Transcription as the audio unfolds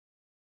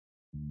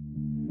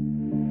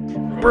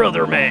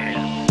Brother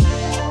Man.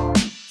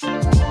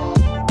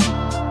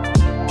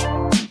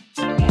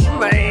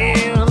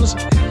 Mans.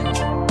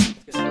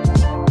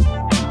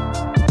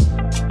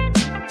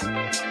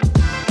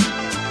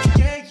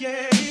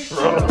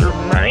 Brother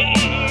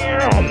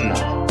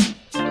Man.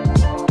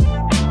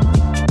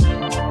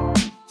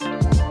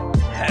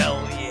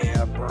 Hell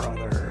yeah,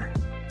 brother.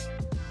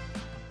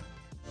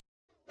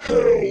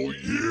 Hell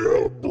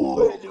yeah,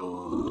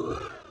 brother.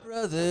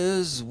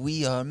 Brothers,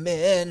 we are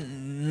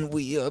men,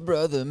 we are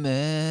brother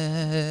men.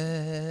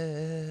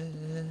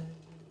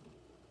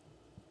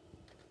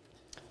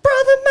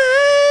 Brother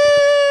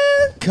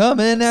man!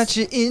 Coming at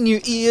you in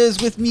your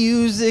ears with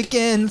music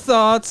and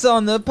thoughts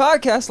on the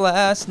podcast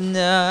last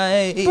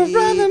night.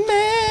 Brother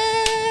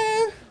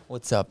man!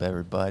 What's up,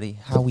 everybody?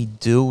 How we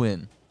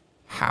doing?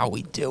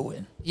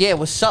 Yeah,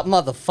 what's up,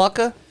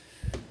 motherfucker?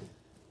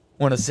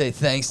 Want to say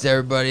thanks to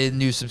everybody,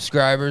 new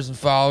subscribers and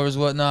followers,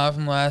 whatnot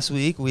from last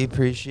week. We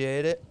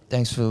appreciate it.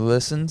 Thanks for the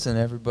listens and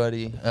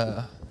everybody,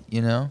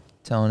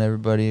 telling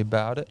everybody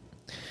about it.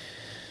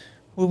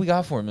 What we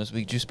got for him this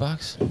week,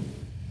 Juicebox?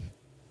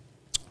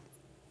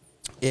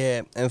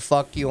 Yeah, and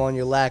fuck you on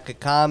your lack of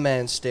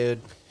comments,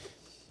 dude.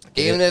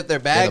 Get Even it. if they're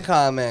Get bad 'em.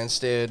 comments,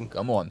 dude.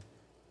 Come on.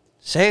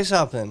 Say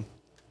something.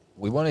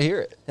 We want to hear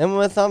it. Hit him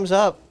with a thumbs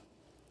up.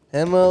 Hit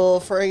him with a little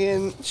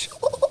friggin'...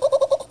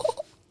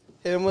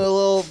 Hit him with a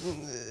little,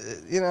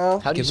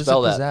 How do you Give us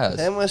spell a that? Hit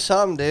pizzazz. him with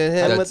something, dude.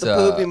 Hit him with the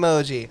That's, poop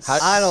emoji. how-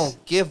 I don't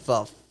give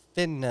a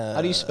finna.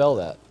 How do you spell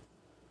that?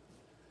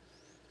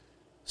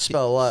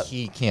 Spell what?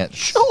 He can't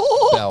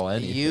spell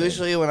anything.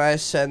 Usually when I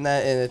send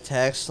that in a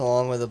text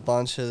along with a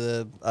bunch of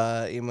the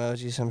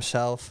emojis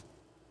himself,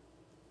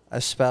 I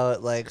spell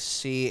it like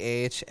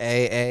CHAAA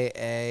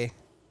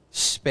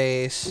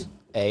space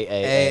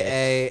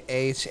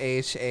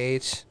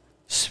AAHHH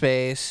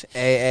space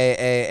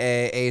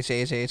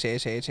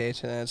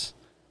AAAAHHHHH, and that's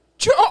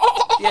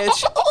yeah,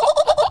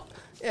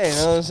 yeah, you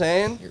know what I'm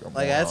saying? You're a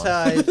Like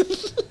moron.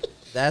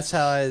 that's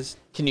how I.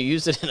 Can you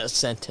use it in a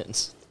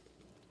sentence?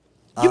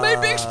 You made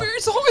me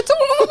experience the whole time.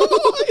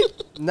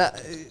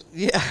 Not,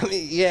 yeah, I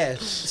mean, yeah.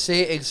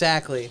 See,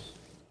 exactly.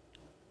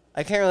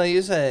 I can't really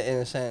use that in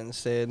a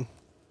sentence, dude.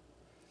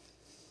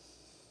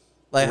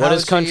 Like, What how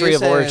is would you country use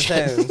of that in a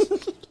origin?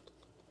 sentence?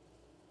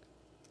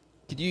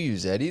 Could you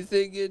use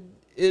anything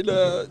in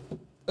a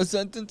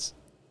sentence?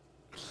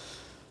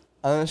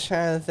 I'm just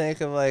trying to think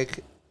of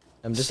like.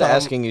 I'm just Some-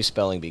 asking you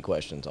spelling bee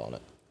questions on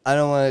it. I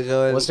don't want to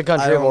go in. What's the I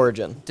country of don't-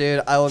 origin?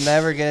 Dude, I will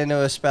never get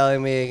into a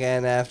spelling bee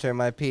again after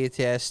my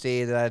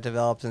PTSD that I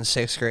developed in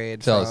 6th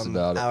grade Tell us from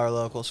about it. our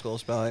local school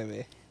spelling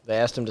bee. They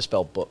asked him to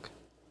spell book.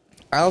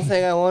 I don't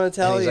think I want to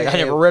tell And he's you. like, I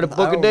never read a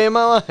book a day in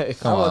my life. I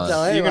Come won't on.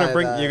 tell You're anybody gonna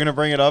bring about you're it. gonna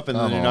bring it up and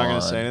Come then you're not gonna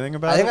on. say anything I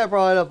about think it. I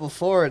brought it up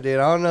before, dude.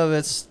 I don't know if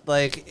it's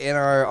like in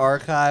our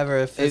archive or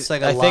if it's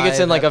like a I think it's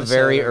in live like a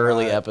very episode or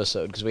early not.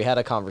 episode because we had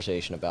a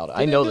conversation about it.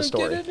 I know the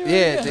story.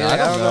 Yeah, dude. I I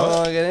don't don't know. know if I it.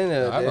 want to get into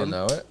it, dude. I don't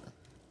know it.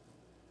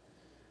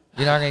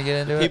 You're not gonna get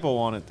into it. People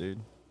want it, dude.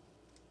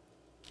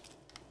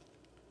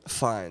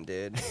 Fine,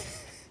 dude.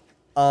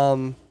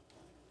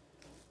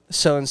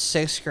 So in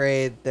 6th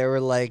grade, there were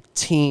like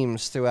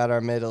teams throughout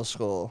our middle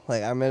school.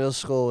 Like our middle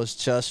school was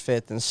just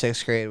 5th and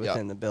 6th grade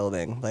within the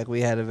building. Like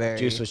we had a very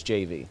Juice was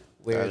JV.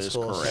 weird That is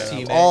school correct. setup.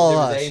 Team A- All there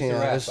of was us, A you through know,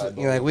 F, it's- I like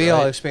believe, we all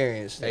right?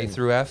 experienced A it.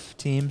 through F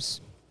teams.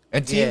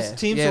 And Yeah.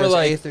 teams Yeah, it were was A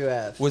like through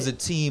F. was a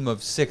team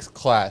of 6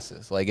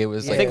 classes. Like it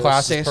was Yeah, like it was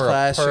classes 6 per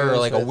classrooms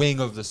like a with- wing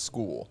of the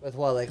school. With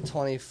what, like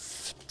 20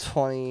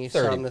 30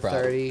 something to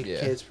probably, 30 yeah.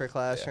 kids per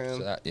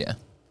classroom. Yeah.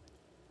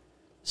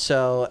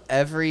 So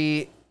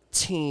every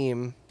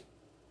team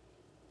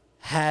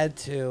had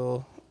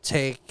to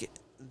take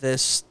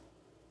this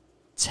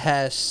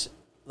test,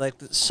 like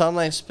some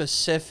like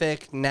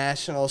specific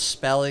national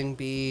spelling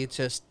bee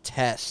just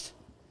test.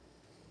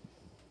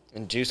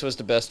 And Juice was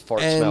the best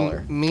fart And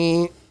smeller.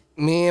 me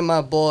and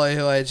my boy,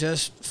 who I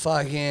just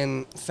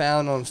fucking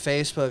found on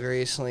Facebook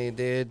recently,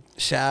 dude.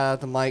 Shout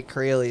out to Mike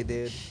Creeley,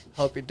 dude.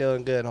 Hope you're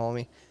doing good,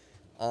 homie.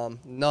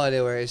 No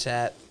idea where he's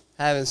at.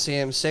 Haven't seen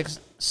him since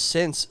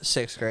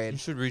 6th You grade.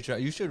 should reach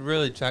out. You should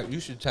really check. You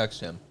should text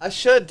him. I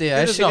should, dude.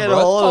 I his should get number. a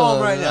Let's hold call of him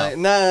him. right now. Like,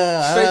 no,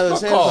 I have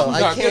his Facebook call. info.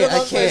 I Get him can't. on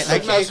I Facebook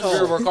can't Messenger.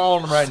 call. We're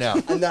calling him right now.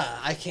 Nah,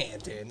 I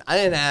can't, dude. I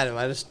didn't add him.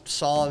 I just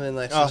saw him in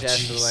like Oh,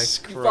 suggestions.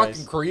 Jesus Like, You fucking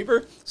Christ.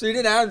 creeper. So you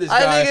didn't have this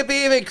I guy. think it'd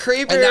be even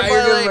creepier And now if you're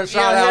I giving him like a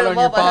shout out hit on him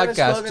your up. I haven't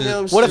podcast spoken to- to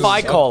him What if since-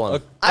 I call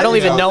him? I don't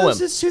haven't even know talked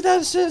to him. Since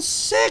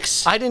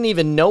 2006. I didn't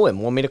even know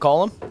him. Want me to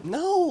call him?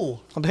 No.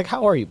 I'm like,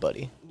 how are you,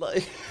 buddy?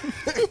 Like,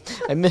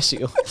 I miss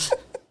you.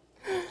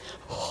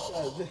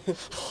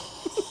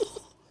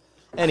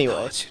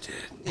 Anyway,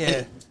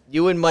 yeah.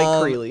 you and Mike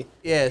Um, Creeley.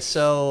 Yeah,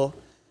 so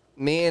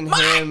me and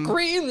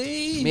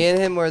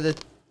him were the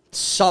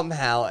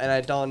somehow, and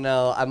I don't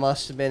know, I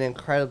must have been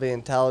incredibly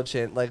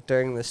intelligent like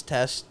during this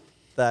test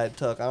that I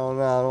took. I don't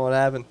know what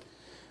happened.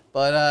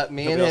 But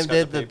me and Nobody else him got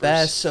did the the papers.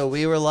 best, so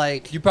we were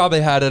like You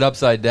probably had it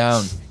upside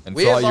down and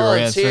We thought had you were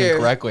answering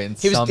volunteered. correctly, and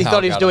He somehow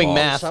thought he was got doing them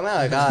all. math. somehow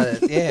I got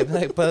it. Yeah,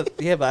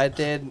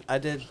 but I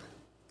did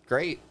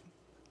great.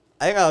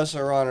 I think I was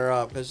the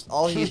runner-up because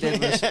all he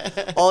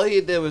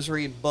did was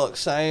read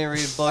books. I didn't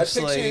read books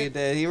like he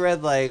did. He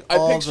read like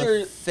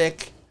the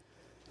thick,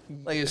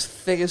 like as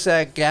thick as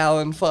that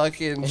gallon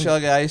fucking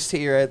jug of iced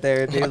tea right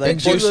there, dude.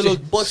 Like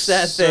books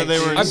that So thick. they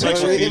were dude.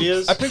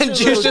 encyclopedias? I picture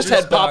Juice just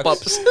had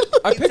pop-ups.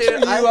 I picture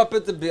Dude, you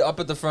up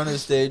at the front of the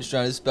stage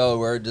trying to spell a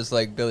word just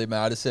like Billy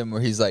Madison,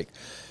 where he's like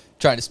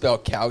trying to spell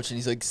couch and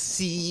he's like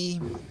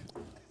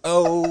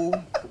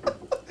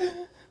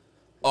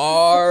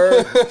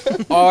COR.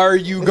 Are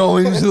you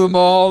going to the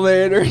mall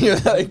later? You're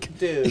like,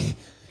 Dude, she's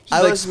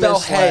I like was spell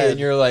hey, misled. and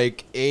you're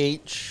like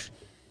H.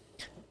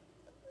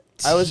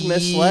 I was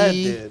misled,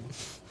 dude.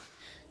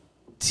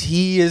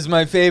 Tea is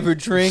my favorite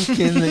drink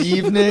in the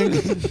evening.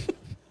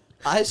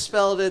 I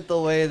spelled it the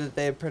way that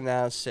they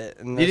pronounced it.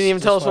 And You that's didn't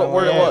even just tell us why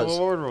what I word it went. was.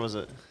 What word was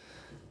it?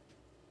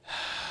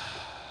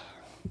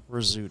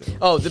 Risotto.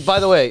 Oh, by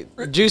the way,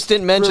 Juice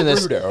didn't mention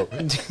this.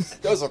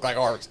 Those look like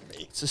R's to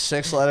me. It's a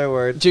 6-letter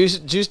word. Juice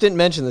didn't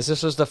mention this.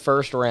 This was the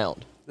first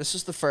round. This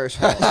is the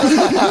first round.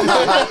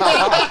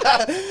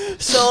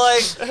 So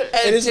like, and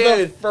It is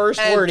the first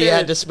word he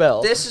had to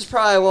spell. This is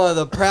probably one of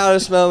the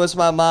proudest moments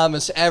my mom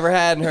has ever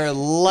had in her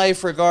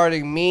life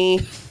regarding me.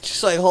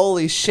 Just like,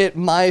 holy shit,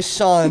 my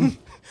son,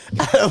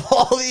 out of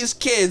all these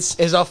kids,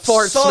 Is a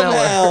fart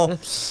smeller.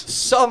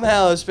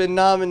 somehow has been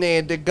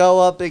nominated to go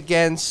up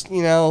against,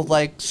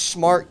 like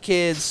smart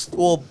kids.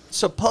 Well,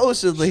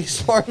 supposedly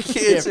smart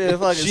kids in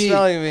fucking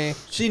spelling bee.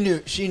 She knew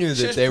that She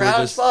was they were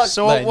proud just. as fuck.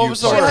 So letting what you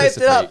was the She word? hyped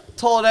it participate. up,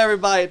 told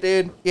everybody,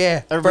 dude.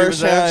 Yeah, Everybody was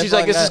there? round, She's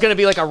like, this is going to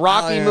be like a I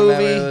Rocky don't remember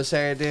movie. It was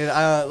her, dude.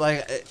 I don't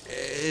like.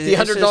 The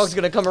underdog's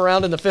going to come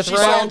around in the fifth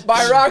round.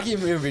 By Rocky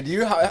movie, do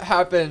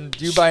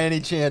you by any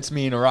chance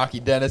mean a Rocky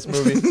Dennis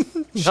movie?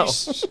 No.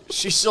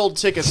 She sold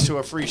tickets to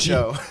a free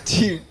show.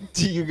 do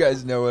you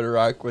guys know what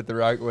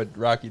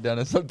Rocky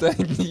Dennis something?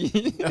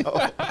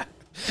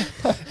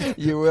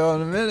 You will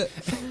in a minute.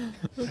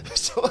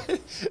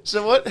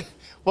 So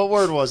what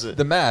word was it?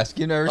 The Mask.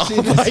 You never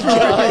seen this?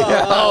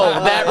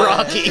 Oh, that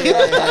Rocky.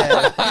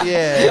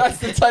 Yeah. That's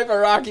the type of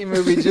Rocky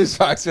movie Juice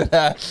Fox would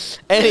have.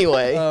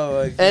 Anyway.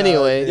 Oh my God,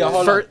 Anyway. dude. Yeah,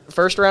 hold on.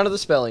 First round of the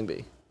spelling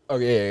bee.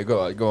 Okay, yeah, go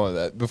on with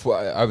that. Before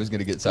I was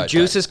gonna get sidetracked.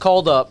 Juice is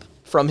called up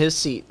from his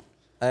seat,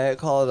 I got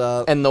called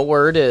up. and the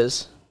word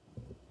is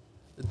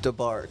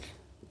DeBark.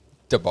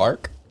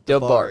 DeBark.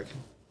 debark.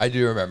 I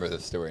do remember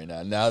this story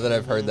now. Now that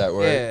I've heard that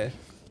word, Yeah.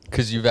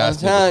 because you've I'm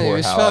asked me telling before you,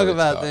 we how I spoke would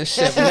about spell it. this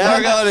shit. But now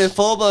we're going in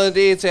full blown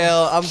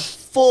detail. I'm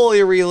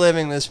fully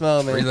reliving this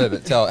moment. Relive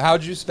it. Tell.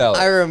 How'd you spell it?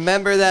 I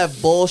remember that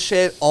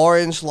bullshit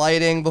orange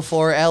lighting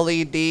before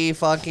LED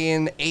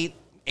fucking 8K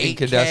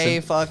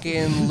Incandescent.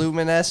 fucking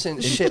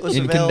luminescent shit was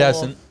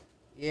Incandescent. available.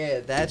 Yeah,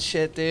 that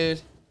shit,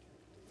 dude.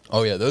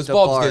 Oh yeah, those The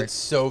bulbs bark. get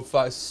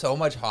so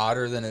much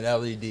hotter than an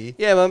LED.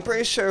 Yeah, but I'm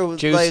pretty sure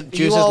Juice, like Juice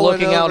you is all went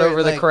looking out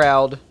over the like-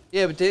 crowd.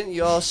 Yeah, but didn't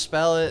you all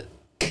spell it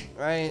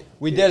right?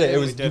 We did it. It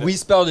we was did it. we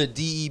spelled it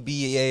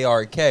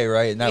DEBARK,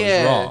 right? And that Yeah.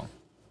 was wrong.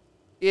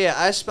 Yeah,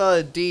 I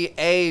spelled it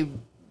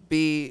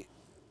DABARK.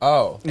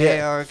 Oh.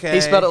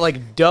 He spelled it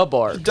like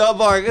debark.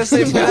 Dubark. I guess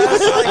they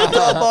pronounced it like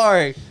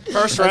Dubark.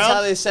 First That's how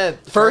round? they said.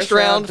 First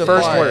round, Dubark.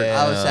 first word.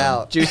 I was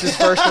out. Juice's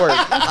first word.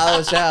 I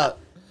was out.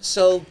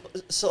 So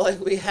like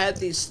we had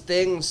these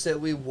things that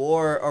we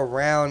wore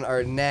around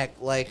our neck,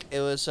 like it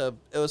was a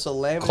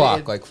laminated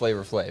Clock like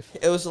Flavor Flav.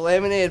 It was a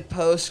laminated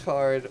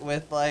postcard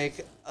with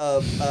like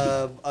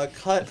a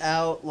cut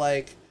out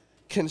like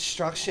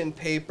construction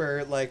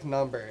paper like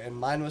number, and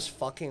mine was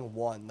fucking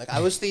 1. Like I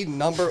was the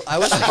number. I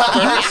was the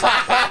first.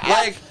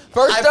 Like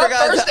First I up,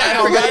 forgot first to- I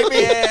down, forgot-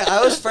 baby. Yeah,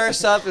 I was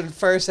first up and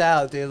first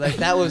out, dude. Like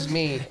that was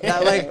me.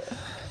 That, like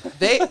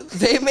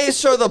they made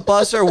sure the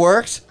buzzer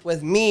worked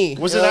with me.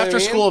 Was You it know what I after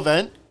mean? school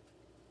event?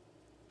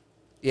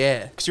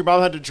 Yeah. Because your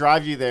mom had to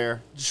drive you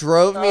there.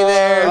 Drove me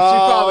there. She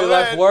probably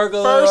left man. work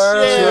a First,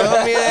 little early. yeah.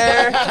 Drove me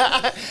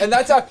there. And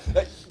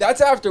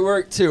that's after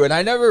work too. And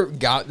I never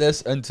got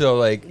this until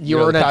like You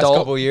were the an past adult?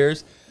 couple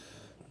years.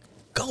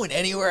 Going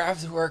anywhere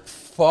after work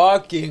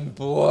fucking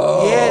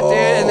blows. Yeah, dude,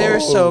 and they were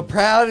so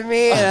proud of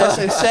me. And as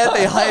I said,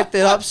 they hyped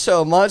it up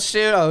so much,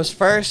 dude. I was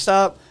first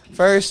up,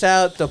 first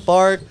out, the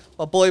bark.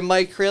 My boy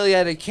Mike Creeley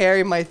had to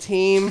carry my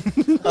team.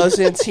 I was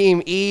in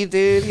Team E,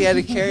 dude. He had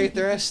to carry it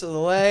the rest of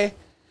the way.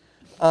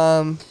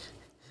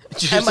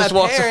 Juice And just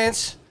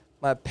walks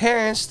my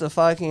parents,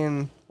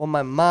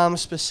 my mom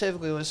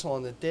specifically was the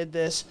one that did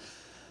this.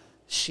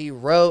 She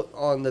wrote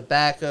on the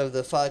back of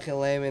the fucking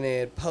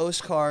laminated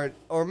postcard,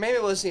 or maybe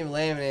it wasn't even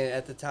laminated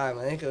at the time.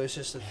 I think it was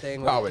just a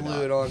thing with Probably not.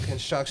 glued on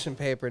construction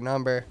paper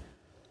number.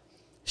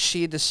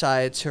 She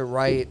decided to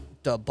write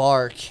the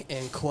bark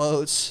in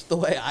quotes the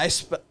way I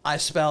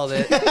spelled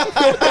it.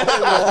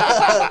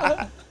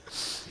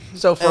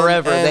 So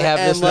forever And- they have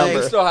and this like- You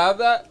number. still have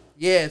that?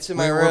 Yeah, it's in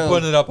my We're room.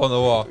 putting it up on the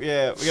wall.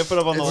 Yeah, we got to put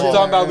up on the It's We're wall.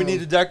 talking about room. we need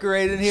to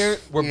decorate in here.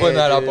 We're Yeah, putting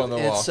that dude, up on the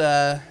wall. It's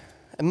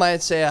It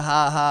might say a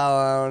ha ha,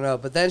 or I don't know,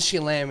 but then she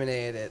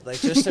laminated it, like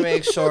just to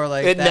make sure,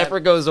 like It never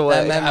goes away.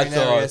 That memory That's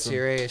never gets awesome.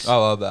 erased. I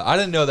love that. I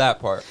didn't know that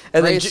part.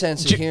 And Great Ju-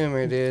 sense Ju- of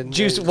humor, dude.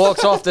 Juice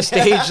walks off the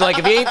stage like,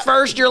 if you ain't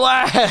first, you're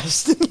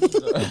last.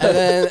 and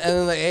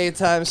then like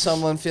anytime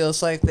someone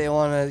feels like they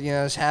want to,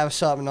 just have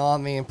something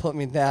on me and put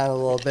me down a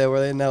little bit where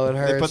they know it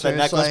hurts. They put that they're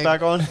just necklace like,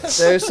 back on.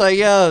 They're just like,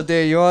 yo,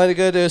 dude, you want to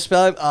go do a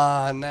spelling?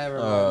 Ah, never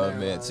mind. Oh never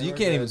man, mind, so you we're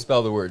can't good. even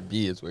spell the word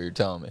B, is what you're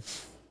telling me.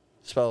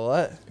 spell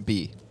what?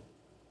 B.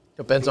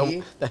 Depends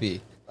B? on. B.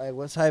 Like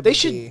what type They of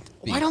should. B?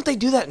 Why don't they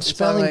do that in It's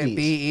spelling like bees?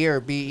 B E or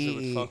B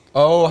E E.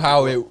 Oh,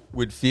 how it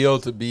would feel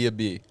to be a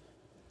B.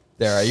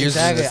 There, I used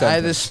Exactly. it in a I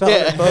sentence. just spelled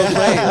it both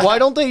ways. Why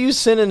don't they use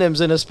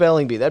synonyms in a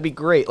spelling bee? That'd be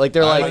great. Like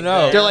they're I like don't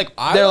know. they're like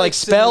I they're like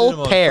synonym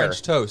spell on pear,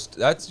 French toast.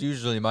 That's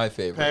usually my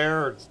favorite.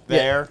 Pear or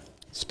there.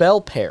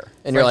 spell pear,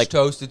 and you're French like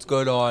toast, it's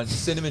good on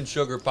cinnamon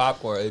sugar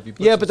popcorn. If you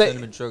put yeah, some but they,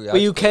 cinnamon sugar,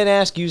 but you that's can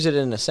ask use it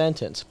in a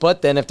sentence.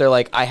 But then if they're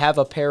like I have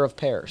a pair of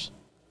pears,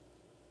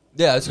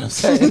 good. Yeah, that's what I'm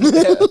saying.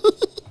 Yeah.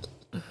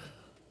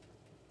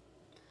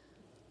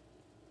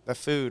 The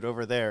food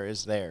over there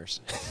is theirs.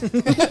 I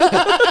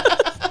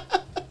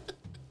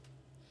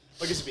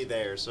guess it'd be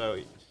theirs, so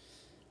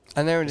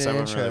I never did That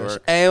wouldn't really intros.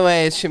 work.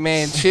 Anyway, it's your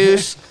man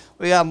Juice.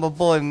 We got my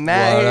boy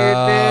Matt What here,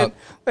 up? dude.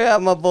 We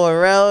got my boy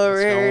Rel over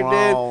What's here, going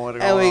on? What's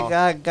dude. And we going on?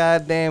 got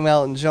goddamn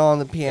Elton John,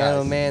 the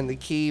piano Guys. man, the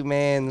key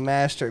man, the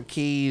master of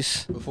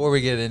keys. Before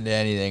we get into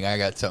anything, I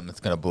got something that's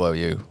gonna blow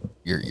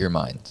your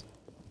minds.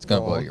 It's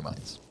gonna Go blow on. your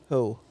minds.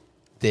 Who?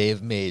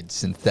 They've made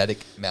synthetic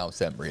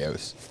mouse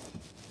embryos.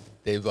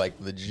 They've like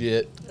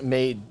legit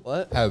made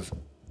What? have.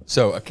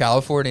 So a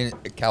California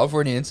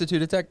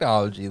Institute of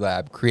Technology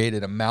lab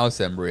created a mouse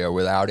embryo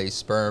without a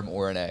sperm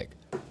or an egg.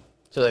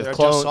 so they've I just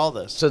cloned. saw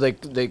this. So they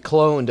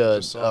cloned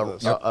Just saw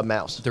this. a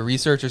mouse. The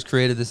researchers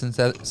created the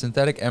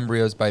synthetic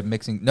embryos by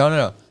mixing.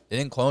 No. They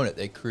didn't clone it.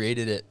 They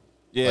created it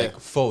like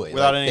fully.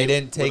 Without Like, any- they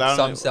didn't take without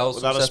some any- cells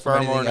without a from sperm or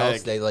anything an else.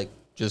 egg. They like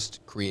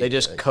just created. They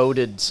just it.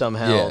 coded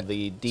somehow Yeah.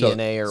 the So-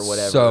 DNA or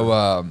whatever,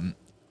 So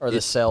or the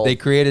it- cell. They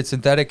created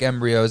synthetic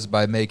embryos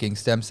by making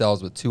stem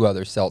cells with two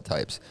other cell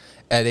types.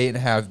 At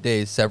 8.5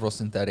 days, several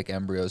synthetic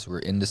embryos were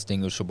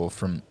indistinguishable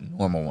from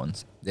normal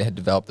ones. They had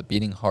developed a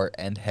beating heart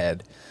and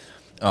head,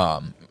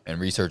 and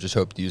researchers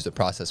hope to use the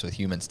process with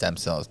human stem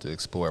cells to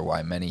explore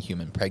why many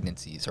human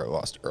pregnancies are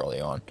lost early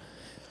on.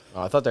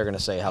 Oh, I thought they were gonna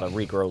say how to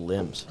regrow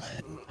limbs.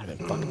 That'd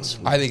been fucking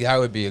sweet. I think that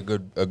would be a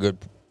good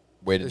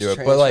way to Just do it.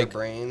 transfer But like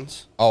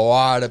brains. a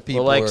lot of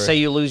people, Well, like are, say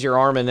you lose your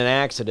arm in an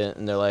accident,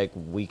 and they're like,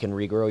 we can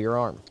regrow your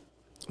arm.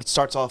 It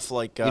starts off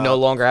like You no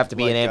longer have to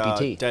be an like,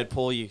 amputee.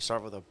 Deadpool, you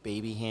start with a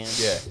baby hand.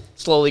 yeah.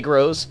 Slowly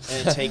grows.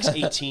 And it takes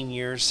 18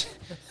 years.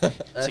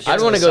 That's I'd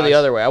to want the to go the size.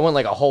 other way. I want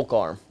like a Hulk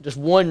arm, just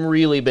one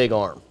really big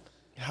arm.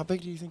 How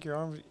big do you think your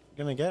arm's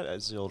gonna get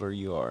as the older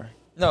you are?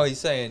 No, he's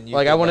saying you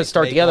Like could, I want to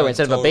start make the other way one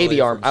instead of a totally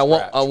baby arm. from I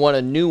scratch. want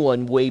a new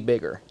one way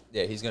bigger.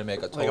 Yeah, he's gonna make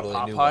a Like a totally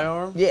new Popeye one.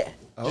 arm? Yeah,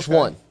 just Okay.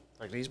 one.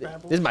 Like these bad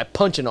This boys? is my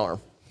punching arm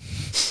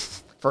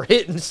for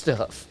hitting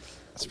stuff.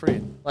 That's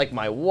pretty. Like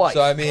my wife.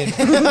 So I mean,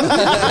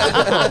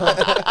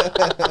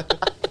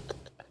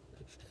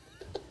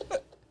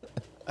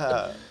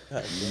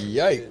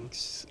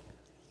 yikes.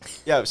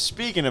 Yeah,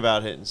 speaking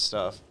about hitting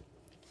stuff.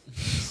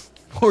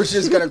 We're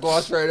just gonna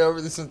gloss right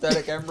over the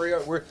synthetic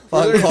embryo. We're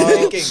Fuck literally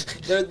Carl.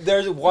 making.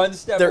 There's one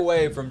step They're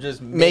away from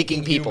just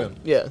making people. human.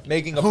 Yeah.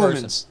 Making a person.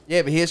 Humans.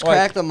 Yeah, but he just Like-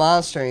 cracked a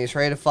monster and he's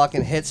ready to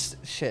fucking hit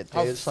shit, dude.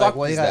 How It's fucked like,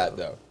 what is you got? that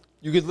though?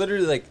 You could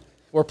literally like.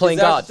 We're playing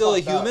is that God. still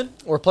a Fucked up. human?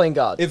 We're playing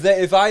God. If No,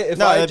 I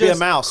that'd be a just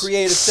mouse.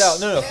 create a cell,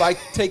 no, if I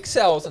take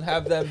cells and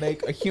have them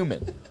make a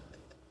human,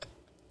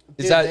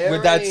 is Dude, that they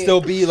would that already-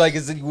 still be like?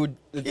 Is it would?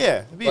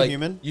 Yeah, it'd be a like,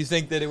 human. You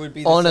think that it would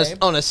be the on same?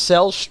 a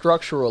cell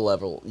structural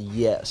level,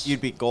 yes. You'd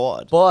be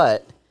God.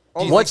 But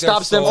Do you what think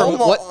stops them there's from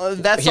soul?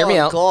 what? That's hear me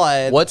on out.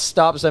 God. What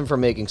stops them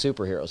from making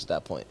superheroes at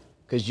that point?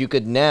 Because you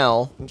could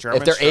now,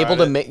 Germans if they're able tried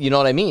to it. make, you know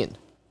what I mean.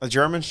 The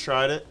Germans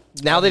tried it.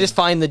 Now they just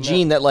find the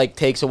gene that like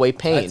takes away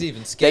pain. That's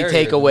even scarier. They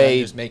take than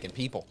away, just making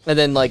people. and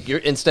then like you're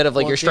instead of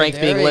like Well, your dude, strength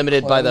they being already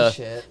limited by clone the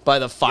shit. by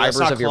the fibers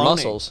not of your cloning.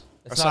 muscles.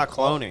 It's not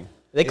cloning.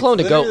 They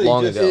cloned a goat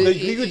long ago.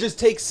 You could just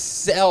take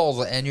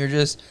cells and you're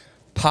just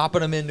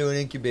popping them into an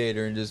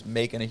incubator and just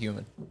making a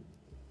human.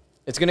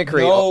 It's gonna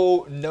create.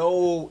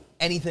 No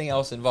anything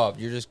else involved.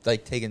 You're just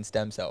like taking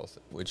stem cells,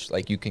 which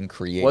like you can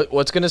create.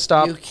 What's gonna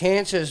stop? You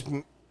can't just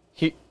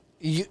He,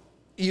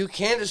 you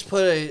can't just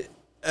put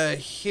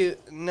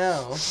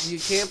no, you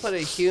can't put a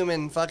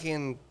human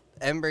fucking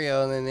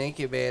embryo in an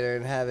incubator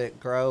and have it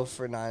grow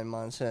for 9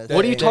 months. What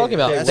are you talking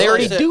about? That's They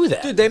already also- do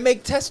that. Dude, they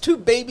make test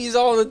tube babies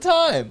all the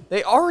time.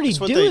 They already That's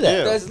what do they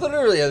that. do. That's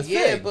literally a thing.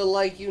 Yeah, but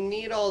like you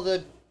need all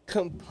the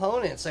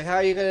components. Like how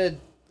are you gonna?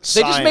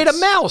 They just made a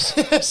Science.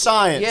 mouse.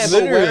 Science. Yeah,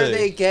 but where are Literally.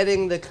 they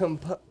getting the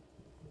compo?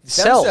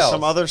 Cells. cells.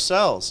 Some other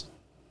cells.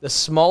 The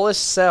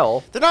smallest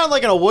cell. They're not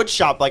like in a wood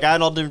shop, like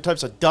adding all different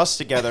types of dust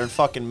together and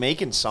fucking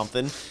making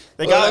something.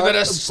 They got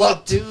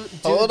But do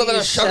little bit of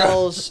these sugar.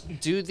 cells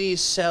do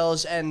these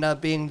cells end up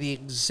being the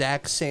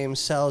exact same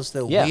cells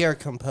that Yeah. we are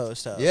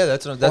composed of? Yeah,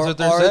 that's what they're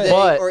are saying.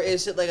 But- or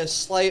is it like a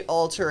slight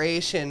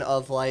alteration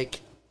of like,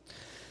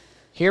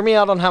 Hear me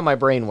out on how my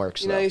brain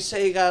works, you know, though. you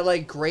say you got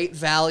like great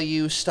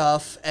value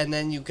stuff, and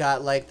then you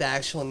got like the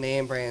actual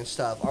name brand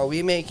stuff. Are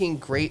we making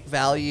great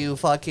value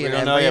fucking? We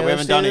don't know yet. We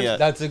haven't done it yet.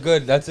 That's a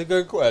good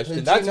question. Do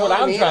you That's know what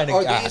I I'm mean? trying to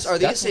Are ask. these the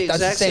That's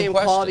exact same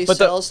question. quality But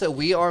the- cells that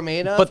we are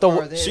made of? but the-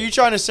 or are they- So you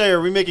trying to say,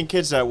 are we making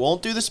kids that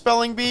won't do the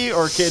spelling bee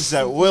or kids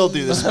that will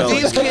do the spelling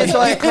These bee? kids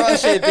might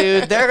crush it,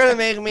 dude. They're gonna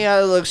make me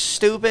either look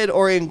stupid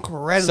or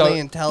incredibly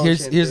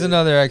intelligent. Here's dude.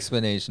 another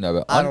explanation of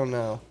it. I don't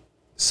know.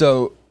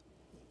 So,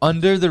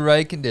 under the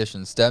right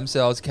conditions, stem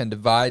cells can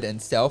divide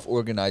and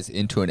self-organize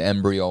into an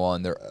embryo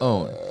on their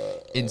own.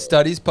 In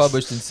studies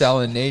published in Cell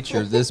and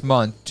Nature this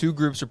month, two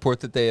groups have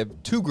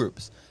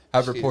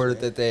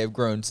reported that they have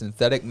grown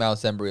synthetic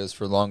mouse embryos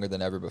for longer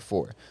than ever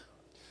before.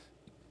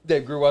 They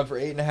grew up for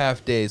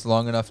 8.5 days,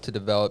 long enough to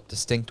develop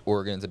distinct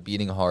organs, a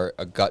beating heart,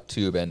 a gut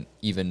tube, and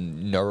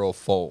even neural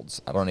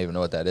folds. I don't even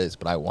know what that is,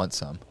 but I want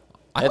some.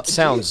 That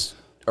sounds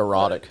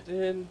erotic.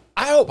 Dude.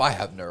 I hope I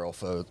have neural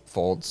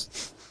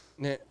folds.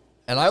 Yeah,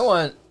 And I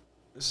want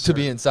to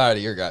be inside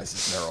of your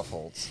guys' neural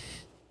folds.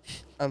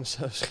 I'm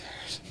so scared.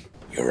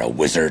 You're a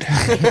wizard.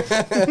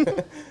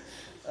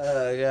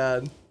 Oh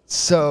god.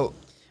 So,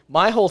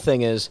 My whole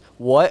thing is,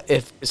 what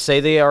if, say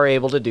they are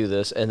able to do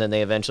this, and then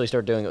they eventually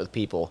start doing it with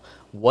people,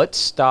 what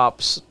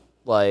stops,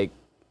 like,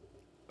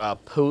 a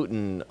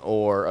Putin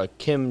or a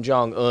Kim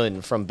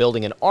Jong-un from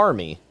building an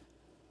army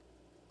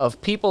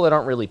of people that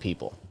aren't really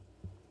people?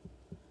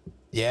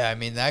 yeah, I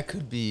mean, that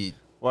could be...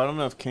 Well, I don't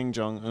know if King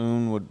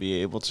Jong-un would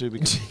be able to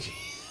because...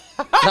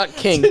 Not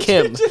King,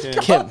 Kim.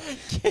 Kim.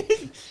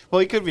 Well,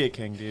 he could be a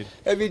king, dude.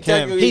 I mean, Kim.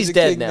 technically He's a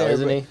dead king now, there,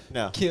 isn't but he?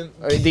 No. Kim...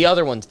 Or the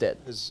other one's dead.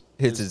 His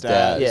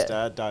dad. Yeah. His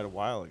dad died a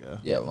while ago.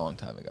 Yeah, a long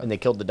time ago. And they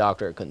killed the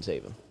doctor that couldn't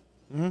save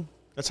him.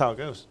 That's how it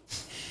goes.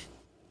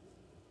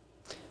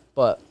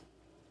 But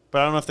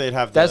But I don't know if they'd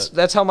have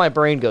that's how my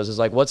brain goes. Is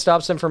like, what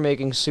stops them from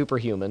making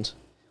superhumans?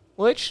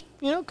 Which,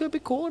 could be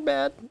cool or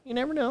bad. You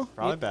never know.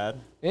 Probably bad.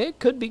 It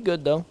could be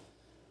good, though.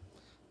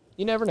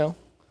 You never know.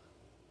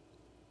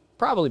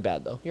 Probably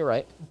bad, though. You're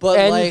right. But,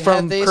 and like, from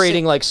have they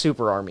creating, like,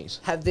 super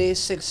armies. Have they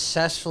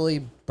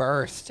successfully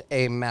birthed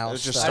a It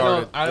mouse? just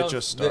stuff? started. It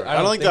just started.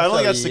 I don't I don't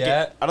think that's so the.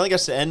 yet. I don't think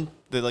that's the end.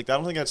 I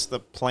don't think that's the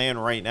plan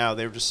right now.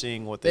 They were just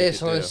seeing what They they just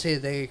could want do. to see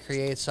if they could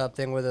create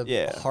something with a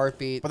Yeah.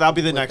 heartbeat. But that'll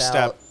be the next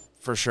without- step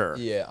for sure.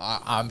 Yeah,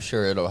 I'm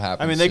sure it'll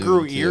happen. I mean, they soon,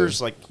 grew too.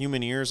 ears like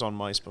human ears on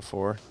mice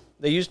before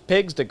They used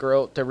pigs to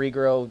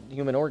regrow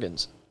human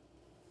organs.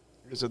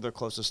 because they're the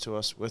closest to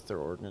us with their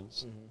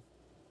organs. Mm-hmm.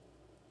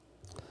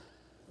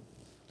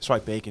 That's why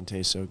bacon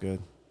tastes so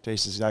good.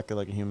 Tastes exactly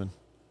like a human.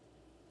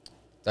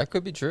 That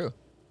could be true.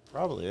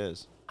 Probably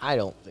is. I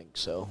don't think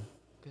so.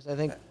 Because I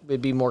think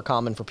it'd be more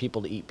common for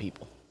people to eat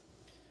people.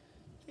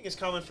 I think it's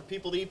common for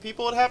people to eat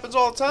people. It happens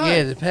all the time. Yeah,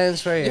 it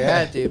depends where you're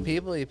Yeah. at, dude.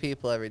 People eat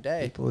people every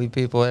day. People eat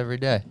people every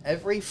day.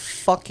 Every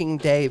fucking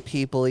day,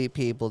 people eat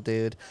people,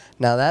 dude.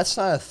 Now, that's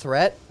not a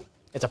threat.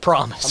 It's a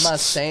promise. I'm not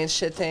saying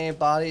shit to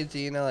anybody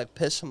to, like,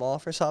 piss them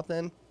off or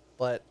something,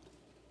 but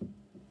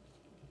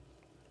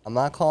I'm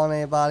not calling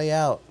anybody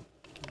out.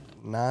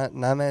 Not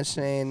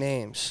mentioning any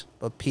names,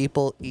 but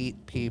people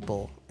eat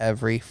people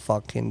every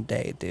fucking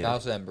day, dude.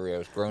 Mouse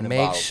embryos grown in Make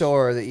bottles.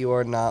 sure that you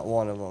are not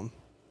one of them.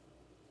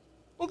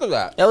 Look at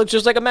that. That looks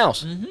just like a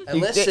mouse. And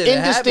listen, it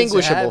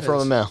Indistinguishable happens, it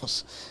from a happens.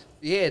 mouse.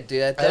 Yeah,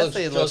 dude, that That looks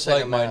definitely just looks like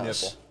like a my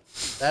mouse. nipple.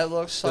 That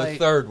looks The like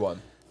third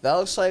one. that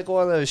looks like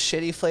one of those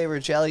shitty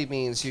flavored jelly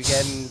beans you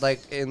get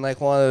in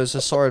like one of those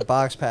assorted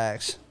box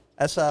packs.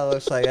 That's what it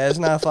looks like. That's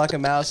not a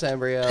fucking mouse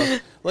embryo.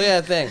 Look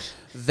at that thing.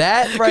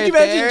 That right Could you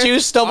imagine there.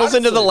 Juice stumbles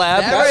into the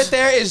lab? That right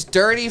there is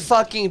dirty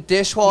fucking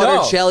dishwater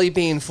No. jelly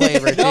bean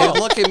flavor, dude. No.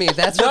 Look at me.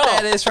 That's what No.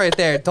 that is right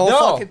there. Don't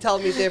No. fucking tell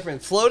me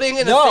different. Floating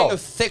in a No. thing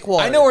of thick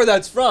water. I know where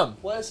that's from.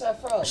 What is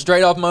that from?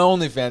 Straight off my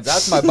OnlyFans.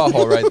 That's my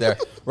butthole right there.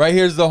 Right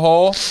here's the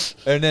hole,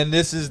 and then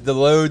this is the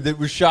load that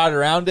was shot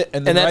around it,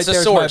 and then And right that's the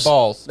there's source. my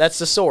balls. That's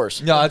the source.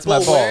 No, that's my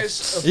But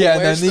balls. Yeah, and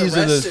then where's these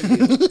are rest the.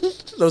 of you?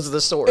 Those are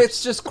the source.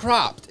 It's just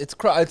cropped. It's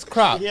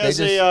cropped. He They has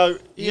just,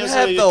 he You has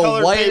have a the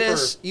colored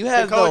whitest. paper. You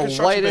have colored the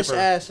construction whitest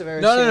paper. ass I've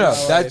ever No, seen. no, in no. my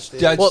life, That's dude.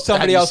 that's well,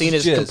 somebody have you else's seen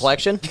his jizz.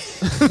 complexion?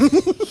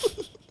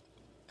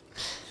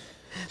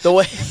 The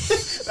way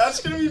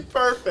That's gonna be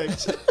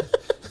perfect.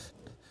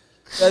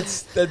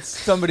 That's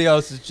somebody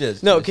else's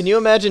jizz. No, can you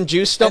imagine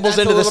Juice stumbles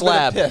that's into a this little bit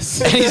lab of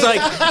piss. and he's like,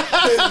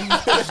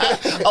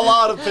 A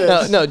lot of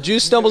piss. no,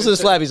 Juice stumbles in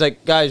this lab. He's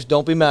like, guys,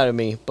 don't be mad at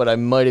me, but I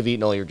might have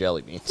eaten all your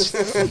jelly beans.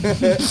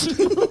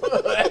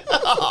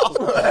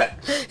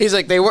 He's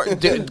like, they weren't,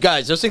 dude,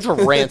 guys. Those things were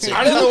rancid.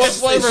 I don't know what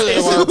flavor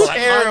they were, but I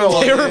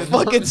terrible. They were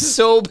fucking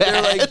so They're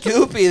bad. like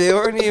goopy. They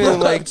weren't even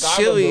like Dama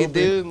chewy, goopy.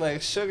 dude.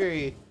 Like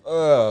sugary.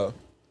 Oh.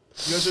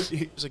 He's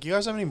like, you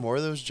guys have any more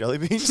of those jelly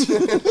beans?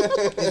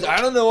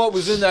 I don't know what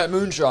was in that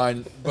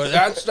moonshine, but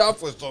that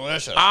stuff was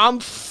delicious. I'm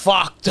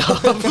fucked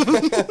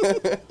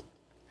up.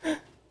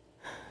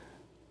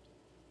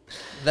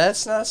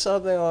 That's not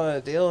something I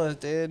want to deal with,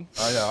 dude.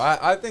 I know.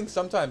 I think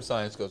sometimes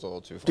science goes a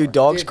little too far. Dude,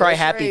 dogs Dude, cry there's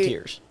happy already-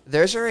 tears.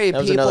 There's already That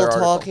was people another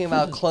article. talking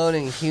about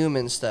cloning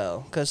humans,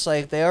 though. Because,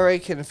 like, they already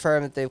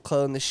confirmed that they've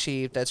cloned the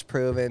sheep. That's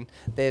proven.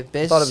 They have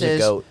I thought it was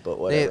businesses. a goat, but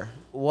whatever.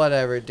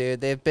 Whatever,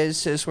 dude. They have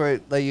businesses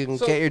where, like, you can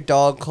So- get your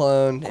dog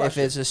cloned if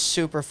Question. it's a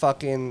super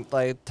fucking,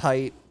 like,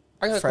 tight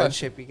I got a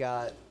friendship you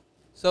got.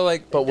 So,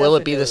 like, But will it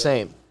definitely be do the it.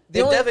 same?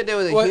 They only- definitely do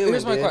with a well, human,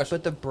 here's my dude, question.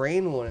 but the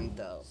brain wouldn't,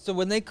 though. So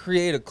when they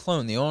create a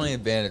clone, the only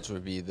advantage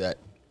would be that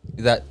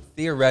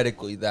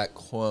theoretically that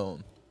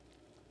clone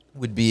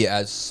would be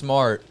as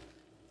smart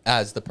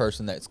as the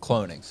person that's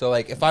cloning. So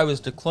like if I was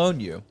to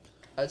clone you,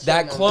 I'd say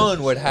that not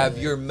clone would have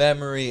necessarily. your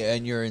memory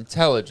and your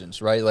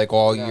intelligence, right? Like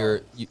all No.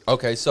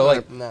 okay, so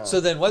like No. so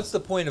then what's the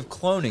point of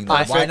cloning? Then?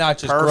 Why Perfect- not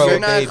just perfect. grow You're a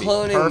not baby?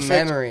 cloning Perfect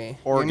memory.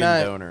 Organ You're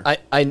not, donor.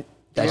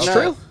 That's You're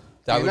true. not-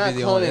 That you're would not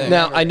be the only cloning thing.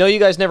 Now, I memory. know you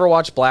guys never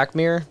watched Black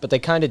Mirror, but they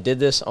kind of did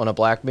this on a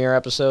Black Mirror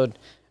episode.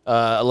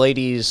 A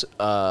lady's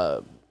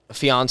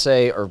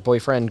fiance or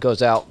boyfriend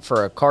goes out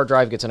for a car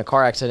drive, gets in a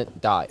car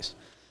accident, dies.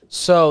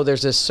 So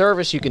there's this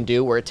service you can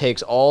do where it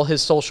takes all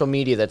his social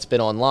media that's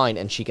been online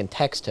and she can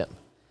text him.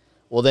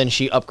 Well, then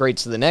she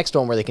upgrades to the next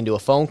one where they can do a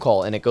phone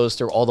call and it goes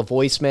through all the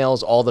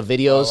voicemails, all the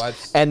videos, Oh, I've-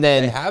 and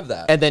then they have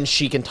that. and then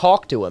she can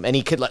talk to him and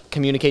he could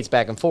communicates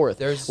back and forth.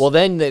 Well,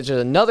 then there's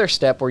another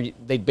step where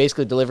they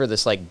basically deliver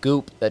this like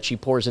goop that she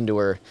pours into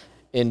her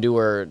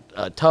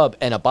tub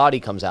and a body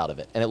comes out of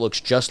it and it looks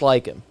just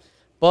like him.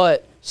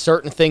 But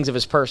certain things of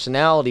his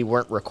personality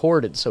weren't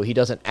recorded, so he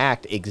doesn't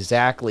act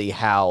exactly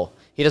how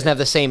he doesn't have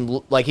the same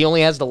like he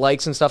only has the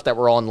likes and stuff that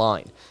were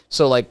online.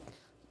 So like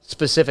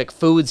specific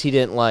foods he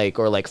didn't like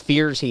or like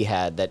fears he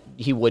had that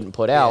he wouldn't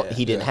put out, Yeah.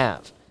 he didn't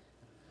have.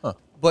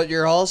 But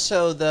you're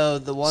also, though,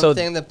 the one So-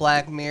 thing that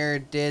Black Mirror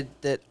did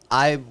that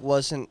I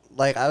wasn't,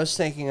 like, I was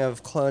thinking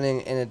of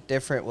cloning in a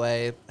different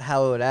way,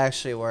 how it would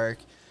actually work.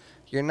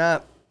 You're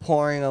not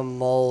pouring a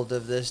mold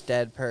of this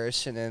dead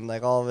person and,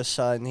 like, all of a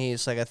sudden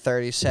he's, like, a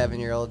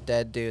 37-year-old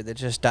dead dude that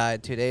just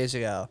died 2 days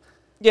ago.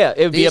 Yeah,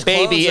 it would be a These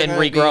clones baby are and gonna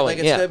be, regrowing. like,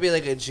 it's yeah. going to be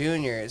like a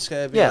junior. It's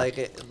going to be Yeah.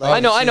 like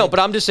I know, but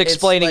I'm just it's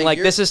explaining like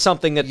you're- this is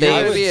something that You're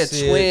they gonna be a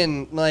see it.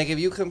 twin. Like if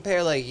you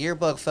compare like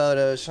yearbook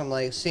photos from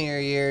like senior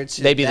year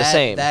to They'd be the that,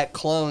 same. That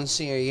clone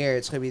senior year,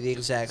 it's gonna be the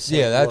exact same.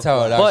 Yeah, that's how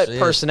it look-like. but actually is,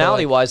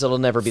 personality like, wise it'll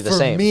never be the for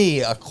same. me,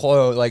 a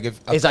clone like if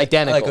Is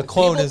identical. Like a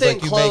clone People is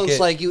think like you clones make it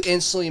like you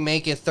instantly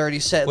make it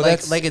 37, Well,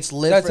 like it's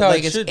lived that's for how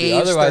like it it's should be.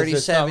 aged Otherwise, 37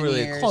 it's not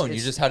really years. a clone. You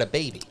It's- just had a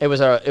baby. It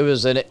was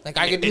an Like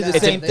I could do the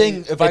It's same a-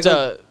 thing if I it's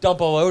go dump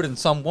a load in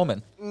some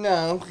woman.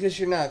 no, because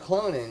you're not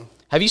cloning.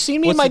 Have you seen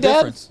me What's and my the dad?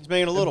 difference? He's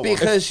making a little one.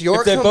 Because you're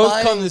if they both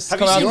combining. come Have come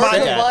you out seen the my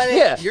same- dad? combining-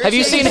 Yeah. you're Have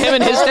you seen taking- him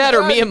and his dad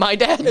or me and my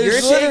dad? You're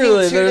It's taking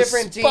literally two there's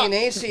different spot-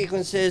 DNA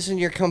sequences and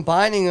you're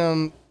combining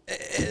them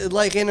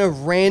like in a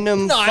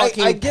random No,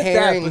 fucking I get that,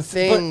 pairing but-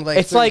 thing. Like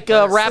It's through like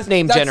a birth. rap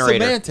name That's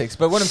generator. semantics,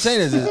 but what I'm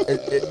saying is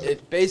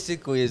it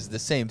basically is the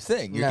same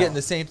thing. You're No. getting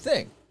the same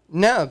thing.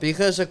 No,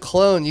 because a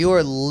clone, you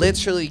are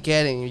literally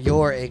getting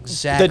your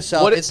exact The-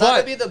 self. what it- It's not gonna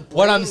But be the brain,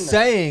 what I'm though.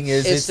 saying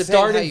is It's it's depending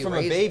how starting you from a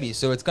raise baby, it.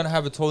 so it's going to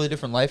have a totally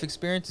different life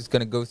experience. It's going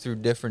to go through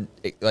different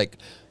like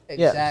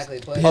Exactly.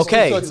 But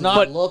Okay, going it's to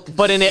not- look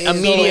but in an the same.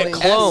 immediate It's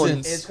clone- gonna-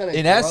 it's gonna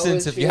in grow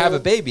essence, if into you have a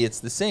baby, it's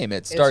the same. It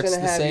it's starts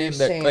gonna the have same. your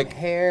That same like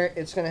hair.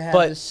 It's gonna have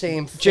But the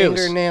same Juice.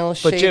 fingernail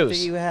But shape Juice.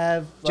 that you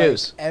have. Like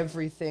Juice.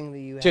 everything that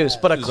you Juice,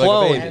 have. but a It's like a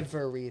clone, baby.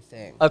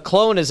 everything. a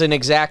clone is an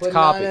exact But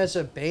copy. not as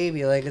a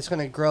baby. Like it's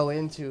gonna grow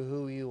into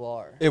who you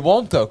are. it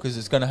won't though, because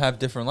it's going to have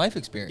different life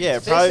experiences. Yeah,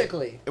 probably.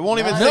 Physically. It won't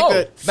even Not- think No,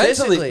 that.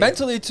 Physically.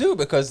 mentally too,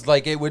 because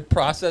like it would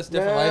process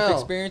different life No.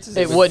 experiences.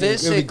 It would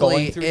wouldn't. It would be going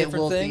Physically, through it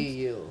different will things. be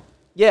you.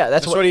 Yeah,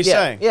 that's what he's yeah,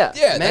 saying. Yeah.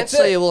 Yeah, that's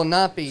Mentally, it. it will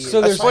not be you. So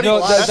there's That's what, no-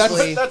 he, that's,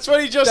 Psychologically- what, that's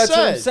what he just That's said.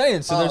 what I'm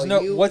saying. So Oh, there's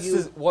no you- what's you-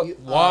 this? What? you-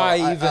 Why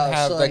oh, even oh,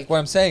 have so like like- what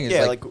I'm saying is Yeah,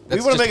 like like we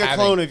that's want to just make a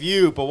having- clone of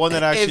you, but one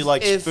that actually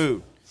likes if-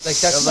 food. Like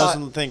That that's not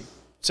doesn't think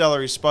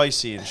celery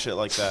spicy and shit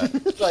like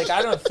that. like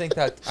I don't think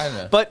that I don't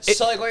know. But it,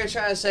 So like what you're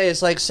trying to say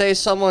is like say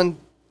someone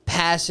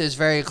passes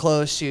very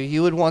close to you,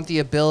 you would want the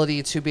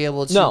ability to be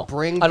able to No,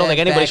 bring I don't think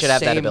them anybody back should have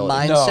that same ability.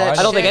 mindset No, I I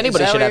don't think shit?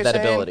 anybody Is should what have you're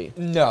that saying? ability.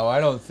 no, I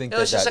don't think It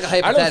was just that. like a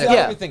I don't think,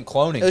 hypothetical. I don't think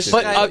cloning. It was should just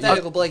But like a-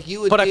 hypothetical, but like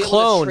you would but a be able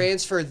clone- to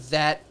transfer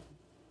that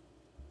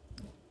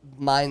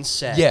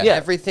mindset. Yeah. Yeah.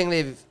 Everything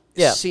they've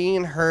Yeah.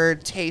 seen,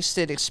 heard,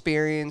 tasted,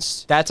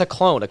 experienced. That's a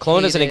clone. A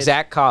clone is an Hated.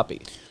 exact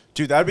copy.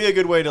 Dude, that'd be a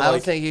good way to I don't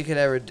like. think you could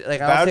ever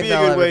like. I That don't would think be a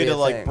that'll good ever way be to a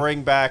like thing.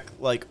 bring back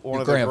like one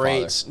Your of the grandfather.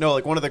 greats. No,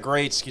 like one of the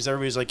greats, because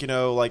everybody's like, you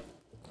know, like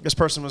this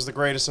person was the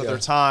greatest of Yeah. their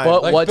time.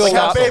 But Like what Bill Like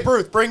have stops Russell. Babe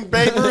Ruth, bring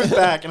Babe Ruth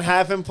back and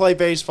have him play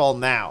baseball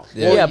now.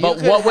 Yeah. Yeah, you but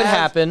could what would have-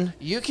 happen?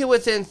 You can,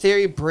 within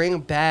theory, bring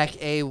back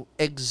a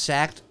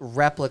exact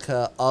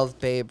replica of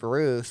Babe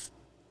Ruth.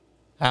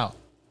 How?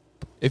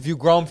 If you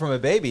grow him from a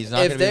baby, he's not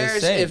going If to be the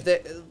there's, same. if there,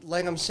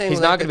 like I'm saying, He's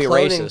with, not like, gonna the be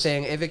cloning racist.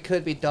 thing, if it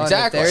could be done,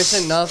 Exactly. if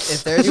there's enough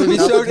He would be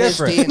of so his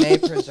different.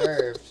 DNA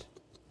preserved,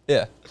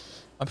 Yeah,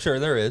 I'm sure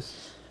there is.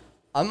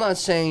 I'm not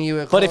saying you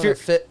would But clone if you're-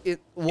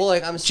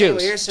 I'm saying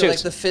what you're saying, like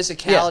Juice. the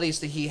physicalities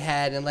that he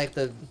had and like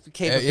the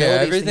capabilities. Yeah,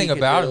 that everything he could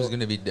about do, him is going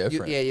to be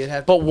different. you'd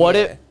have. But what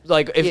yeah. if,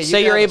 like, if Yeah, you say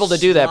could you're have able a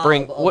to do that,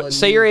 bring swab of what? a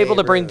Say new you're able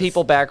to Babe bring Ruth.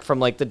 people back from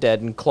like the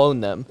dead and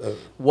clone them.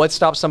 What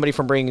stops somebody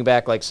from bringing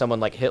back like someone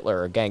like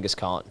Hitler or Genghis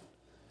Khan?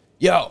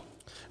 Yo,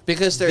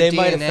 Because their they DNA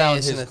might have found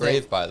is in his the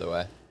grave, thing. by the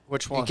way.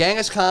 Which one?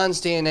 Genghis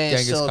Khan's DNA is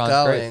Genghis still Khan's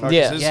going. grave.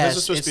 Yeah. Yes,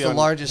 was supposed it's to be the on-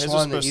 largest his was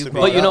one that supposed you to can.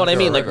 be But you know what I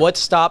under a mean? Like, river. what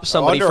stops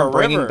somebody under from a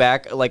bringing river.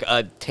 back like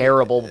a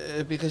terrible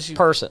because you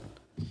person?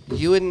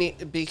 You would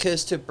need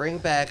because to bring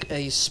back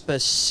a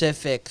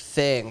specific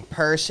thing,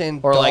 person,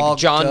 Or like dog,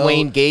 John goat,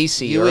 Wayne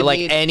Gacy, you or would like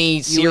need- any you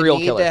would serial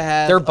need killer. to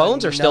have Their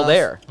bones are still enough-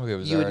 there. Okay, it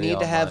was You would already need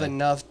to on have my-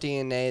 enough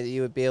DNA that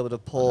you would be able to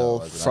it pull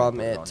wasn't. I from didn't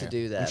put it it on to here.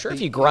 do that. I'm sure But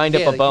if you grind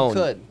up yeah, a like, bone, you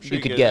could. you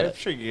could get it. I'm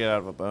sure you could get out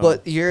of a bone.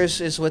 But yours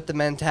is with the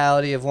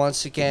mentality of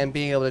once again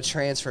being able to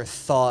transfer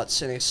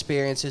thoughts and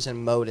experiences and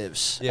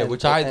motives. Yeah, and-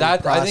 which and I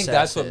think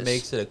that's what processes.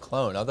 makes it a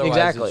clone. Otherwise,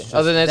 Exactly. it's just-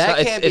 Other than That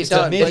it's, can't be it's,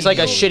 done, it's like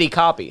a but you- shitty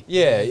copy.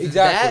 yeah,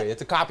 exactly. That-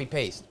 It's a copy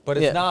paste, but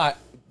it's Yeah. not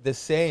the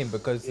same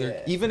because Yeah.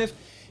 even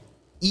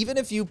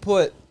if you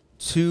put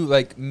two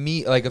like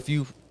me, like if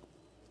you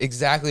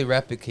exactly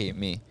replicate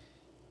me,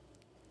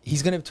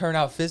 he's gonna turn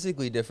out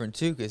physically different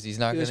too because he's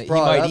not He was gonna. He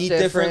brought might up eat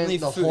different, differently.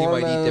 the Food, he might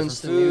eat different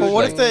hormones, the food. But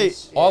what if they-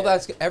 nutrients, all yeah.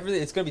 that's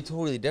everything? It's gonna be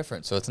totally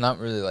different. So it's not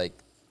really like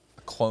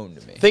a clone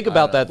to me. Think I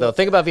about don't know. that though.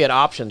 Think about if you had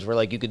options where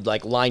like you could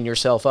like line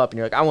yourself up and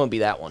you're like, I want to be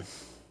that one.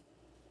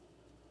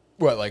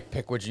 What, like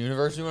pick which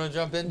universe you want to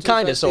jump into?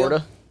 Kind type of, sort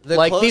of. deal? The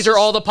Like these are closest-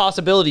 all the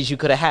possibilities you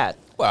could have had.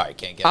 Well, I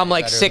can't get. I'm any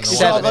like better 6'7". than the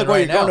Sounds one I'm like in when right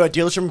you're going to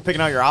now. a dealership and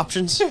picking out your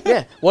options.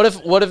 Yeah. What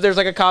if there's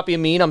like a copy of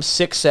me and I'm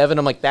 6'7"?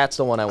 I'm like, that's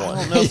the one I want.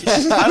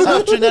 I don't know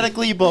if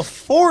genetically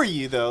before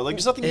you though. Like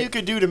there's nothing you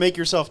could do to make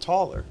yourself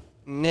taller.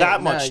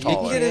 That much He can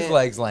taller. get his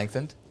legs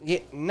lengthened. Yeah,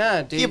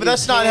 nah, dude. Yeah, but you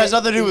that's not- has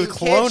can't- nothing to do with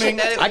you can't cloning.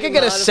 genetically I could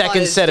get a modify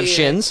second his set of DNA.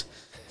 shins.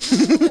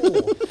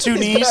 2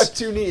 knees.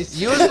 Two knees.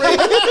 You would bring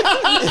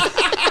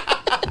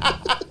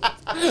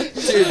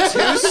dude,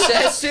 2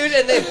 sets, dude,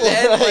 and they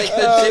bend like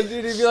the.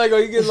 Dude, he'd be like, oh,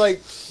 you can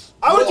like.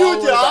 I would do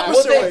it the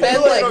opposite Would they way.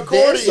 bend Do it like an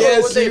accordion. this, or Yeah,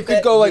 would so they you could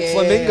bend- go like yeah.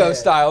 flamingo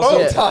style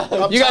Oh,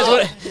 sometimes. You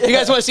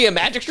guys want to see a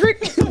magic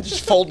trick?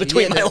 Just fold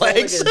between Yeah, my they fold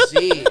legs. Like a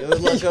Z. It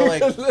would look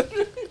like.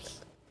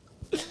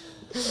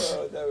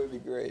 Oh, that would be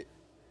great.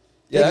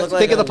 They Yeah, look like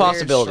Think of a the weird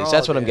possibilities. straw,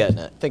 That's what I'm dude. getting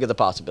at. Think of the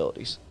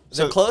possibilities.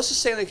 The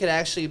closest thing that could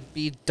actually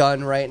be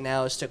done right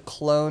now is to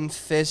clone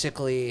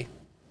physically,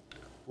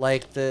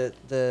 like the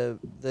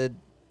the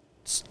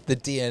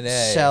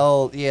DNA,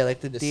 cell, yeah,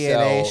 like the the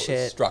DNA cell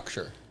shit.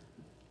 structure.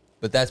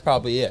 But that's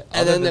probably it.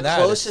 And Other then the than that,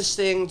 it's- closest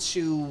thing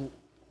to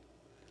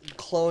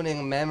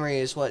cloning memory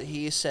is what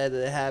he said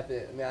that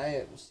happened. I mean, I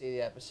didn't see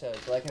the episode,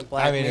 but like in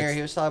Black mean, Mirror, it's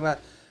he was talking about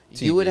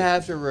TV. you would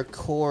have to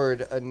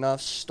record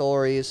enough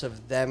stories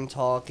of them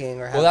talking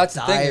or have Well, that's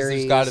the thing. Is there's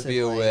diaries got to be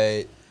a and, like,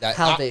 way that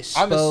how I, they I'm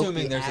spoke,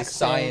 assuming the there's accents. a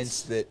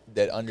science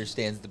that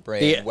understands the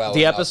brain The, well.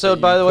 the enough episode,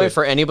 that by you the way, could-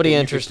 for anybody that you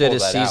could interested, pull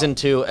is that out. season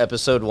 2,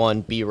 episode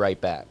 1. Be right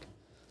back.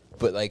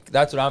 But like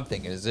that's what I'm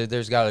thinking is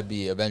there's got to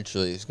be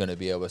eventually it's going to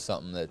be able to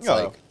something that's Yeah.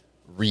 like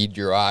read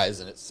your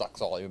eyes and it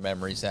sucks all your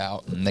memories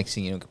out and next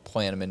thing you know, can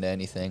plant them into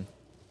anything.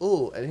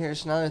 Ooh, and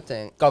here's another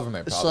thing.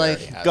 Government It's probably like-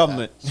 already has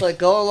Government. It's like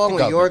go along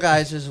with your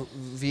Government. guys'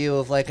 view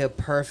of like a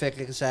perfect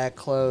exact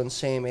clone,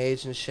 same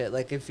age and shit.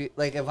 Like if if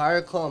I were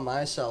to clone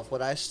myself,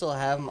 would I still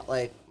have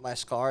like my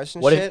scars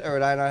and What if- shit, or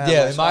would I not that. have?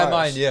 Yeah, my in my scars?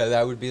 mind, yeah,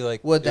 that would be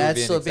like. Would it that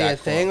an still be a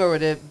exact thing, clone. or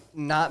would it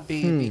not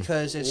be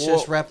because it's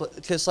Well, just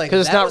because like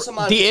Because it's that was a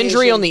not the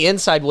injury on the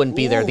inside wouldn't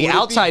be there. Ooh, The would it be-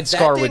 outside that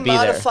scar didn't would be there.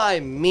 modify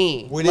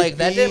me. Would it Like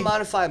that didn't be-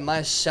 modify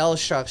my cell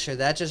structure.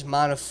 That just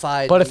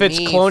modified. But if it's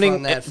me cloning,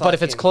 from that but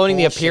if it's fucking cloning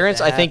the bullshit appearance,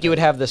 that I think you would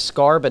happened. have the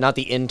scar, but not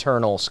the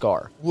internal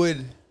scar. would.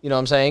 You know what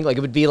I'm saying? Like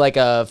it would be like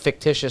a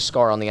fictitious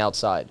scar on the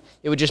outside.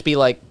 It would just be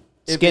like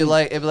It'd skin, be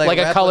like a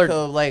replica colored.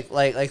 of like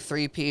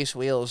 3-piece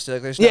wheels.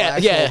 Like there's no Yeah,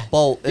 actual yeah,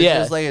 bolt. It's yeah.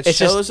 just like it It's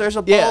shows just- there's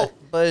a bolt, yeah.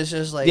 but it's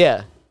just like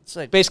Yeah, it's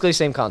like basically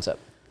same concept.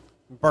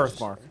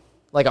 Birthmark.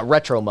 Like a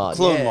retro mod.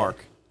 Clone Yeah.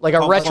 mark. Like a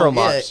Pump- retro pump-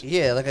 mod.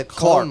 yeah, like a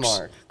clone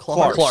Clarks.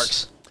 mark.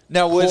 Clarks.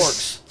 Now,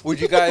 Quarks.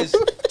 would you guys?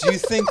 Do you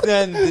think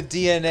then the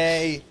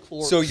DNA?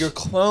 So your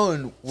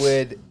clone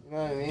would You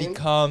know what I mean?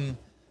 become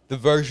the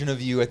version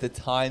of you at the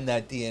time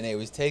that DNA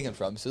was taken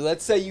from. So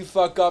let's say you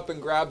fuck up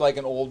and grab like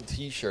an old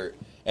T-shirt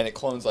and it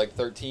clones like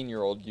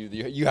 13-year-old you.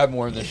 You haven't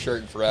worn this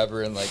shirt in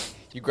forever and like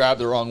you grab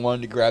the wrong one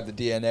to grab the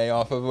DNA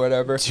off of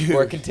whatever,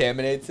 or it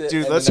contaminates it.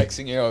 Dude, and let's- the next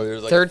thing you know,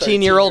 there's like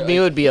 13-year-old me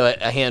like- would be a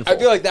handful. I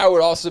feel like that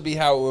would also be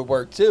how it would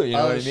work too. You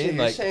know Oh, what I shit, mean?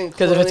 you're Like. saying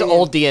Because if it's cloning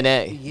old and-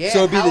 DNA. Yeah, So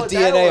it'd be how the would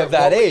that DNA work? of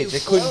that What would age. you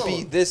It couldn't clone?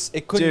 be this.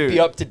 It couldn't Dude. be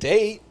up to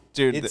date.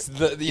 Dude, It's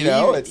the it's the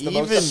most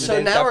even- up to So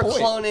date now at we're that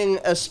point.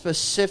 cloning a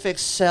specific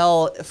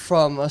cell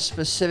from a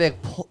specific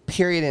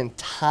period in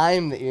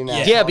time that you're now.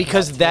 Yeah, talking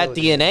because about that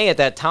too. DNA at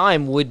that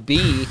time would That's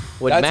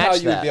match how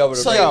you that. would be able to.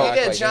 So react if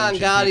you get like John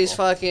ancient Gotti's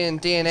people. fucking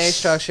DNA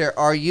structure,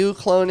 are you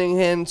cloning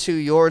him to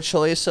your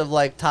choice of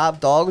like top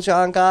dog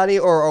John Gotti,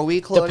 or are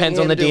we cloning Depends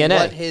him on the to DNA.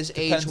 what his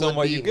age Depends on would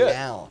what be you get.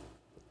 now?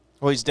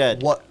 Well, he's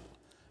dead. What?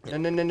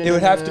 No. It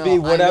would have to be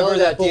whatever I know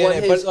that but DNA what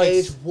his but, like,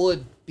 age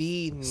would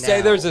be now.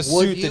 Say there's a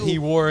Would suit that he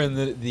wore in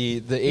the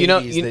 80s. You know,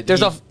 that there's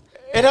he, a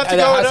It'd have to that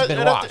go. hasn't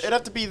been washed. It'd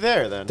have to be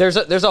there then. there's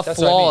a That's what I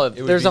flaw. mean.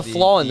 It would There's be a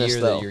flaw in the this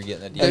year that though, you're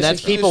getting that and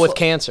that's DNA. people with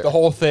cancer. the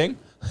whole thing.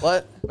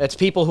 What? It's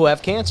people who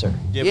have cancer.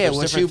 yeah, Yeah, but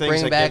once there's you different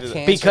things bring that back give it-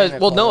 cancer. Because in a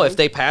well, no, clone, if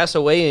they pass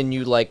away and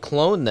you like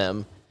clone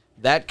them,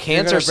 that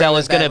cancer gonna cell bring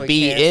is them gonna back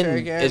be with cancer in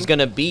again? is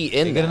gonna be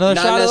in Get them. another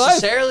Not shot of life.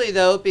 necessarily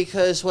though,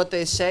 because what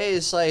they say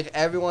is like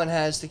everyone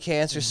has the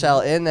cancer cell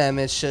in them.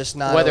 It's just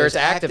not Whether always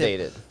it's active.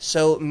 activated.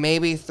 So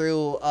maybe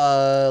through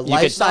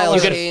lifestyle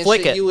you could change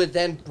flick that it. you would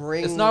then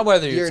bring It's not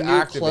whether your it's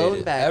new clone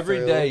activated. back Every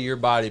through. day your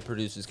body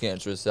produces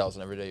cancerous cells,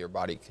 and every day your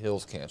body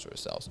kills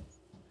cancerous cells.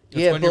 It's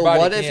Yeah, when your but body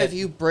what if can't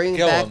you bring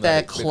kill back them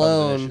that it becomes an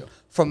clone issue.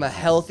 from a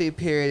healthy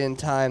period in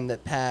time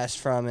that passed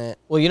from it,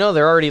 Well, you know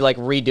they're already like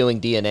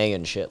redoing DNA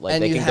and shit. Like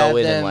and they you can have go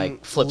in them and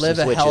like flip live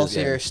some a switches.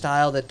 healthier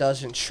style that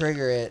doesn't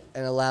trigger it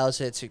and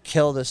allows it to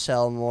kill the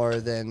cell more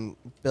than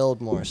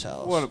build more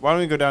cells. Why don't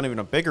we go down even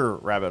a bigger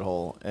rabbit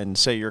hole and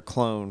say your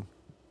clone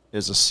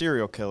is a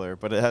serial killer,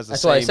 but it has the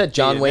That's same why I said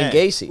John DNA. Wayne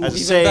Gacy. Has the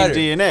Even same better.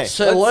 DNA.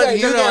 So Let's what say-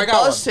 if you no, I get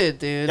got one. busted,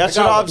 dude? That's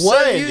what I'm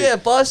What if saying, you dude.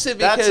 get busted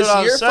That's because what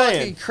I'm your saying.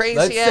 fucking crazy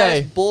Let's ass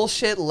say-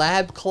 bullshit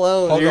lab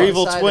clone? Hold Your on.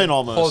 evil inside twin of-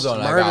 almost. Hold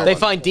on, I Murder. got They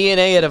one. find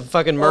DNA at a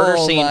fucking murder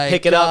Oh scene, my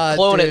pick it God, up,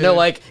 clone it, and they're dude.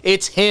 like,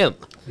 it's him.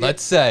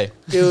 Let's say,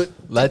 Dude,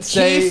 let's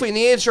say, Keith, we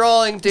need a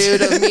drawing,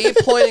 dude, of me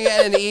pointing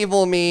at an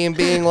evil me and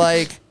being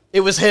like, It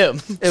was him.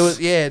 it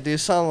was, yeah, do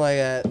something like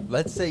that.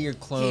 let's say your He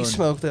clone.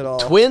 smoked it all.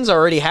 Twins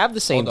already have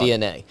the same Hold on.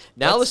 DNA.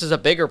 Now this is a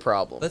bigger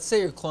problem. Let's say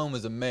your clone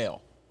was a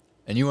male,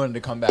 and you wanted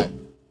to come back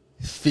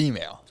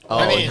female. Oh,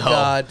 I mean, no.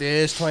 God, dude,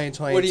 it's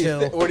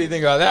 2022. What do you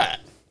think about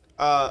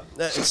that?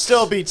 It'd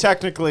still be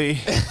technically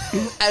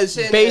As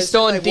in, Based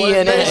on what-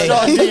 DNA. based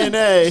on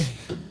DNA.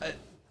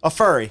 A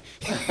furry.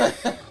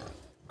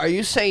 Are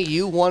you saying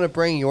you want to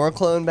bring your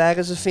clone back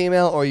as a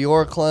female, or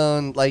your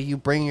clone, like you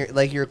bring your,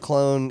 like your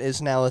clone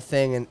is now a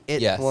thing, and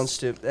it Yes. wants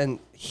to, and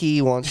he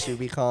wants to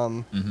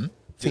become female?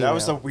 Dude, that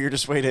was the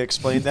weirdest way to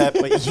explain that,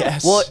 but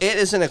yes. Well, it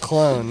isn't a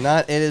clone,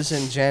 not it is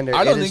in gender.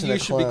 I don't it think isn't you a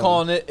should be clone.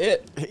 calling it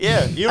it.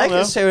 yeah, you I don't know.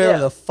 can say whatever Yeah.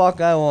 the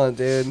fuck I want,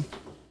 dude.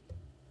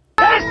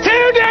 That's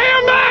too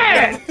damn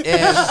bad!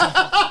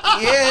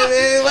 Yeah,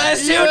 dude,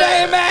 let's do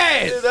that,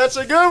 man. Dude, that's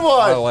a good I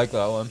one. like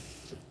that one.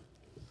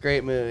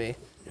 Great movie.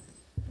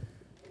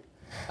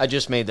 I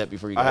just made that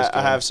before you guys I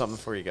came. have something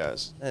for you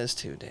guys. That is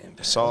too damn bad.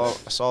 I saw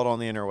it on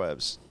the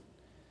interwebs.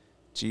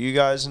 Do you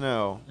guys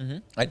know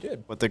I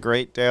did. what the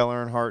great Dale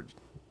Earnhardt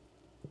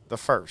the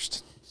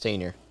first?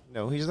 Senior.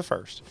 No, he's the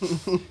first.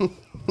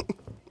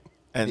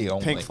 And The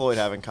only. Pink Floyd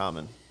have in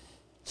common.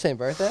 Same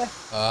birthday?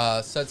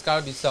 So it's got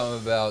to be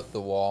something about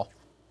the wall.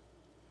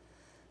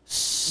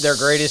 Their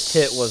greatest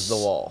hit was The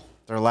Wall.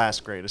 Their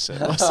last greatest hit.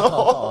 Was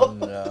Oh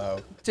no,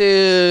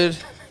 Dude.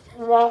 that's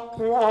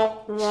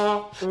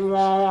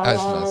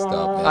messed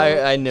up.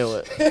 Man. I knew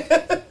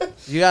it.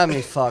 You got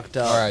me fucked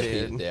up, All right,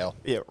 dude. Dale.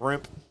 yeah,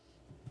 Rimp.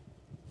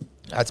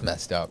 That's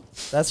messed up.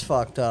 That's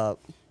fucked up.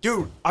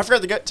 Dude, I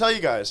forgot to tell you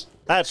guys.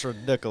 That's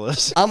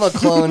ridiculous. I'm gonna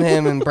clone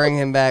him and bring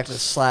him back to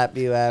slap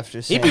you after.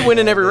 He'd saying be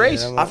winning that, every dude.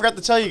 race. I'm I gonna- forgot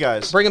to tell you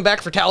guys. Bring him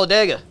back for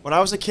Talladega. When I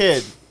was a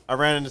kid, I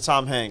ran into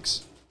Tom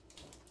Hanks.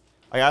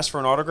 I asked for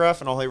an autograph,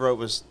 and all he wrote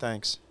was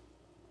 "thanks."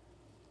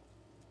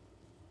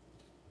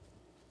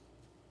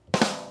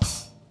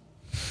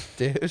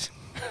 dude.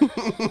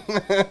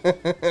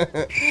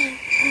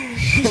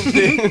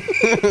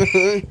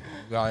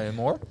 Got any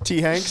more?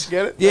 T. Hanks,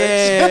 get it?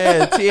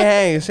 Yeah, T.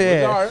 Hanks.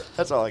 Yeah, Alright.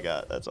 That's all I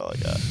got. That's all I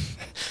got.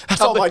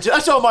 That's all my.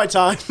 That's all my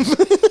time.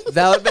 that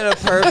would have been a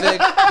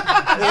perfect.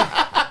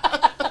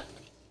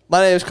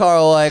 My name is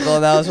Carl Weichel,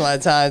 and that was my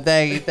time.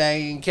 Thank you,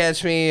 thank you. You can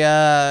catch me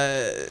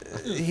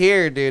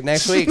here, dude,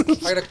 next week.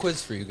 I got a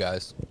quiz for you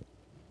guys.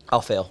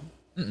 I'll fail.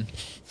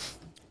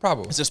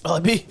 Probably. Is it spell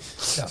B?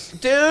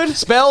 Dude,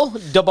 Spell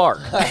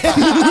DeBark.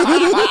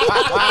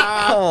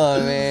 come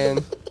on,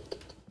 man.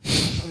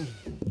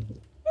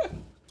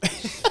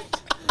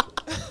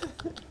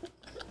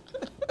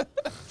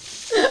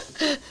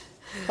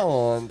 Come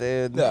on,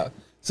 dude. Yeah.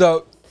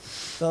 So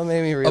Don't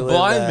make me relive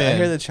blind that. man. I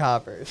hear the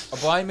choppers. a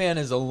blind man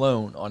is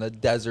alone on a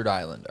desert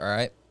island. All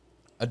right,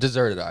 a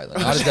deserted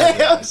island, not a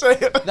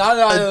desert island. Not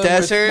an island.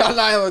 desert? Not an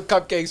island with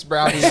cupcakes,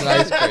 brownies, and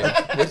ice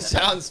cream, which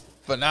sounds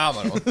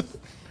phenomenal.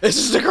 This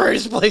is the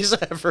greatest place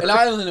ever. An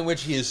island in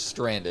which he is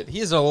stranded. He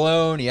is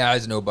alone. He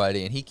has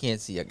nobody, and he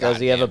can't see a guy. Does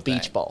he have a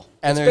beach ball?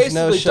 And It's there's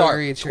no basically dark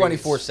sugary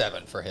treats.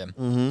 24/7 for him.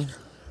 Mm-hmm.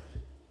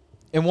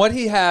 And what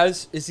he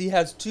has is he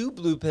has 2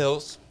 blue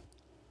pills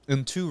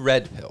and 2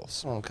 red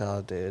pills. Oh,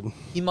 God, dude.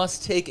 He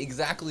must take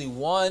exactly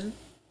 1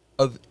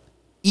 of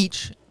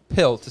each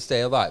pill to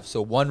stay alive.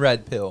 So 1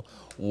 red pill,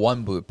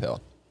 1 blue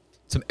pill,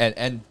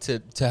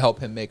 to help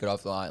him make it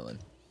off the island.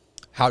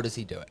 How does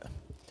he do it?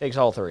 Takes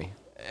all 3.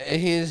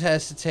 He just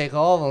has to take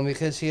all of them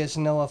because he has to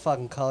know what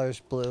fucking colors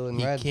blue and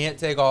He red. can't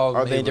take all of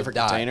them. Are they He in would different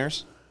die.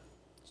 containers?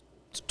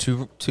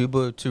 2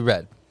 blue, 2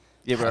 red.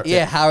 Yeah, but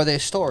Yeah, how are they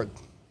stored?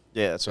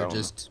 yeah, that's They're what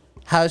just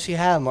How does he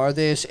have them? Are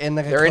they just in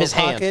like a They're coat in his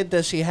hand. pocket?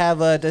 Does he have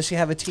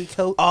a tea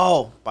coat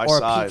Oh, by or a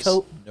size. pea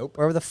coat? Nope.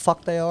 Wherever the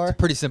fuck they are.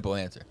 Pretty simple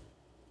answer.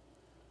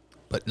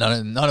 But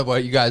none of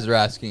what you guys are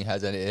asking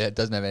has any. It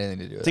doesn't have anything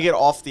to do with To it. get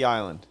off the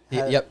island,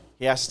 Yep.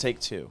 he has to take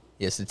 2.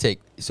 He has to take.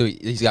 So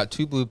he's got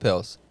 2 blue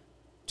pills,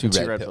 2 Two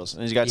red, red pills. pills.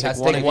 And he's gotta he take has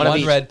to one take of one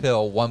each. red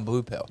pill, 1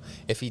 blue pill.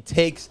 If he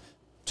takes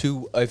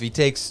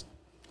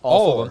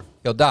all of them,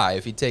 he'll die.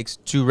 If he takes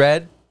 2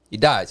 red, he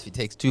dies. If he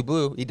takes 2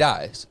 blue, he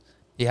dies.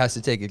 He has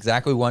to take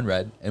exactly 1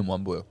 red and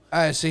 1 blue. All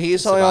right, so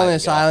he's only on Survive,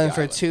 this get off the island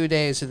for island. 2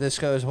 days if this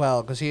goes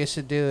well, because he has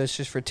to do this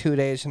just for 2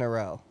 days in a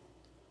row.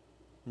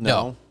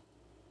 No.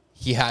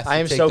 He has to I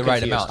am take so the right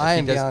confused. amount. If I he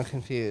am doesn't- beyond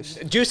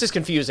confused. Juice is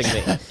confusing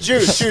me.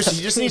 Juice.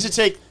 He just needs to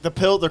take the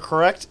pill, the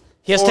correct.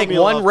 He has to take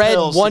formula 1 of red,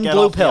 pills to 1 get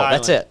blue off the pill.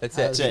 That's island. it. That's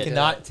That's it. it. He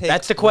cannot take.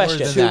 That's the more question.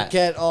 than To that.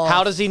 get off.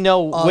 How does he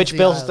know of which the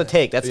pills to island.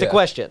 take? That's the Yeah.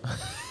 question.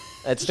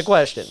 That's the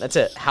question. That's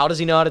it. How does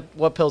he know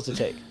what pills to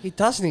take? He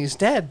doesn't. He's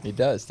dead. He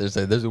does. There's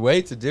a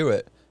way to do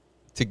it,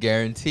 to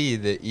guarantee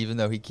that even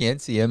though he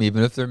can't see him,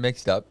 even if they're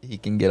mixed up, he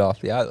can get off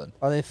the island.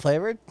 Are they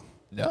flavored?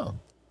 No.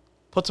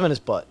 Puts him in his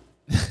butt.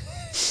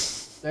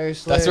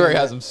 There's That's where he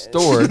has them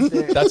stored.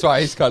 That's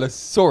why he's got to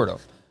sort them.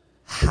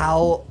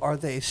 How are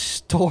they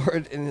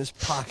stored in his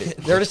pocket?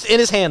 They're just in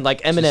his hand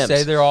like M&Ms.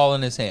 Say they're all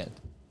in his hand.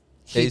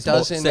 He He's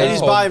doesn't say know. And he's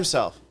hold- by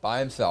himself. by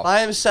himself.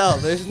 By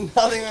himself. There's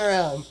nothing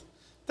around.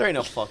 There ain't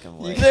no fucking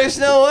way. There's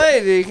no way,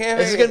 dude. You can't.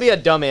 This is gonna be a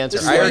dumb answer.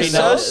 This I is already so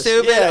know. this.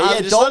 stupid. Yeah,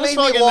 just Don't let us make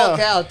me fucking walk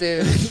know. out,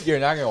 dude. You're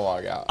not gonna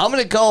walk out. I'm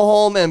gonna go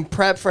home and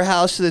prep for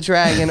House of the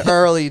Dragon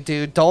early,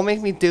 dude. Don't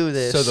make me do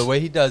this. So the way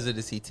he does it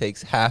is he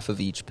takes half of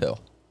each pill.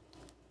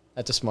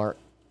 That's a smart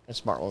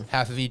one.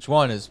 Half of each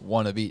one is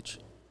 1 of each.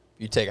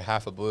 You take a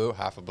half a blue,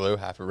 half a blue,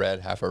 half a red,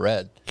 half a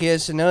red. he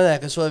has to know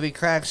that because what if he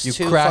cracks You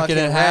 2 crack it fucking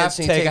in half, reds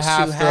and he take a takes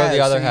half, 2 throw halves, the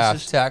other and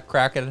he's half. just-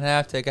 Crack it in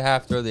half, take a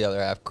half, throw the other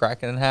half.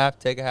 Crack it in half,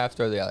 take a half,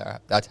 throw the other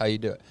half. That's how you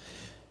do it.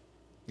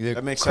 You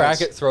That makes crack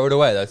sense. it, throw it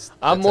away. That's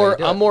I'm how you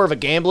do I'm it. more of a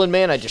gambling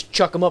man. I just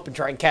chuck them up and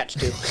try and catch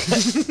 2.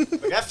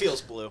 That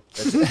feels blue.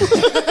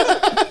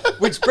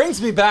 Which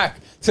brings me back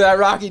to that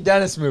Rocky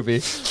Dennis movie,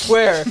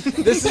 where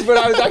this is what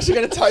I was actually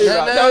going to tell you No,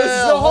 about. no, this no,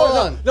 is no, hold hold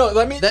on. on. No,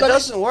 let me. That let me-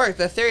 doesn't work.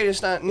 That theory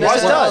does not. No,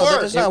 Yes, it does.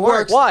 That does not It work.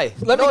 works. Why?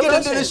 Let me No, it get into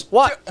doesn't. this.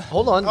 What?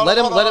 Hold on. Hold Let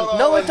on, him. hold Let on, him. hold on,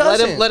 No, it hold on.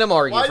 doesn't. Let him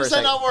argue Why for a does that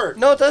second. not work?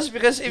 No, it doesn't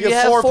because if You you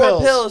have have 4 4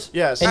 pills. pills.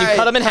 Yes. And you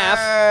cut 'em in half.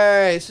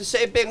 Alright, so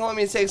say big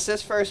homie takes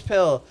this first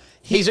pill.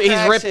 He's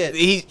cracks ripped- it.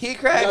 he- He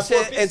cracks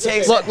it and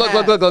takes Look, it look,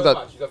 half.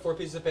 look. You got 4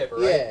 pieces of paper,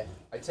 right? Yeah.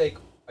 I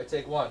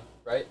take one,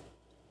 right?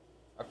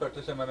 I put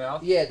this in my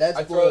mouth. Yeah, that's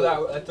I blue. throw that.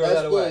 I throw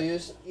that's that blue. away.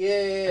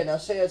 Yeah. Now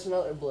say that's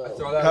another blue. I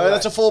throw that Oh, away.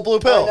 that's a full blue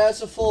Alright, pill. now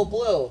it's a full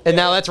blue. And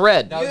now that's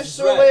red. Now You this just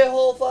is threw red. away a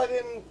whole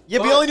fucking. Yeah,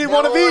 but you only need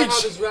 1 of Now I each.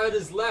 have as red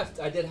as left.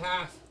 I did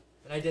half,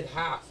 and I did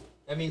half.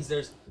 That means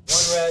there's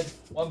 1 red,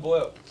 1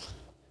 blue.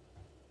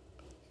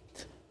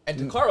 And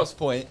to Carl's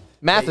point,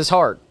 Math is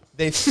hard.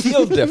 they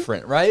feel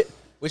different, right?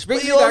 Which But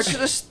brings you me all back. should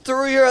have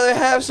threw your other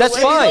halves That's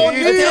away. fine.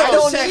 You I did I a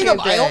don't need second them.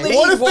 I only day. need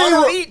What if they 1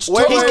 were- of each.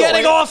 wait, He's wait,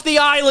 getting wait. off the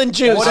island,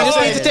 Juice. What He if just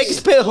they- needs to take his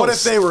pills. What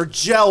if they were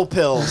gel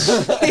pills?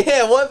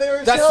 Yeah, what if they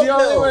were That's gel the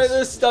only way pills?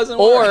 this doesn't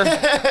Or,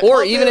 work.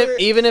 or even they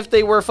were- if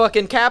they were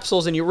fucking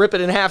capsules and you rip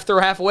it in half,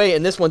 throw half away,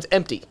 and this one's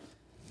empty.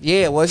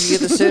 Yeah, what if you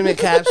get the cinnamon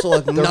capsule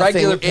with nothing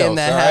regular in pills,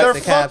 that alright? half They're the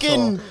capsule?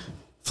 fucking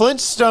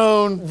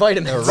Flintstone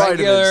Vitamins.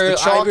 Regular the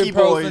chalky ibuprofen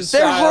boys.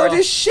 They're style. hard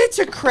as shit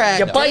to crack.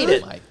 You bite dude.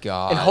 it Oh my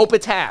god. and hope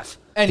it's half.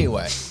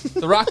 Anyway,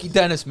 the Rocky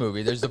Dennis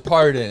movie, there's a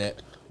part in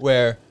it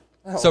where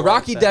so like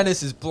Rocky that.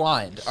 Dennis is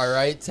blind, all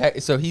right?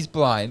 So he's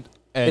blind.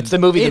 And It's the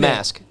movie The in it-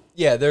 Mask.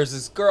 Yeah, there's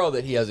this girl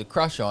that he has a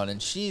crush on,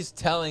 and she's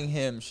telling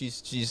him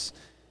she's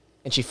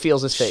And she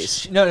feels his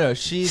face. no,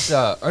 she's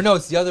or no,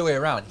 it's the other way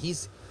around.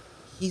 He's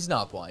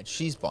not blind.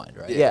 She's blind,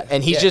 right? Yeah,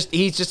 and he just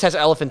has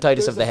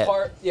elephantitis of the head.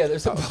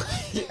 There's a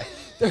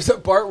there's a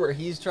part where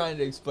he's trying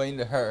to explain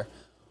to her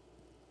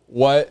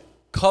what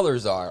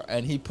colors are,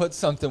 and he puts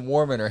something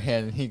warm in her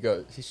hand, and he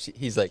goes,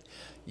 he's like,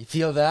 "You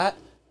feel that?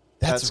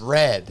 That's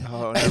red."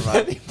 Oh, And never then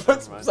mind. he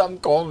puts Never mind. something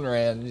cold in her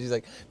hand, and she's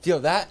like, "Feel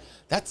that?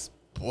 That's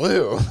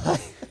blue."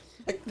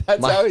 Like,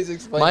 that's how he's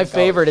explaining. My colors.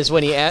 favorite is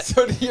when he asked.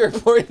 So to your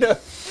point of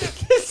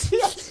this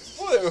is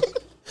blue,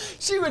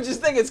 she would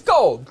just think it's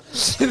cold.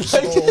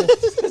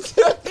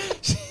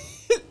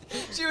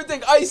 She would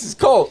think ice is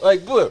cold,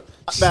 like blue.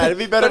 Matt, it'd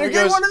be better Better if he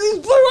get goes. one of these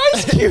blue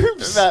ice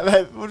cubes.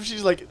 Matt, what if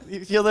she's like,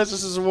 you feel this?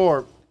 This is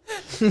warm.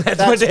 That's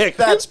my dick.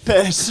 That's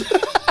piss.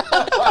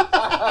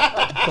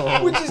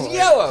 Which is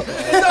yellow.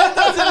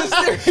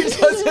 This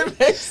doesn't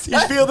make You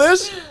sense. feel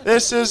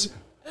this?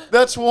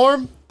 That's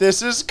warm.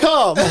 This is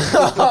cum.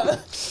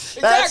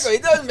 Exactly,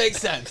 it doesn't make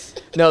sense.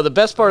 No, the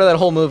best part of that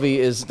whole movie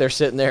is they're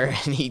sitting there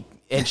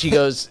and she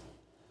goes,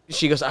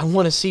 I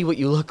want to see what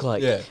you look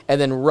like. Yeah. And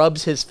then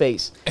rubs his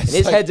face. And It's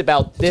his like- head's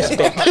about this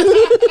big.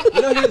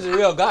 You know he was a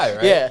real guy,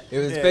 right? Yeah. It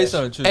was Yeah. based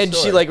on a true And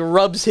story. she like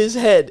rubs his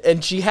head,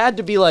 and she had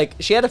to be like,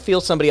 she had to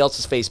feel somebody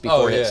else's face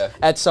before his yeah.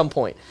 at some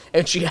point,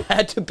 and she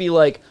had to be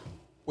like,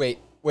 wait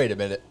a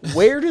minute.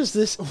 where does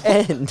this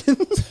end?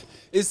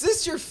 Is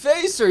this your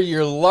face or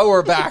your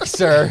lower back,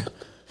 sir?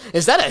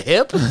 Is that a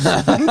hip?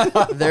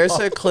 There's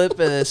a clip of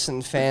this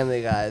in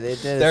Family Guy. They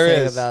did a There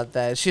thing is. about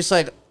that. She's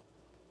like,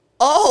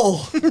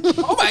 "Oh,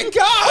 Oh my god!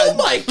 oh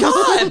my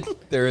god,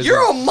 There is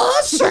you're a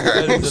monster!"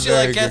 is a She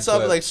very like gets good up,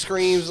 clip. like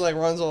screams, like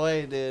runs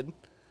away, dude.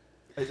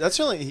 That's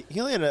he only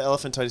had an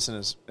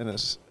elephantitis in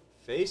his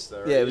face though.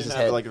 Right? Yeah, it He was didn't his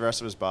have head. like the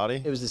rest of his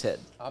body. It was his head.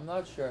 I'm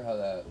not sure how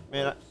that.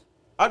 Man,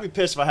 I'd be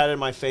pissed if I had it in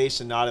my face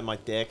and not in my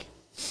dick.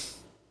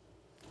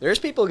 There's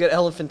people who get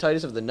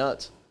elephantitis of the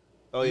nuts,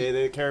 Oh yeah,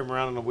 they carry him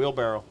around in a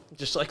wheelbarrow.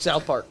 just like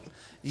South Park.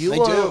 You They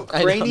wouldn't-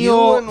 I know. You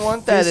wouldn't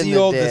want that in the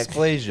physical dick.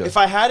 dysplasia. If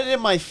I had it in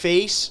my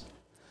face,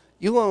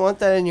 You wouldn't want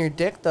that in your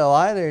dick though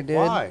either, dude.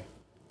 why?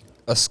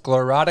 A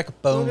sclerotic You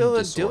bone won't be able to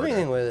disorder. do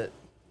anything with it.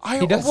 I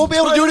He doesn't won't be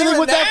able to do do anything it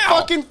with that now.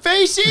 fucking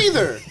face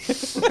either.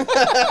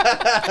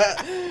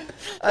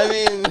 I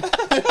mean,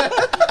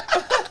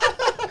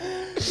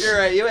 you're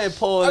right. You ain't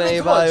pulling I mean,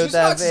 come on, anybody with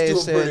that Juicebox is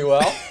face, doing pretty dude.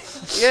 well.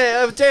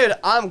 Yeah, dude,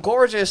 I'm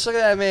gorgeous. Look at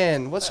that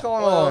man. What's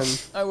going on?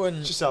 I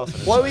wouldn't. Just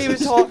elephant. What were you even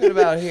talking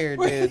about here,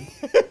 dude?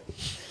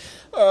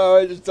 Oh,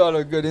 I just thought of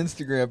a good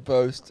Instagram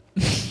post.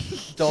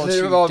 Don't It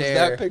you involves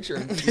dare. that picture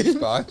in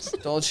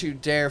Juicebox. Don't you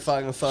dare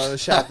fucking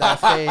Photoshop that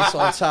face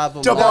on top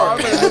of Double my R.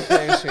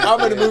 picture. I'm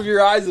gonna move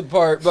your eyes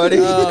apart, buddy.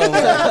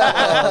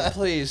 Oh,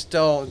 please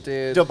don't,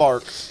 dude.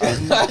 Debark. Like,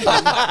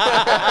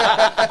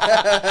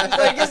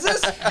 is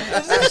this your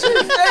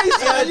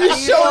face? Yeah, you D-Bark.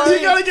 showing me?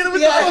 You gotta get him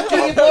with Yeah, the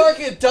D-Bark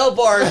and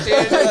Dubark,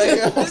 dude.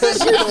 Like, Is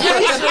this your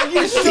face? Are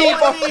you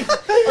showing me?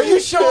 Are you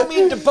showing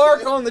me to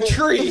bark on the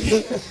tree?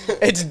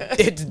 It's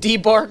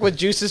D-Bark with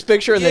Juice's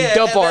picture and yeah,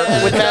 then Dubark and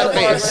then with that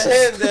Dubark face.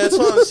 with him, that's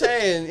what I'm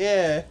saying,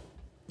 yeah.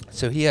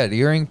 So he had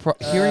hearing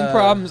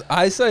problems,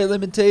 eyesight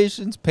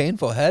limitations,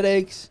 painful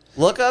headaches.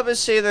 Look up and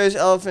see if there's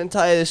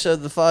elephantitis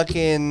of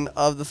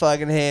the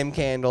fucking ham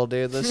candle,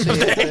 dude. Let's see.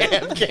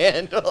 If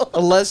Candle.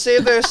 let's see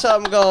if there's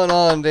something going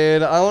on,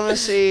 dude. I want to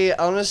see if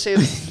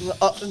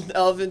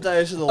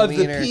elephantitis of the Of the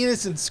wiener.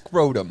 penis and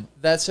scrotum.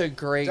 That's a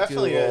great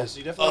Definitely Google. is.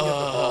 You definitely get the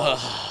balls.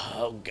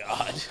 Oh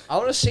God. I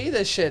want to see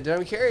this shit, dude.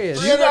 I'm curious.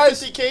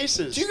 350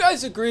 cases. Do you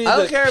guys agree I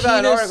don't that care about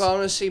an penis- article. I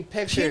want to see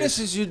pictures. Penis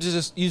is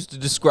used to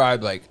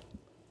describe like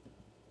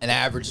an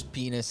average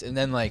penis, and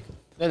then like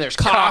Then there's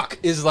cock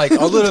is like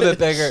a little bit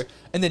bigger,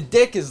 and then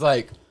dick is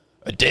like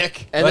a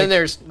dick, and Like, then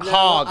there's No,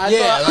 hog, I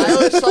Yeah, thought, I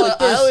always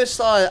thought. I there's- always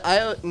thought.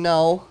 I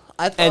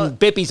thought. and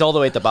Bippy's all the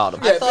way at the bottom.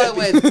 I thought it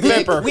went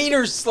dick.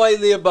 wiener's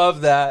slightly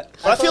above that.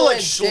 But I feel like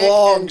thought it went dick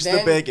schlong's and the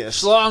then-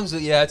 biggest. Schlong's,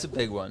 yeah, it's a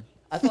big one.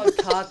 I thought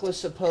cock was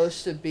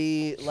supposed to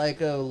be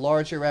like a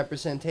larger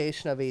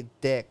representation of a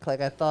dick. Like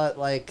I thought,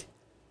 like.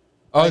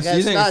 Oh, like, so you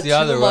it's think not it's the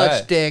other too way?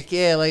 much dick.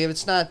 Yeah, like if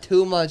it's not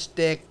too much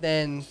dick,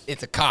 then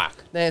It's a cock.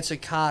 it's a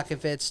cock.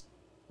 If it's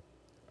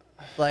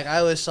like I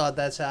always thought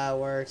that's how it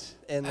works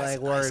in like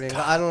wording.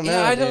 I don't know.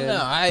 Yeah, I don't dude. know.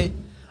 I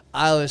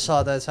I always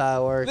thought that's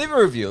how it worked. leave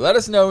a review. Let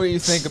us know what you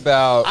think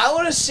about. I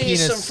want to see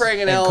penis some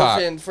friggin' and cock.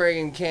 elephant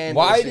friggin' candles.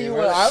 Why do dude. you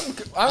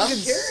want? I'm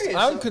curious.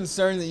 I'm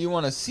concerned that you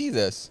want to see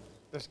this.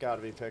 There's got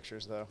to be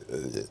pictures though.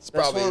 It's That's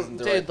probably one- isn't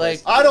the dude, right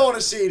place. like- I don't want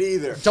to see it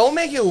either. Don't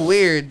make it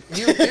weird.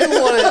 You want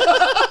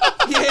to?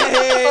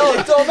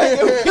 Yeah. Don't make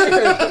it weird.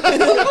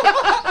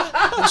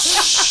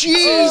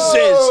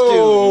 Jesus,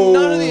 Oh.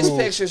 None of these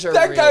pictures are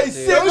That real. guy's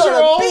dude. sitting Those on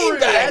are all a real.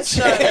 beanbag.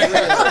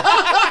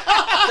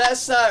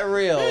 That's not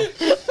real.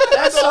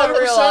 That's not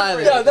real 100%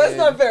 either. Yeah, that's dude.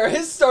 not fair.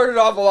 His started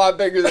off a lot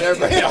bigger than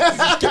everybody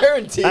else's.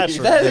 Guaranteed. That's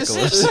That is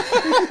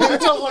ridiculous.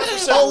 That's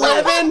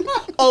 100%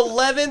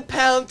 11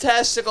 pound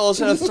testicles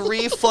and a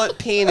 3-foot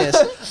penis.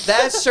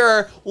 That,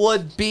 sir,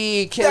 would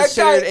be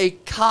considered guy- a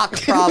cock,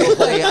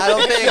 probably. I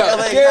don't think. Yeah,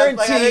 like, I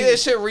guaranteed. think they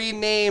should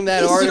rename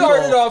that He article.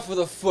 started off with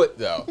a foot,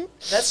 though.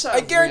 That's not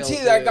I guarantee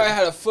real, that dude. guy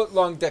had a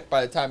foot-long dick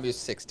by the time he was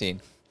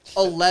 16.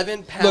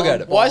 11 pounds. Look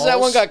at him. Why's that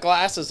one got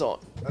glasses on?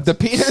 The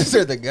penis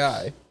or the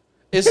guy?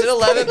 Is it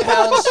 11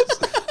 pounds?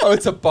 Oh,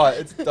 it's a butt.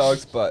 It's a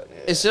dog's butt.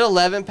 Is it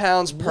 11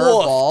 pounds per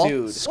Woof, ball?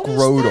 dude.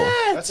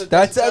 Scrotal.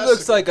 That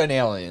looks like an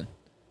alien.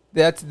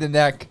 That's the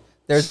neck.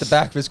 There's the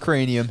back of his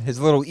cranium. His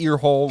little ear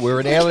hole where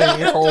an alien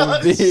ear hole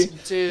would be.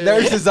 Dude.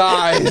 There's his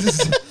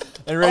eyes.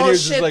 And right Oh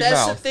here's shit, his like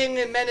that's mouth. the thing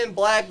in Men in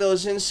Black,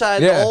 those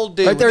inside Yeah. the old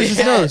dude. Right there's his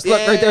Yeah, nose.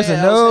 Look, right there's a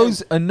yeah, I was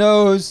nose. A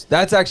nose.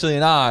 That's actually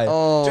an eye.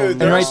 Oh,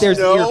 Dude, And right there's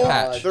the ear no,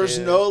 patch. There's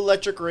dude. no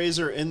electric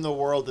razor in the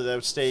world that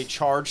would stay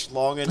charged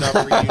long enough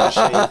for you to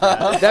shave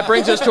that. That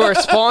brings us to our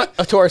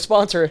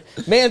sponsor,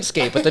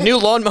 Manscaped, with the new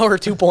Lawnmower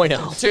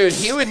 2.0. Dude,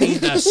 he would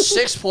need the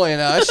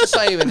 6.0. It's just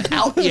not even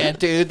out yet,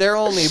 dude. They're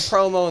only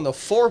promoing the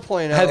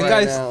 4.0 the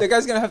right now.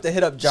 guy's gonna have to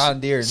hit up John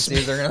Deere and see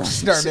if they're gonna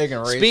start making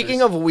razors.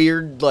 Speaking of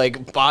weird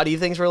like body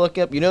things we're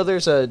looking up, you know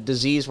there's a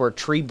disease where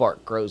tree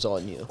bark grows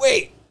on you.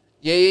 wait,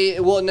 Yeah.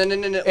 Well, no.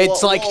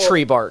 It's like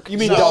tree bark. you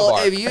mean Well, dog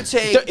bark? if you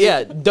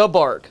take the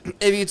bark.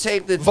 if you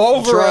take the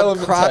Vulvar drug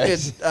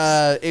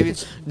elephantitis. if you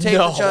take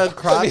No. the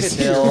drug Let me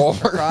see your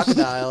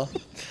crocodile.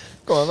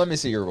 Go on, let me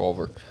see your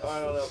vulvar. I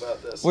don't know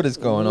about this. What is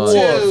going on?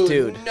 Woof,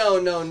 dude. No.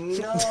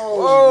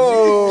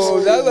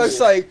 Oh, that looks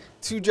like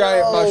two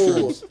giant No.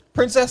 mushrooms.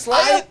 Princess Leia?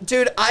 I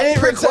didn't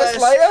Princess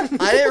request. Leia?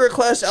 I didn't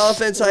request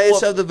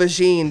elephantitis of the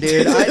vagine,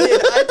 dude.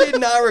 I did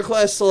not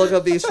request to look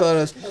up these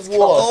photos.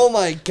 Oh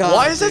my god.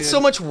 Why is that dude.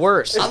 so much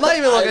worse? I'm not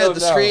even looking don't at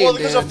the know. screen. Well,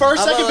 because dude. the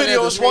first I'm not second looking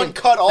video at was the one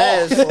screen. cut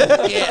That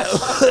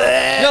off.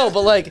 is- No,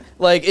 but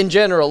like in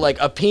general, like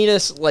a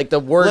penis, like the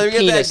word Let me get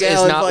that penis is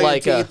gallon not fucking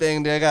like tea a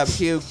thing, dude. I got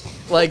puke.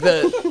 like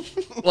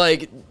the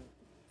like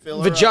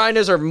Fill her up.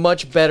 vaginas are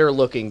much better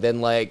looking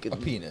than like A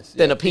penis.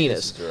 than Yeah, a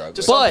penis. penises are ugly.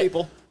 To some But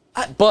people.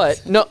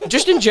 but no,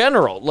 just in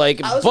general,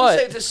 like I was gonna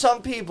say but to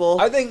some people.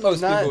 I think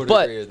most not- people would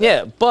but agree with that.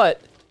 yeah,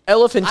 but I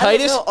don't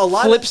elephantitis know, a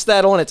lot flips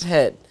that on its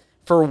head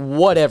for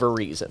whatever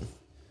reason.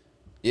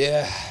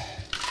 Yeah.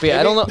 But yeah,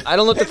 I don't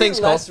know what the thing's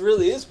called. less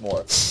really is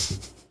more.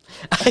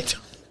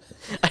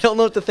 I don't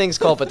know what the thing's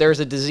called, but there's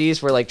a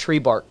disease where like tree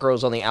bark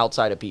grows on the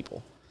outside of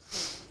people.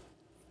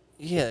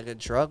 Yeah, like a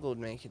drug would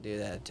make you do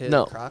that too.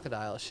 No. The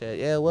crocodile shit.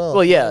 Yeah, well.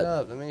 Well, yeah. It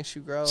up. That makes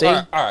you grow. See?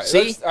 All right.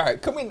 See? All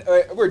right. Come in.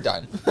 We're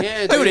done.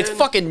 Yeah, Dude, it's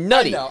fucking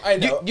nutty. I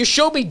know. You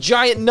showed me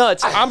giant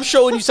nuts. I'm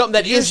showing you something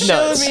that You is showed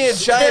nuts. me a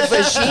giant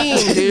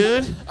machine,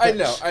 dude. I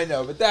know.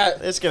 But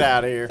Let's get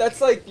out of here. that's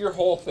like your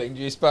whole thing,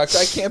 G-Spox.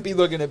 I can't be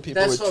looking at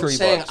people That's with what I'm tree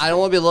saying. barks. I don't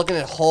want to be looking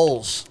at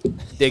holes,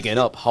 Digging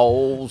up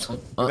holes.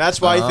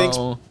 That's why he thinks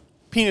Oh.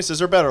 penises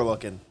are better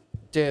looking.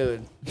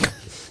 dude.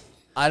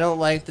 I don't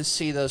like to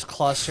see those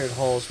clustered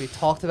holes. We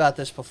talked about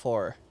this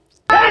before.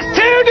 That's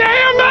too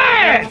damn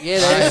bad! Yeah,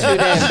 that is too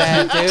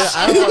damn bad, dude.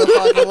 I don't want to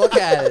fucking look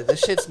at it. This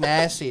shit's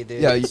nasty,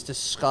 dude. Yeah, It's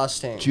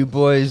disgusting. Do you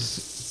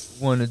boys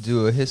want to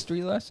do a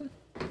history lesson?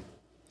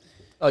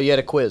 Oh, you had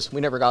a quiz.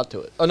 We never got to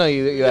it. Oh no,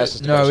 you asked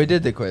us. The No, we question.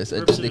 did the quiz. I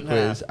did Rips the it in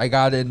quiz. half. I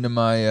got into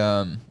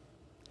my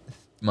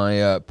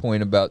my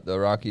point about the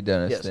Rocky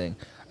Dennis Yes. thing.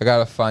 I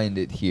gotta find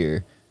it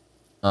here.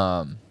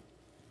 But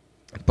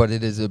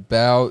it is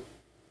about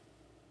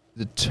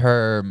the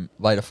term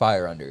 "light a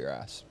fire under your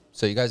ass."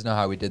 So you guys know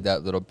how we did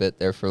that little bit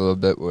there for a little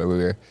bit where we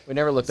were We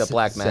never looked at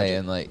black magic.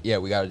 saying like, yeah,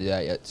 we got to do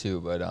that yet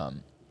too. But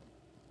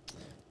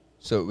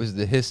so it was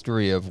the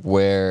history of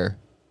where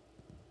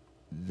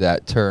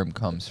that term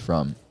comes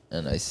from,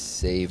 and I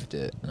saved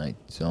it, and I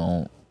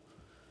don't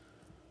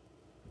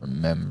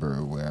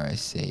remember where I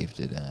saved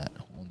it at.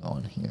 Hold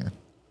on here.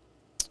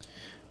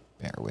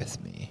 Bear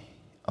with me.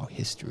 Oh,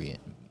 history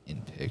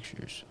in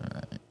pictures. All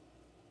right.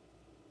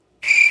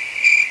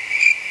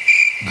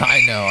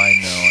 I know.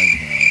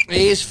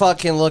 He's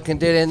fucking looking,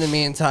 dude. In the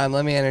meantime,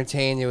 let me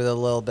entertain you with a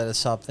little bit of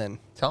something.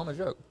 Tell him a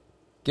joke.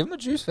 Give him a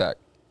juice fact.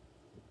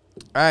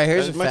 All right,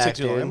 here's It a might take fact,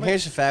 too long. It dude. might-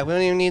 Here's a fact. We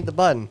don't even need the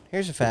button.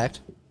 Here's a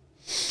fact.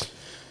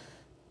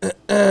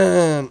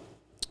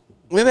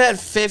 We've had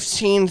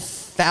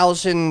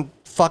 15,000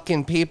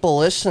 fucking people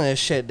listen to this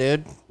shit,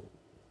 dude.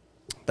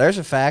 There's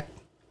a fact.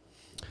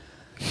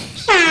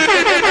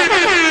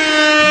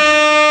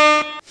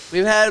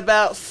 We've had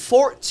about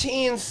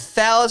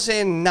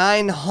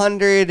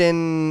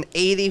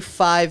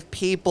 14,985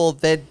 people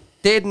that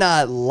did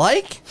not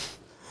like,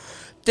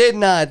 did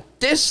not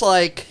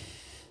dislike,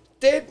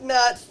 did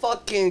not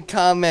fucking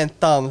comment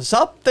thumbs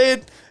up,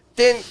 didn't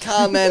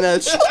comment a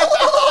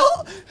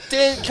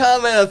didn't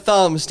comment a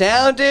thumbs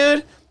down,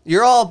 dude.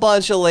 You're all a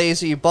bunch of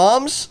lazy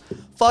bums.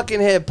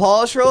 Fucking hit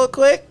pause real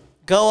quick.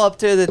 Go up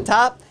to the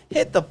top.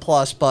 Hit the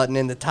plus button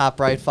in the top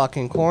right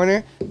fucking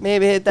corner.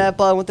 Maybe hit that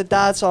button with the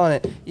dots on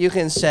it. You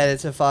can set it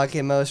to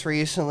fucking most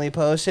recently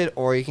posted,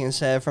 or you can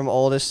set it from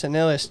oldest to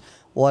newest.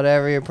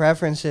 Whatever your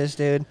preference is,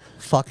 dude.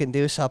 Fucking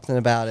do something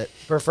about it.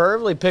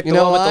 Preferably pick You the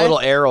know one with the why? little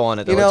arrow on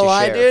it. That You know lets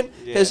why, share. dude?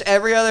 Because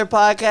every other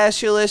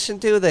podcast you listen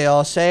to, they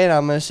all say it.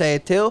 I'm going to say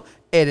it too.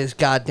 It is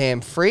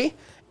goddamn free.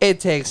 It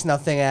takes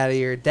nothing out of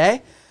your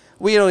day.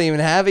 We don't even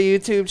have a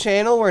YouTube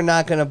channel. We're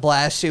not going to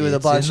blast you with a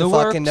It's bunch in of the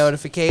fucking works.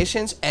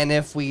 notifications. And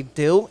if we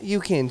do, you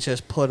can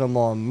just put them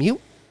on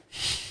mute.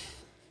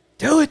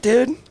 Do it,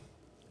 dude.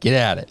 Get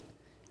at it.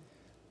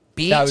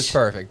 Beach. That was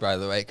perfect, by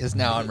the way, because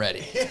now I'm ready.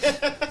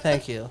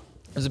 Thank you.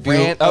 That was a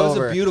beautiful. Rant That was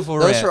over. a beautiful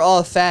Those rant. are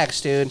all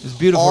facts, dude. was a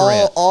beautiful all,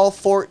 rant. All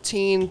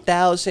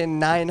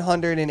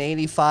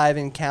 14,985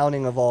 and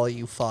counting of all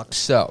you fucks.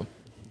 So,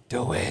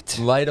 Do it.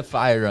 light a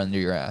fire under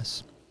your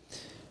ass.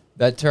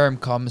 That term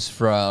comes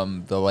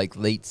from the late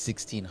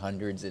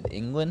 1600s in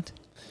England,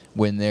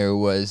 when there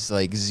was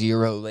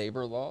zero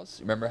labor laws.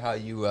 Remember how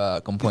you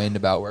complained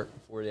about working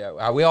 40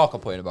 hours? We all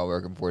complained about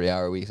working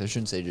 40-hour weeks. I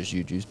shouldn't say just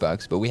you,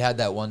 Juicebox, but we had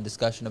that one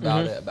discussion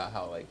about it, about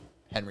how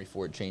Henry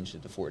Ford changed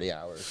it to 40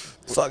 hours.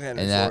 Fucking And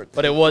that- Ford.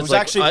 But it was, It was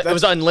like actually- it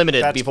was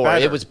unlimited that's before.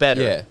 better. It was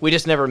better. Yeah. We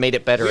just never made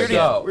it better We again.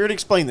 already, we already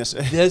explained this.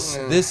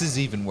 This is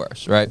even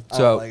worse, right? I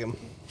So don't like 'em.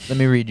 let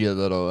me read you a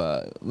little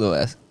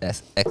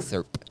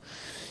excerpt.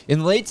 In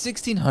the late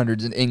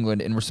 1600s in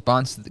England, in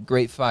response to the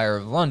Great Fire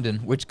of London,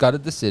 which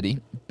gutted the city,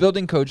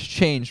 building codes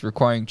changed,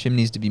 requiring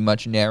chimneys to be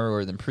much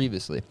narrower than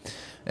previously.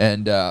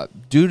 And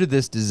due to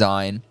this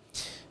design,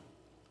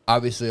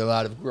 obviously a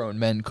lot of grown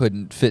men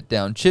couldn't fit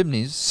down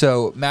chimneys,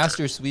 so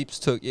master sweeps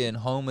took in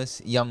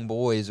homeless young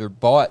boys or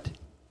bought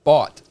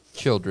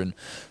children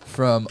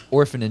from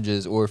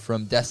orphanages or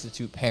from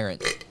destitute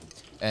parents.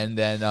 And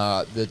then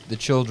the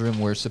children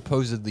were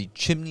supposedly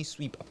chimney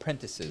sweep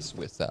apprentices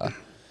with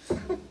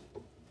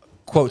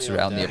quotes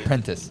around The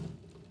Apprentice.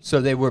 So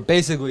they were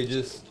basically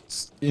just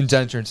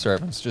indentured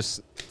servants,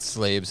 just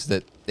slaves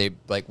that they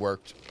like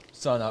worked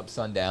sun up,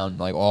 sun down,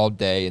 like all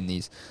day in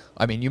these.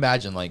 I mean, you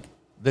imagine like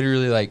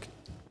literally like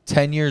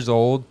 10 years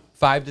old,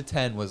 5 to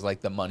 10 was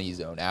like the money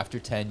zone. After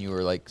 10, you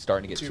were like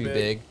starting to get too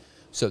big.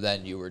 So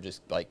then you were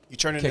just like You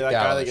turn into kicked that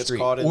out guy on that the gets street.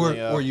 caught in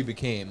the. or you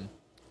became.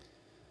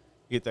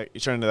 You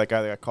turn into that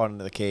guy that got caught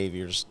into the cave.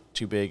 You're just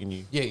too big, and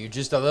you. Yeah, you're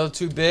just a little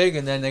too big,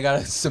 and then they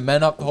gotta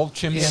cement up the whole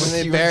chimney Yeah, and with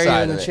they you bury you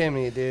inside in of the it.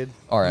 chimney, dude.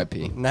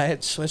 R.I.P. Now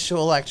it switched to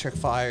electric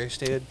fires,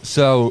 dude.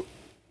 So,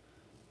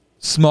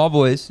 small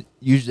boys.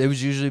 Usually, it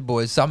was usually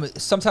boys.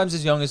 Sometimes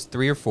as young as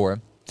 3 or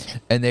 4,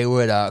 and they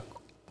would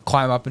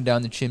climb up and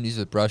down the chimneys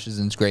with brushes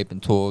and scraping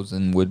tools,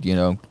 and would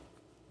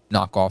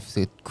knock off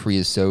the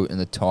creosote and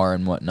the tar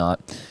and whatnot,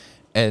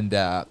 and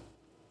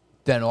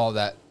then all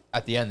that.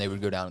 At the end, they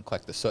would go down and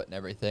collect the soot and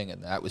everything,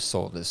 and that was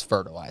sold as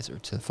fertilizer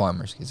to the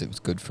farmers because it was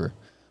good for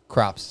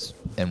crops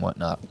and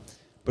whatnot.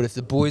 But if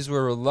the boys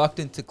were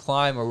reluctant to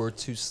climb or were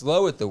too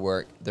slow at the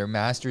work, their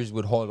masters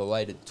would hold a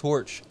lighted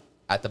torch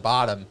at the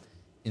bottom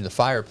in the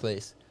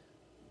fireplace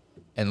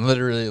and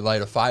literally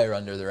light a fire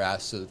under their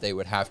ass so that they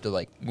would have to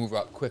like move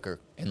up quicker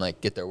and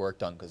like get their work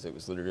done because it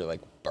was literally like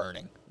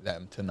burning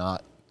them to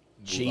not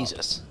move up.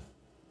 Jesus.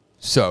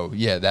 So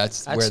yeah,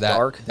 that's where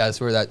dark.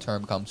 that's where that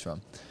term comes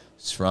from.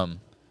 It's from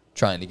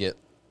trying to get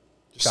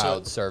Just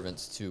child soot.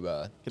 servants to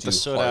Get do the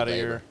soot hard out of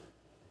labor. your.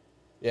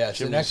 Yeah,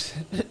 so chimneys.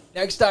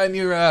 next time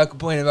you're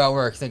complaining about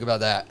work, think about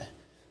that.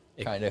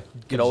 Kind of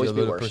gives always you a be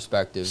little worse.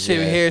 perspective. See,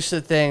 yeah. here's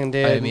the thing,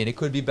 dude. I mean, it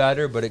could be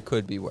better, but it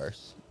could be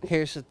worse.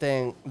 Here's the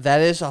thing.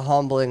 That is a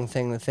humbling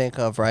thing to think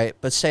of, right?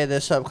 But say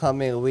this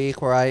upcoming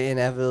week where I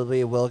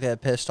inevitably will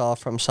get pissed off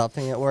from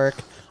something at work.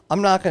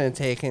 I'm not going to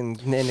take in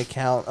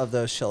account of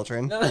those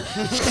children.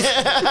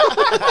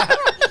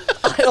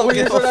 I don't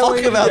give a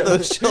fuck about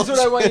those Here's children.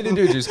 what I want you to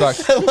do, Juice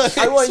Box.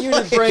 I want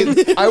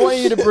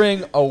you to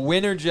bring a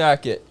winter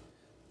jacket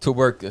to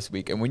work this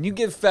week. And when you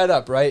get fed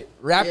up, right,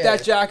 wrap Yeah.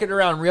 that jacket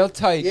around real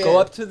tight, go Yeah.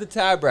 up to the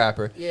tab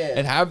wrapper, Yeah.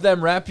 and have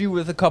them wrap you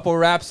with a couple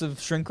wraps of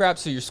shrink wrap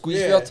so you're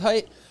squeezed Yeah. real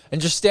tight, and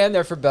just stand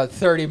there for about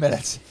 30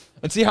 minutes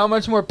and see how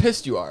much more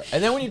pissed you are.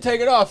 And then when you take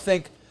it off,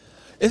 think,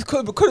 it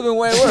could have been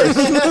way worse.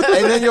 And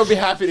then you'll be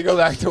happy to go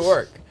back to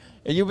work.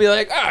 And you'll be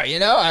like,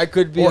 I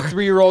could be a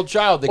 3-year-old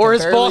child. That Or can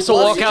his barely boss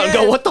will Once walk out and go,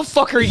 again- "What the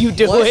fuck are you Once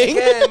doing?"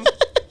 again,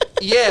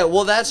 yeah,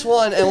 well, that's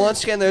one. And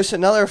once again, there's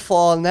another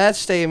flaw in that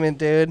statement,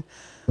 dude.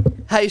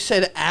 How you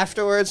said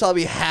afterwards, I'll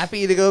be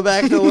happy to go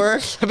back to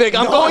work. I'd be like,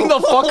 "I'm going the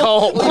fuck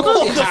home."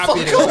 You'll be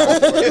happy to go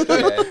back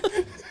to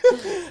work.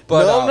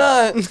 But, No, I'm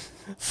not.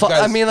 I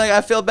guys- mean, like,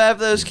 I feel bad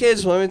for those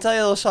kids. Let me tell you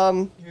a little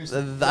something.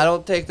 I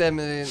don't take them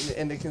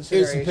into consideration.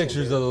 Here's some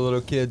pictures of the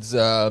little kids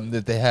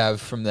that they have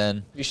from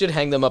then. You should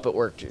hang them up at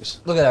work, Juice.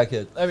 Look at that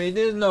kid. I mean,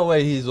 there's no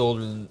way he's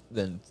older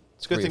than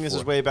It's a good 3 or thing this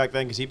is 4. way back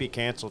then because he'd be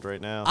canceled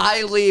right now.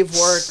 I leave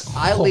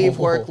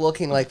work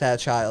looking like that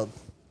child.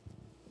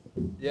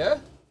 Yeah?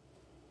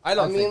 I I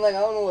don't mean, think. like, I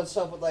don't know what's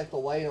up with, like, the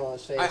white on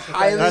his face. I It's like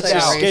highly this, like,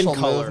 doubt- skin racial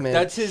color. movement.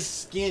 That's his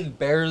skin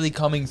barely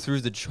coming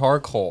through the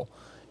charcoal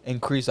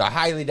and crease. I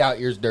highly doubt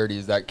you're as dirty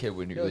as that kid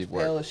when you He was leave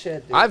pale work. as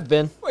shit, dude. I've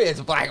been. Wait, it's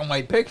a black and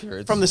white picture.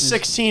 It's From the just-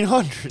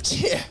 1600s.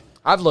 Yeah.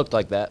 I've looked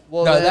like that.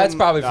 Well, No, then- that's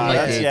probably from No, like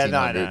that's, the yeah,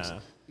 1800s. no.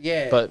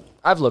 Yeah. But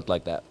I've looked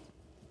like that.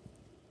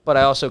 But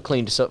I also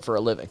cleaned soot for a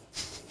living.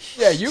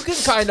 Yeah, you can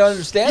kind of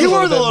understand. You a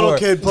were little the bit little more.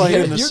 kid playing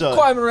Yeah, in the you're sun.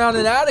 climbing around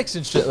in attics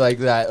and shit like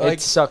that. Like,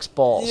 It sucks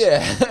balls.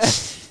 yeah.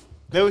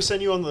 They always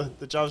send you on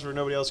the jobs where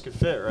nobody else could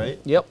fit, right?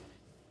 Yep.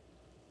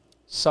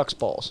 Sucks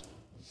balls.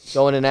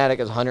 Going in an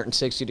attic is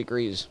 160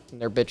 degrees, and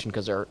they're bitching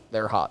because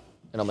they're hot.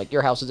 And I'm like,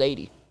 your house is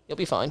 80. You'll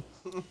be fine.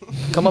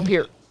 Come up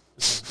here.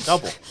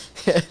 Double.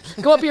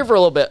 Come up here for a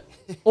little bit.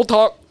 We'll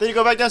talk. Then you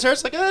go back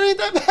downstairs, like, that ain't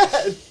that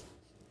bad.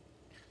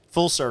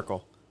 Full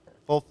circle.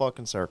 Full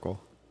fucking circle.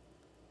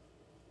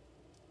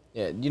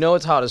 Yeah, you know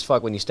it's hot as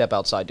fuck when you step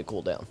outside to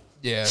cool down.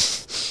 Yeah.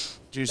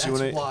 Juice, That's you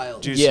want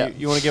wild. Juice, Yeah.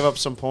 you want to give up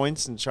some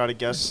points and try to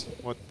guess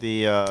what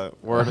the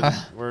word is?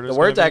 The word's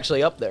gonna be?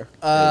 actually up there.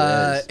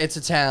 It is. It's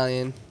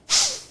Italian.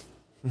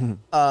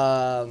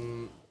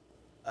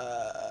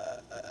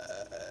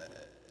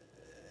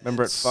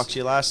 Remember, it fucked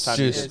you last time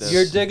you Juice, did this.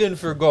 you're digging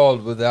for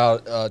gold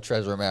without a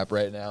treasure map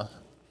right now.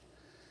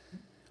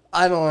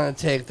 I don't want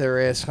to take the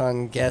risk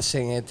on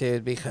guessing it,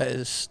 dude,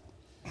 because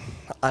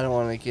I don't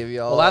want to give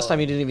you all. Well, last time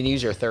you didn't even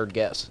use your third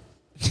guess.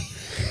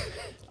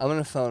 I'm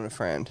gonna phone a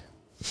friend.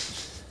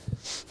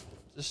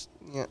 Just,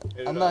 yeah,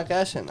 Hit I'm it not up.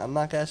 guessing. I'm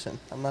not guessing.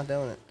 I'm not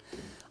doing it.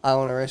 I don't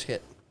want to risk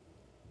it.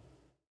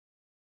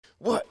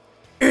 What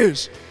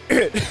is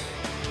it?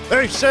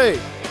 They say.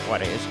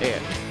 What is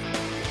it?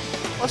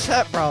 What's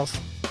that, bro?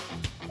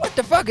 What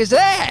the fuck is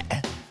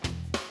that?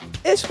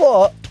 It's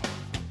what?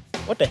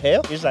 What the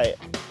hell is that?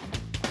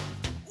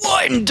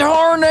 What in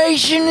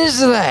tarnation is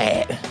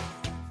that?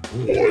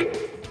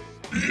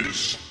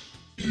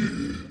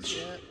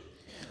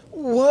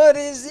 What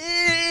is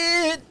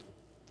it?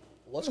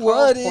 What's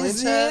What Carl's is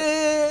points at?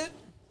 it?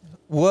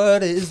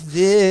 What is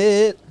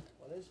it?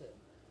 What is it?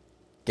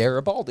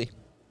 Garibaldi.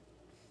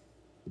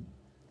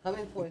 How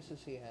many points does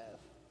he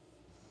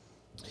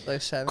have?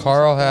 Like 7.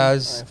 Carl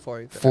has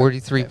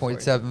 43.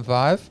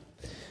 43.75.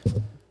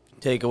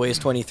 Takeaways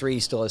 23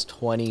 still has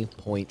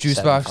 20.75.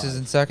 Juicebox is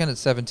in second at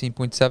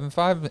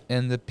 17.75,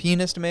 and the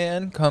Penis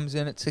Man comes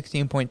in at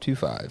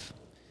 16.25.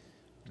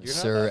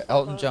 Sir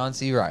Elton John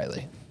C.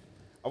 Riley.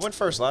 I went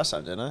first last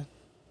time, didn't I?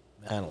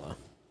 I don't know.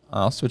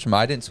 I'll switch him.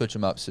 I didn't switch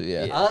him up, so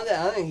yeah. I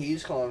don't think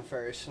he's going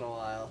first in a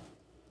while.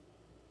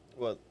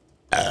 What?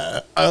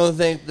 I don't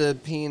think the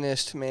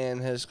Penis Man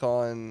has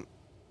gone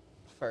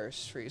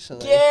first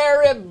recently.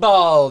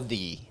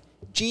 Garibaldi.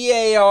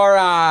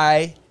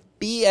 Garibaldi.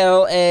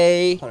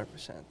 100%,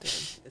 dude.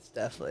 It's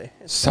definitely.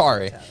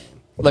 Sorry. Italian.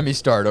 Let me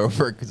start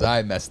over because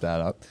I messed that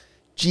up.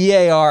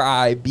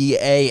 Garibaldi.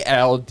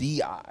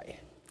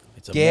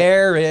 It's a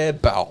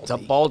Garibaldi. It's a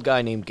bald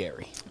guy named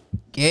Gary.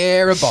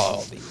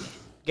 Garibaldi.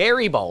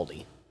 Gary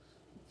Baldy.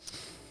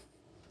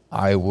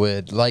 I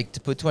would like to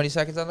put 20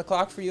 seconds on the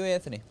clock for you,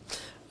 Anthony.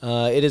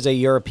 It is a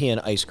European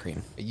ice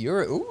cream.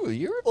 European Ooh,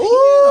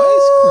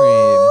 ice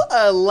cream.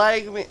 I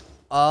like me.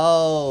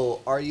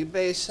 Oh, are you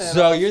basing? it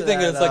So off you're thinking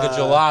that, it's like a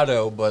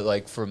gelato, but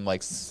like from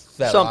like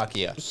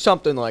Slovakia.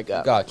 Something like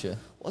that. Gotcha.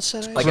 What's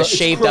that? Like ice a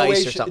shaved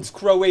ice or something. It's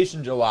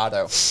Croatian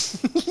gelato.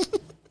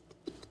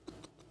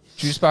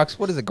 Juicebox,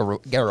 what is a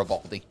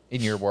Garibaldi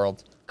in your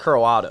world?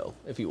 Croato,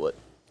 if you would.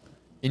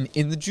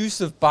 In the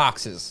juice of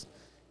boxes,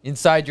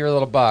 inside your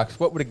little box,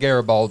 what would a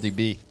Garibaldi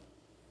be?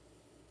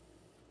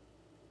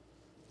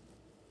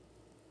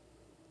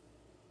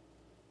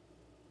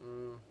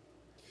 Mm.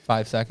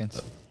 5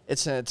 seconds.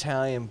 It's an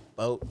Italian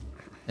boat.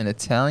 An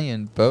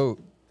Italian boat.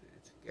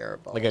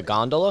 Garibaldi. Like a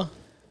gondola?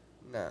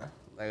 No,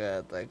 like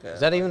a. Is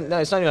that even? No,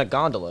 it's not even a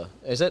gondola.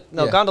 Is it?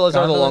 No, Yeah. gondolas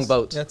are the long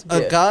boats. Yeah, it's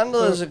A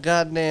gondola is a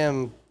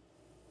goddamn.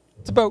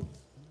 It's a boat.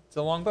 It's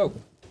a long boat.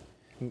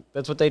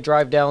 That's what they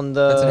drive down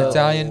the. That's an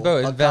Italian boat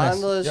in A Venice.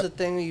 gondola is Yep. the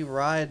thing you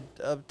ride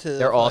up to.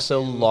 They're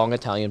also fucking- long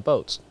Italian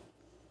boats.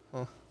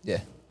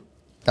 Yeah.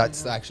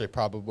 That's actually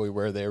probably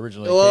where they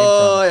originally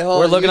Whoa, came wait, hold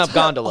We're on. looking You up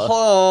gondola.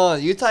 Hold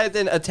on. You typed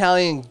in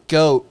Italian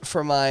goat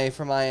for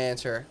my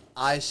answer.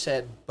 I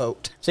said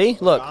boat. See,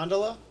 look.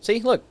 Gondola? See,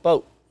 look,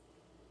 boat.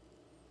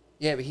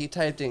 Yeah, but he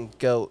typed in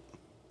goat.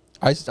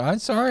 from. I'm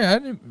sorry.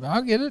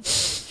 I'll get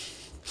it.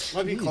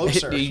 Might be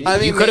closer. You- I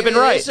mean, could have maybe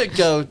been right. It's a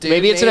goat, dude.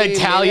 Maybe it's an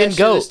Italian maybe I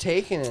goat. should've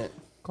taken it.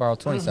 Carl,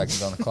 20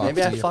 seconds on the clock.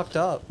 Maybe for I you. fucked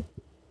up.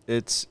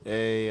 It's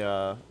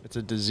a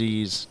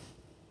disease.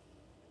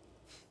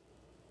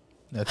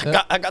 That's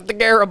I got the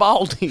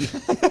Garibaldi.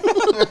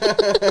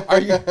 it.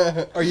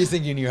 Are you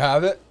thinking you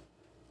have it?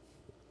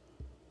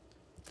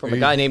 From a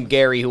guy named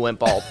Gary who went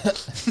bald.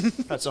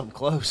 That's something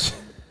close.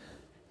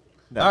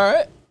 No. All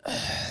right.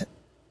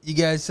 You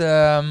guys,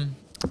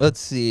 let's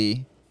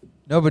see.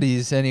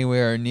 Nobody's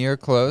anywhere near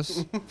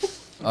close.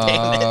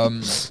 All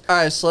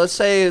right, so let's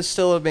say it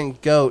still would have been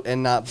goat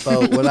and not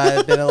boat. Would I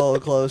have been a little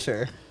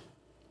closer?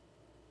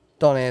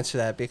 Don't answer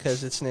that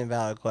because it's an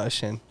invalid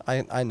question.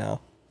 I know.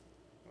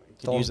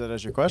 You can use that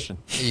as your question.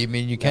 You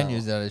mean you can No.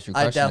 use that as your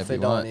I question if definitely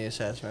you don't want. need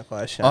to ask my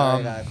question. I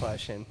already Um, got a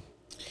question.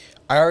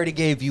 I already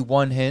gave you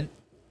one hint,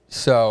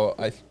 so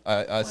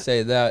I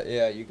say that.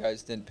 Yeah, you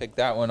guys didn't pick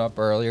that one up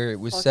earlier. It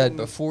was said Fucking-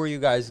 before you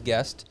guys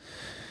guessed.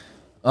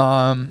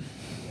 I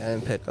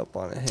didn't pick up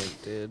on a hint,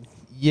 dude.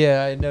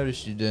 Yeah, I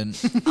noticed you didn't.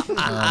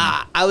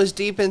 I was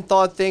deep in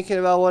thought thinking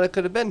about what it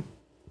could have been.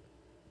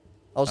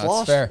 I was That's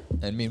lost. fair.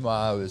 And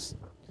meanwhile,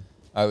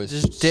 I was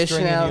Just dishing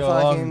stringing out you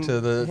along fucking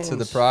to the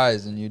hints.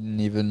 prize, and you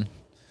didn't even.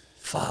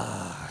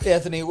 Fuck.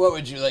 Anthony, what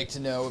would you like to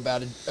know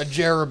about a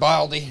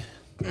Garibaldi?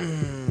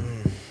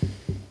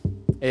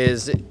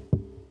 Is it,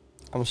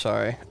 I'm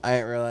sorry. I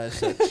didn't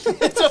realize it.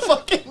 It's a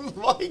fucking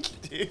mic,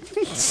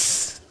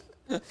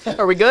 dude.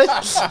 are we good?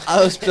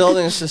 I was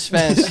building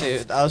suspense,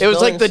 dude. It was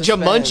like the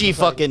Jumanji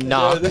fucking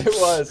knock. It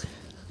was.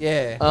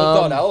 Yeah. I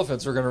thought Um,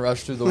 elephants were gonna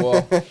rush through the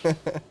wall.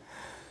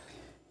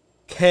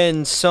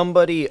 Can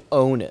somebody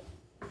own it?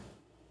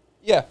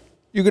 Yeah,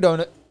 you could own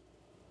it.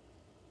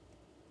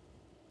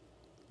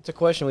 It's a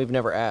question we've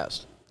never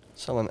asked.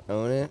 Someone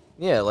own it?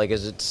 Yeah, like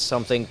is it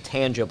something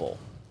tangible?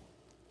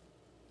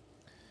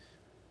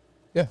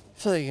 Yeah. I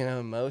feel like you can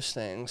own most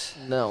things.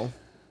 No.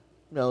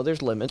 No,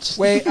 there's limits.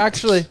 Wait,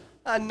 actually,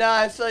 No,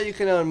 I feel like you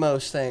can own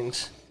most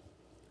things.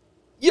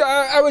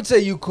 yeah, I would say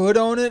you could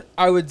own it.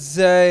 I would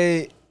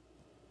say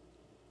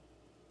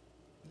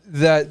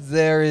that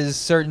there is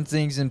certain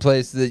things in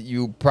place that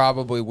you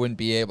probably wouldn't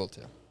be able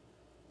to.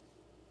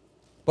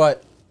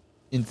 But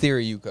in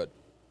theory, you could.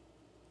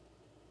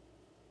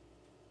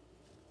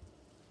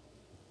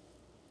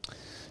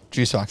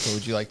 Juice Hawk, what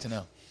would you like to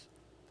know?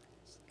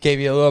 Gave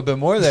you a little bit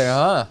more there,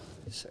 huh?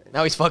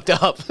 Now he's fucked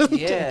up.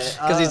 Yeah,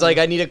 Because he's like,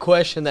 I need a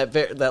question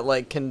that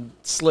like can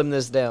slim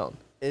this down.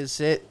 Is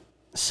it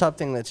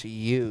something that's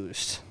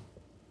used?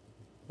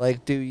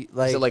 Like, do you,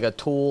 like? Is it like a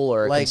tool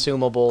or a like,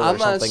 consumable I'm or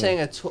not something? saying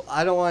a tool.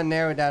 I don't want to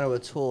narrow it down to a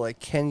tool. Like,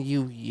 can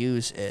you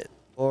use it?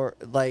 Or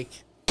like,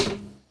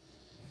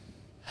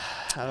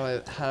 how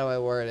do I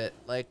word it?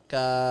 Like,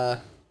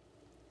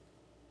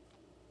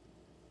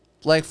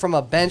 like from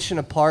a bench in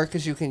a park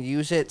because you can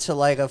use it to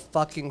like a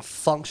fucking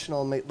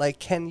functional. Like,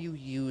 can you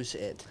use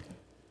it?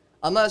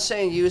 I'm not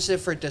saying use it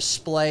for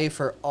display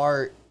for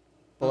art,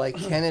 but like,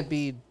 can it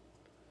be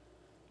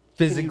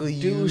Physically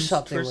can you do used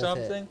something for with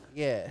something?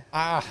 It?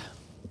 Yeah.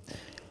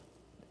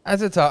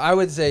 That's a tough. I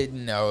would say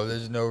no.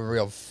 There's no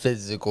real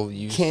physical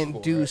use. Can't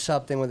for do it.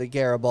 something with a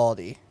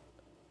Garibaldi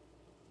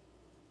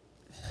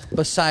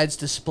besides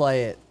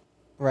display it,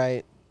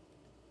 right?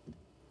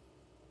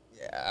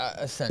 Yeah,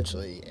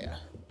 essentially, yeah.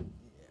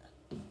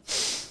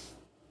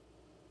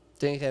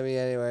 Think I mean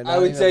anyway. I not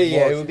would even say yeah.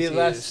 more It would be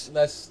confused.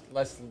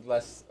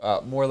 less,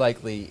 more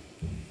likely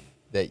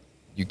that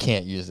you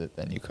can't use it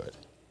than you could.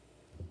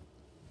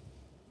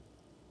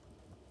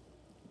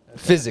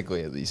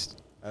 Physically, at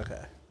least.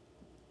 Okay.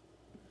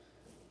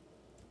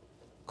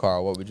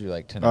 Carl, what would you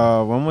like to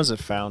know? When was it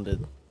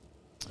founded?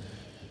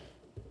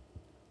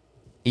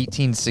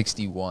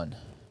 1861.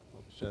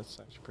 That's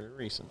actually pretty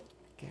recent.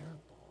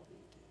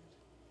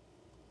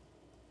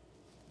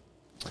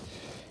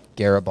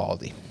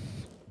 Garibaldi.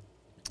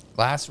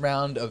 Last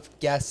round of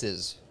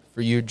guesses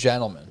for you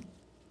gentlemen.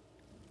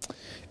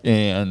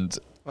 And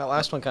That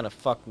last one kind of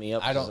fucked me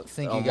up. I 'cause don't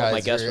think on you what guys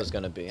my guess are was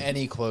going to be.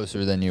 any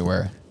closer than you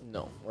were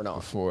No, we're not.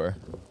 before.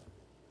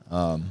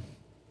 Yeah.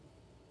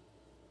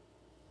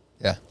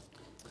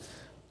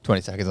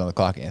 20 seconds on the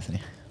clock,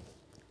 Anthony.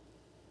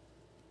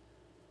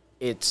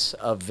 It's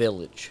a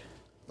village.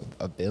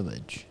 A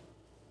village.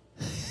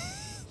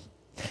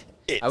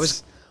 I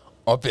was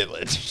a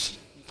village.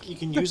 You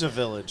can use a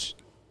village.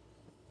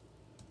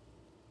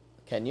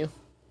 Can you?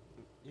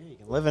 Yeah, you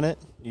can live in it.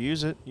 You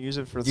use it. You use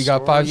it for the You got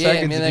story. 5 Yeah, I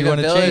seconds mean, if like you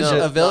want to change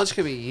a it. village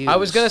could be used. I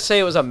was going to say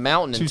it was a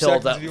mountain 2 until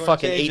seconds that if you wanna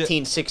fucking change it.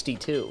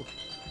 1862.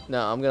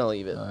 No, I'm going to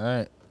leave it All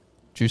right.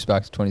 Juice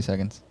box, 20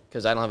 seconds.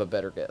 because I don't have a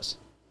better guess.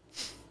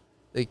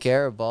 The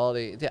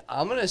Garibaldi.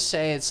 I'm gonna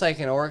say it's like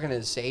an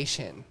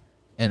organization.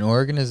 An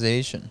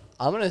organization.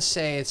 I'm gonna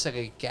say it's like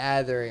a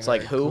gathering. It's or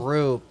like a who?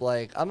 Group.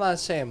 Like I'm not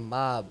saying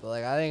mob, but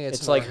like I think it's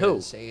It's an like who?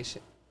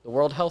 organization. The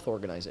World Health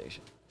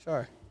Organization.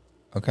 Sure.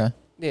 Okay.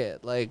 Yeah,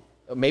 like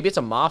Maybe it's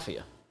a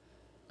mafia.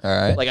 All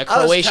right. Like a I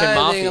was Croatian kinda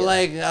mafia.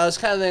 thinking I was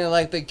kind of thinking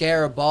like the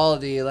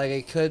Garibaldi. Like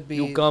it could be.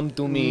 You come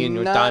to me in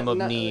your Not- time of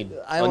not- need.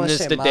 I don't On wanna this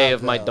say the day mob,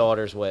 of my though.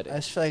 daughter's wedding. I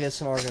just feel like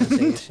it's an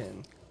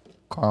organization.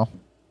 Carl,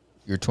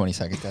 your 20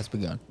 seconds has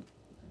begun.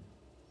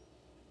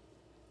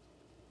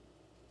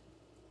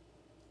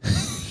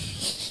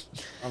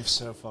 I'm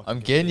so fucking. I'm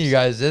getting you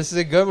guys. This is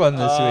a good one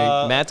this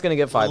week. Matt's going to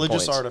get 5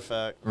 Religious points.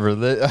 artifact.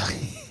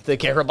 The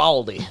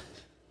Garibaldi.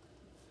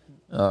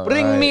 All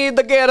Bring right. me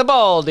the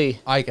Garibaldi.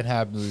 I can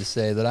happily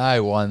say that I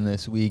won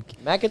this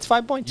week. Matt gets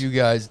 5 points. You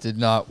guys did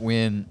not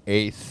win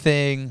a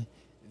thing.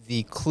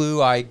 The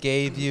clue I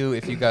gave you,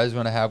 if you guys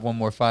want to have one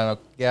more final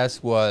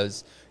guess,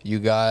 was you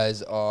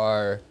guys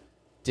are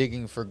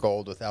digging for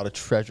gold without a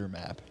treasure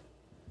map.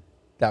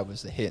 That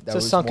was the hint. That It's a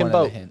was sunken one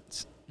boat. of the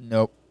hints.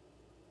 Nope.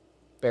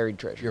 Buried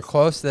treasure. You're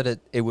close that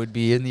it would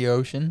be in the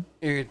ocean.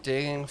 You're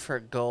digging for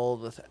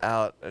gold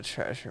without a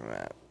treasure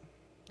map.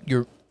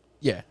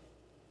 Yeah.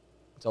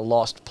 It's a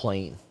lost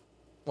plane.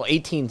 Well, you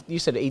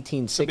said Could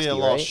 1860, be a right?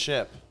 lost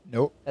ship.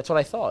 Nope. That's what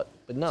I thought,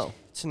 but no.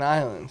 It's an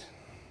island.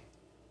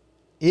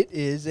 It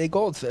is a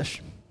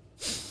goldfish.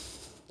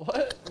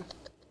 What?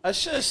 I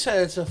should have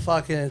said it's a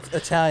fucking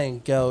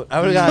Italian goat.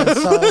 I would have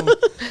gotten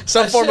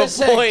Some form of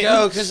point.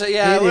 goat because I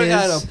It would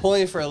have is- gotten a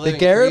point for a The living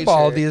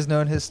Garibaldi creature. is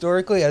known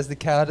historically as the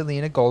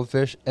Catalina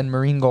goldfish and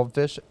marine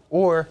goldfish,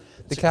 or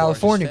the It's a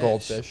California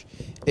gorgeous goldfish.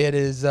 It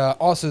is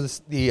also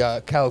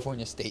the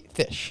California state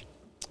fish.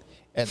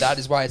 And that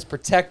is why it's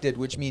protected,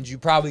 which means you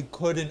probably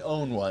couldn't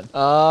own one. But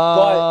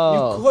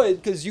Oh. you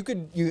could, because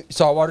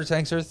saltwater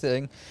tanks are a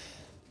thing.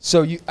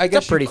 So I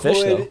guess a pretty you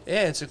fish, could, though.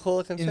 Yeah, it's a cool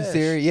looking in fish.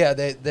 theory, yeah,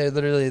 they're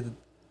literally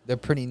they're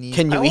pretty neat.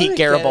 Can you I wanna eat get a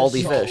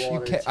Garibaldi saltwater fish? You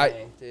can't-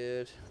 tank,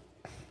 dude.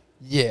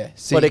 Yeah,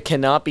 see, But it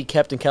cannot be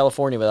kept in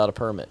California without a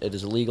permit. It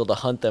is illegal to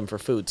hunt them for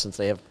food since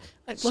they have.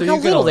 So Look you how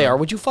can little own they them. are.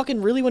 Would you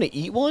fucking really want to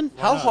eat one?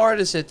 How hard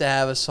is it to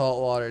have a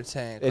saltwater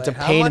tank? It's a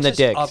how pain in much the is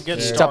dick. up To get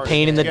there? It's a started.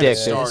 pain in the To get it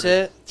dick, dude. started. Is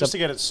it? Just to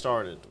get it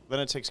started. Then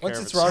it takes Once care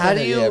of it's itself. rotted,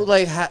 How do you Yeah. how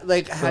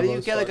do you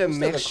most get like part. a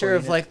Still gotta mixture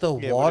of clean it. like the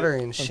Yeah, but water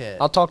and shit?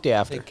 I'll talk to you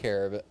after. take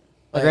care of it.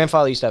 My Like-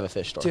 grandfather used to have a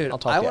fish store. Dude, I'll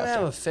talk I to you want to after.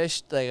 have a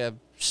fish like a.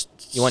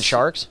 You want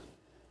sharks?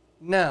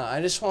 No,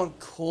 I just want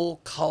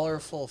cool,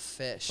 colorful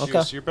fish.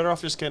 Okay. So you're better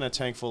off just getting a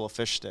tank full of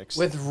fish sticks.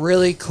 With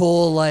really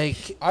cool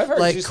like I've heard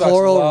like Juice Box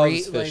coral loves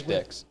reef. fish Like,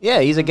 sticks. Yeah,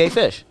 he's a gay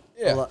fish.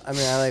 Yeah, I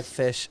mean, I like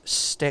fish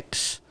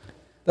sticks.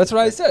 that's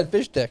what I said.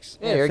 Fish sticks.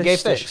 Yeah, you're a gay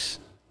fish. sticks.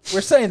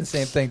 We're saying the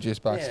same thing, Juice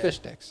Box. Yeah. Fish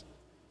sticks.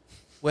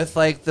 With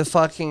like the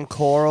fucking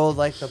coral,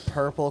 like the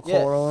purple Yeah.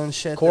 coral and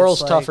shit. Coral's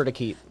that's, tougher like, to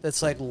keep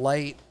That's like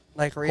light,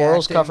 like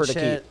Coral's reacting tougher to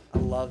shit. I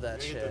love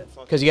that shit.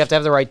 because you have to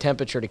have the right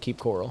temperature to keep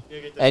coral,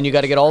 and you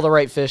got to get all the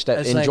right fish that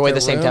It's enjoy like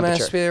the same room has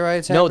temperature. to be the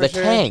right No, the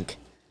temperature? tank.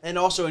 and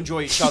also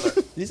enjoy each other.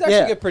 These actually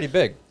Yeah. get pretty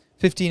big,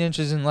 15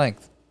 inches in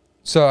length.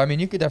 So I mean,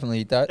 you could definitely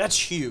eat that. That's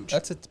huge.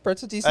 That's a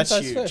decent That's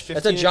sized huge. fish. 15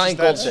 That's a giant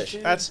inches,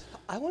 goldfish. That's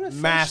I want a fish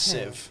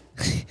massive.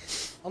 tank.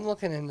 I'm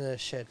looking into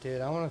this shit,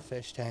 dude. I want a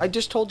fish tank. I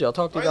just told you. I'll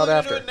talk to Why you are you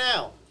about looking after. to do it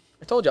now?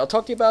 I told you. I'll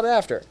talk to you about it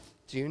after.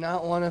 Do you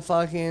not want to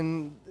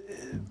fucking?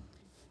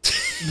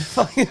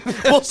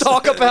 We'll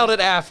talk about it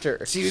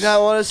after. Do you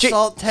not want a Gee-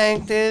 salt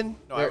tank, dude?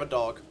 No, I have a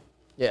dog.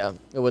 Yeah,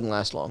 it wouldn't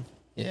last long.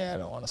 Yeah, I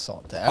don't want to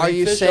salt that. Are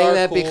you saying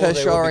that cool, because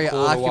they you're would be already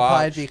cool to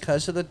occupied watch.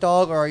 because of the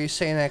dog, or are you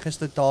saying that because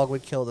the dog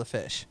would kill the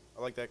fish?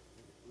 I like that.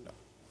 No,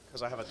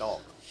 because I have a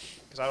dog.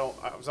 Because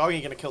I was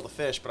already gonna kill the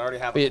fish, but I already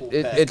have a cool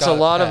pet. It's a Got a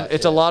lot pet, of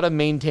it's a yeah. lot of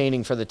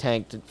maintaining for the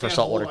tank for Can't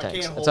saltwater hold- I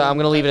tanks. can't That's hold I'm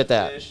gonna leave it at the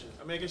that. fish.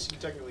 I mean, I guess you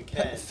technically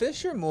can.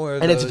 Fish are more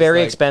of And it's those, very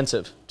like,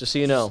 expensive, just so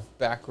you know.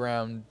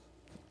 background,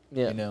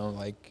 Yeah. you know,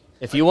 like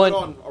If you I want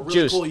put on a really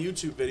juice, cool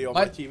YouTube video on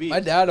my my TV. my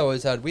dad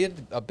always had. We had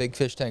a big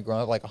fish tank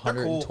growing up, like They're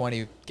cool.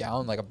 120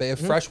 gallon, like a big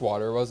fresh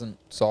water. It wasn't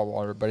salt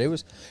water, but it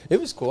was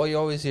cool. You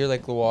always hear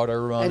like the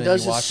water running. And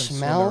does you it watch them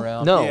smell? swim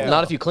around. no, Yeah.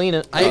 not if you clean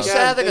it. I used to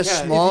Yeah, have like a they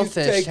can. small If you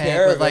fish take tank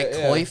care with of like it,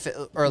 yeah.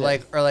 koi or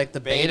like the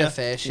beta, Beta.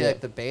 fish, Yeah.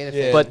 like the beta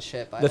Yeah. fish But and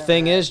shit. I the never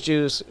thing had is,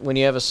 Juice, when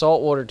you have a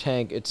saltwater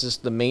tank, it's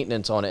just the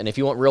maintenance on it. And if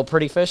you want real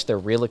pretty fish, they're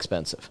real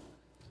expensive.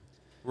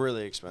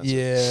 Really expensive.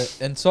 Yeah,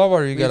 and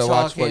saltwater you We gotta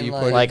watch what talking, you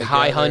like- put. Like in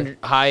high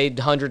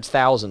together. hundreds,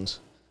 thousands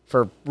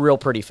for real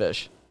pretty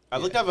fish.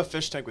 I'd like to have a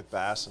fish tank with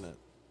bass in it.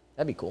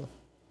 That'd be cool.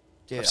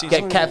 Dude, I've seen Get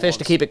some cool catfish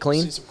to ones. keep it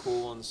clean? I've seen some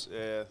cool ones.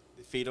 Yeah,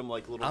 they feed them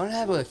like little. I want to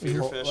have little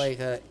feeder a fish. like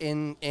a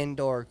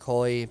indoor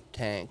koi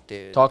tank,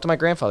 dude. Talk to my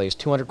grandfather. He's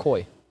 200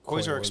 koi.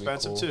 Koi's Koi are would be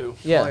expensive cool. too.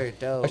 Yeah. Koi are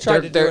dope. I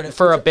tried to do it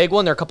For a big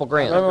one, they're a couple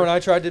grand. Remember when I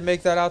tried to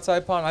make that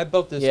outside pond? I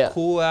built this Yeah.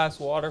 cool ass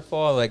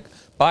waterfall, like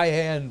by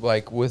hand,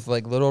 like with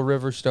like little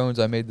river stones.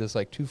 I made this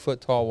like 2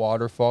 foot tall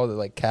waterfall that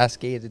like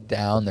cascaded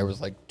down. There was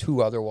like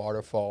 2 other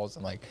waterfalls,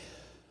 and like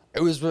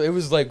it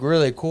was like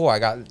really cool. I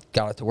got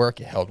it to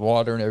work. It held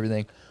water and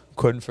everything.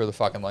 Couldn't for the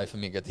fucking life of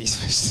me get these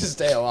fish to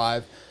stay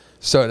alive.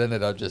 So it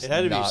ended up just. It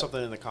had to be not-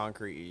 something in the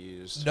concrete you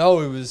used.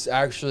 No, it was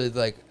actually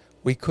like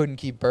we couldn't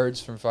keep birds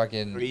from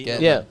fucking Eating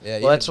getting. Yeah. them. Yeah.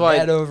 Well, you that's had why-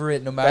 net over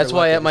it. No matter. That's what,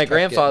 why they at my just kept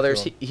getting to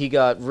grandfather's, 'em. he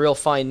got real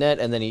fine net,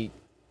 and then he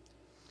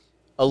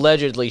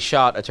allegedly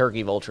shot a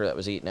turkey vulture that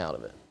was eaten out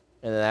of it.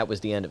 And then that was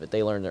the end of it.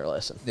 They learned their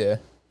lesson. Yeah.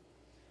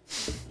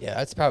 Yeah,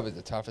 that's probably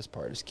the toughest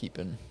part is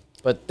keeping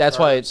But that's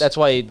Birds.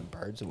 why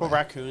birds away. Well,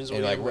 raccoons, And,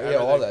 would like eat yeah,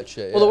 all everything. that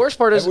shit. Well, the yeah. worst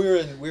part is-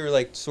 And we were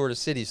like sort of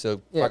city,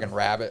 so Yeah. fucking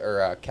rabbit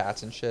or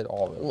cats and shit,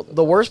 all of it. well,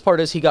 the worst part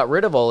is he got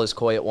rid of all his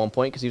koi at one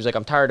point because he was like,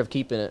 I'm tired of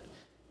keeping it,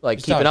 like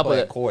It's keeping not up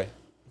with playing it. Koi.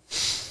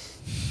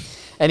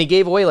 And he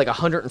gave away like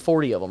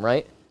 140 of them.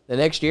 Right. The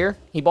next year,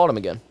 he bought them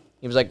again.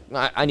 He was like,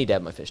 I need to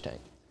have my fish tank.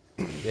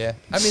 Yeah,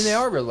 I mean they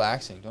are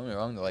relaxing. Don't get me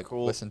wrong. To like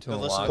Cool. listen to They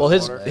them. listen watch to Well, the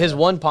his water. his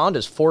one pond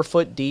is 4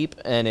 foot deep,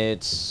 and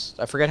it's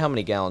I forget how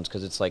many gallons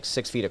because it's like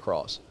 6 feet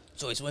across.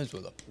 So he swims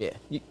with them.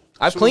 Yeah,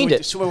 I've cleaned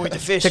it. Swimming with the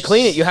fish. To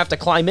clean it, you have to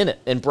climb in it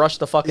and brush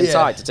the fucking Yeah.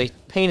 sides. It's a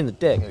pain in the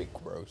dick. That'd be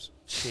gross.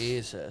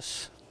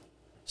 Jesus.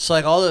 So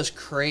like all those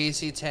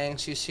crazy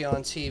tanks you see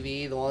on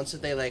TV, the ones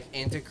that they like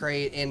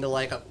integrate into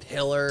like a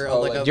pillar Oh,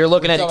 of like like a You're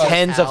looking We're at talking about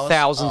tens of house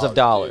thousands of Oh,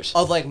 dollars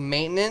of like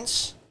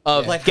maintenance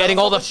of Like, how getting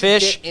the all the fuck would you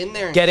fish, get in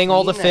there and getting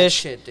all the clean that fish.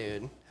 shit,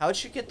 dude. How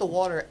would you get the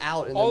water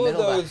out in the All of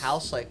middle of those- a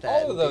house like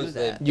that? All of and those do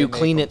that? You they make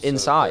clean them it so that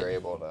inside. They're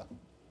able to.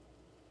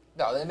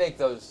 No, they make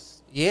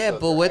those. Yeah, so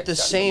but they're with the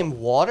accessible. same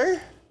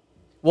water.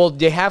 Well,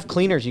 they have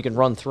cleaners you can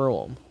run through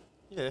them.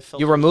 Yeah, they You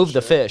filter remove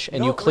the shit. fish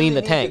and you don't clean really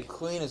the need tank. To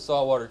clean a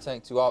saltwater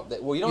tank too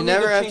often. Well, you don't You need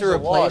never have change to the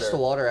replace water. the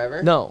water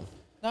ever. No,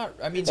 Not,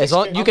 I mean, As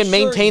long- you I'm can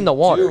maintain the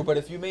water. do, but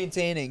if you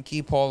maintain it and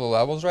keep all the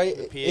levels right,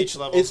 The pH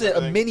levels it's and a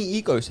everything. mini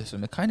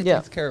ecosystem. It kind of Yeah.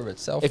 takes care of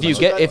itself. If in you a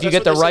get- way. if you That's get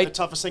what the they say right- the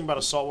toughest thing about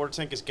a saltwater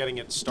tank is getting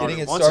it started.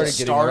 Getting it once started, it's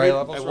getting the right started,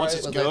 levels and once right.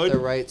 it's With, like, good, the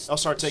right they'll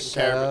start taking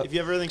care of setup. it. If you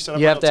have everything set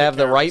up, you have it'll to take have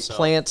the care of right itself.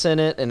 plants in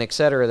it and et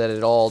cetera that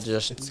it all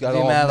just. It's The got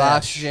all amount of mesh.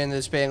 oxygen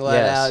that's being let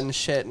Yes. out and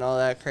shit and all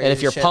that crazy. And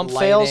if your shit, pump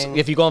fails, lighting.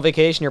 if you go on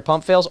vacation, your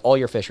pump fails, all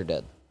your fish are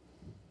dead.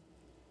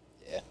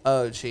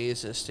 Oh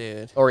Jesus,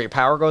 dude. Or your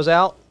power goes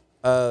out.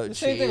 Oh The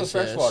same thing with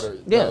Jesus. freshwater.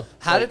 Yeah. though.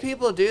 How do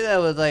people do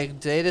that with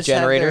like they just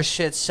have their Generators?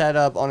 shit set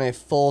up on a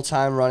full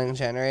time running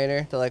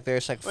generator? They're like they're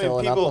just like I mean,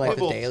 filling people, up on like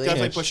people the daily.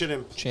 definitely Chance- push it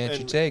in. Chance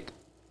you in- take.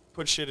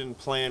 Put shit in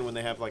plan when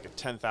they have like a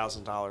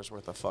 $10,000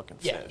 worth of fucking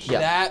fish. Yeah.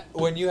 That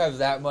when you have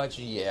that much,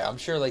 yeah, I'm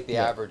sure like the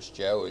average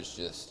Joe is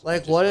just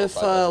Like just what hope if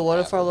that doesn't what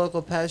if our happen.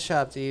 local pet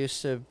shop that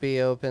used to be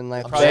open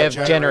like Probably They have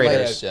have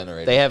generators.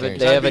 generators. They have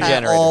Guaranteed. they have a At at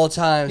generator. all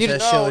times You that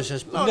just- shit was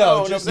just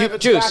No, just they have a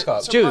juice, backup.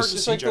 It's an juice. emergency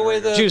Just like the way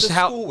generator. Juice,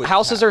 school would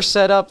houses have. are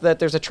set up that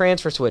there's a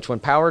transfer switch. When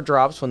power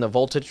drops, when the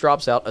voltage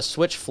drops out, a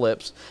switch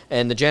flips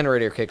and the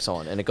generator kicks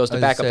on and it goes to I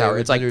was gonna backup say, power.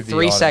 it It's like would be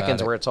 3 seconds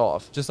automatic. where it's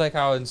off. Just like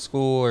how in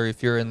school, or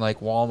if you're in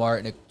like Walmart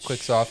and it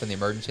clicks off and the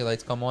emergency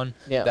lights come on,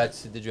 Yeah.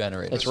 that's the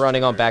generator. It's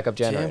running on backup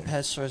Damn, generator.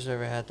 pet stores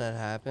ever had that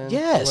happen?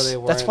 Yes, Where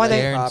they that's weren't, why like,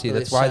 they- Guarantee, properly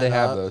that's why they set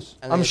have up, those.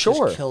 and I'm they just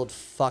sure. killed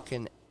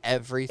fucking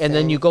everything. And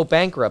then you go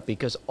bankrupt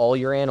because all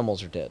your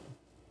animals are dead.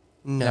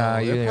 No, Nah,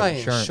 you they're have probably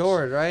insurance.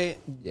 insured, right?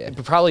 Yeah.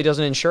 It probably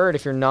doesn't insure it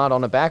if you're not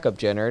on a backup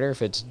generator.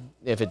 If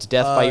it's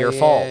death by your yeah,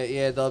 fault.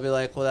 Yeah, they'll be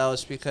like, well, that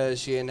was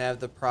because you didn't have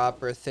the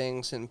proper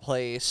things in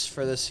place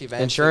for this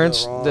event.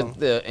 Insurance, to go wrong.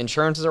 the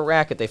insurance is a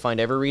racket. They find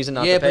every reason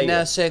not Yeah, to pay but now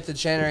you. say if the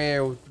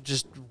generator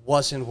just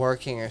wasn't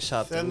working or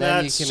something,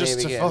 Then you that's can just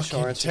maybe a get fucking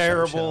insurance or some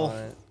terrible- shit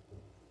on it.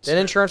 Then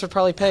insurance would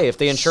probably pay if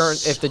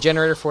the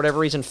generator for whatever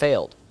reason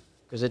failed,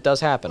 because it does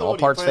happen. All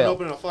parts fail.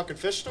 Opening a fucking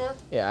fish store?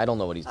 Yeah, I don't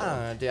know what he's I doing.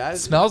 don't know, dude. I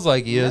Smells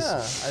like he is. Yeah,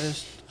 I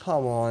just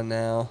come on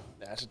now.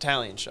 That's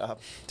Italian shop.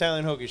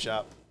 Italian hoagie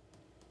shop.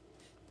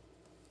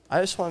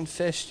 I just want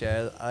fish,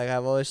 Jay. Like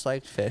I've always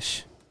liked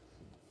fish.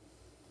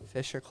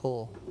 Fish are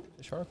cool.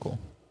 Fish are cool.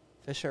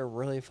 Fish are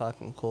really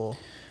fucking cool.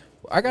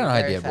 I got an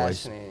Very idea, boys.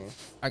 fascinating.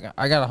 I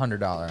got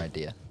 $100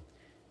 idea.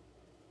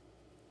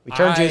 We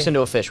turn Juice I-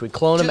 into a fish. We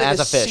clone him Dude, as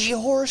a like fish.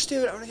 Seahorse,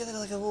 dude. I'm gonna get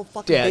like a little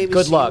fucking Yeah, baby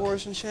good luck.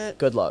 seahorse and shit.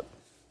 Good luck.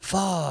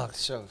 Fuck.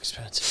 So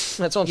expensive.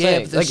 That's what I'm Yeah,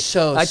 saying. but they're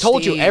so I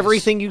told you, steves.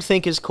 everything you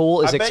think is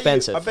cool is I bet you-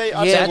 expensive. I bet-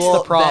 Yeah, that's well,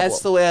 the problem.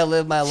 that's the way I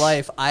live my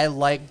life. I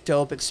like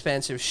dope,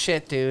 expensive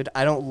shit, dude.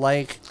 I don't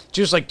like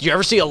Juice, like, do you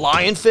ever see a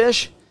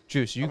lionfish?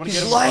 Juice, you I'm gonna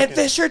can. get a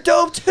lionfish are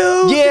dope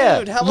too. Yeah,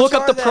 dude. How look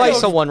much up the are they?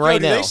 price of one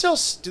right do now. They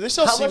do they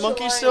sell How sea much are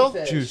monkeys still?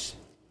 lionfish? Juice.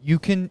 You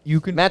can.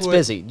 Matt's put-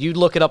 busy. You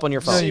look it up on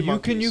your No, phone.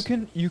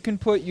 Sea you can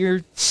put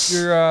your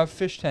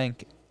fish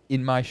tank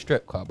in my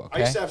strip club. I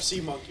used Okay. to have sea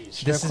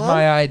monkeys. This is club?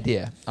 my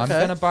idea. I'm Okay.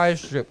 gonna buy a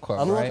strip club.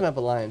 I'm right? looking up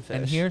a lionfish.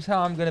 And here's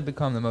how I'm gonna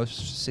become the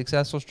most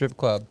successful strip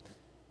club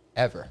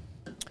ever.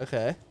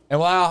 Okay. And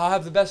well, I'll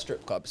have the best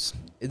strip clubs.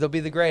 They'll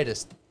be the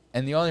greatest.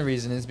 And the only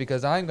reason is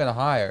because I'm gonna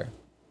hire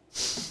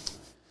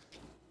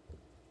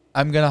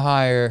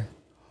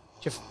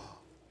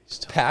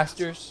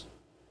pastors,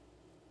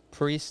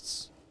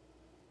 priests,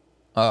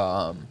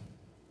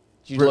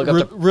 You look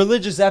up the-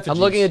 religious effigies. I'm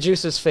looking at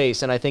Juice's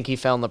face, and I think he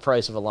found the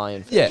price of a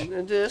lionfish. Yeah.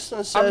 This one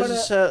I'm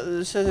says gonna-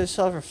 it says they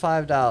sell for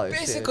 $5.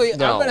 Basically,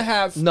 No. I'm gonna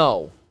have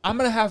No.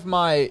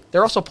 my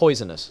They're also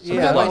poisonous. Yeah, I'm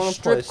I gonna don't have my wanna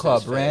strip poison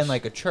club this ran fish.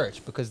 like a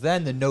church because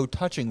then the no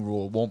touching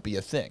rule won't be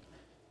a thing.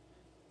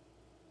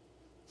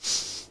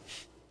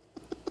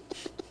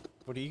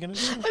 What are you gonna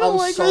do?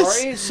 I'm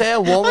sorry. Say it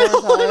one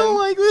more time.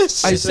 like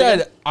this. I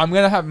said I'm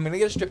gonna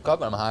get a strip club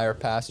and I'm gonna hire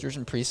pastors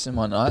and priests and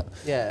whatnot.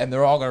 Yeah. And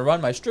they're all gonna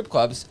run my strip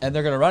clubs and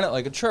they're gonna run it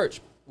like a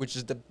church, this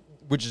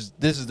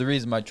is the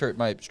reason my strip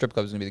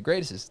club is gonna be the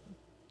greatest is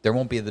there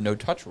won't be the no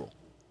touch rule.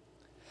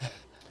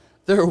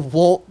 There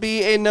won't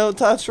be a no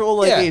touch rule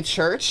like Yeah. a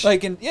church.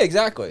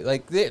 Exactly.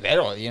 Like they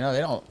don't they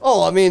don't.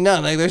 Oh, I mean, no.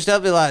 Like, there's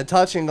definitely a lot of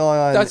touching going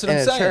on That's what in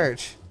I'm a saying.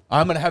 church.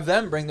 I'm gonna have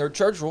them bring their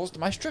church rules to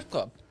my strip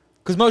club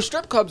because most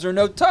strip clubs are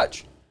no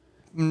touch,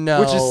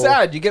 No. which is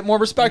sad. You get more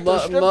respect to a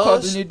strip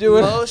club than you do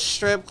it. Most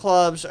strip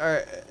clubs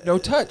are. No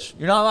touch.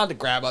 You're not allowed to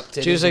grab up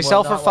titties. Juice, they and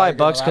sell for whatnot while you're $5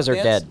 doing because they're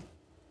lap dead. dance.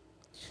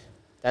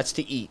 That's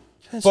to eat.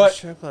 Depends But- what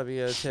strip club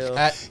you go to.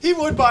 At, He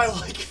would buy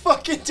like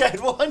fucking dead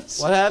ones.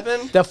 What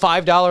happened? The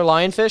 $5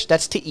 lionfish,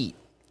 that's to eat.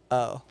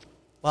 Oh.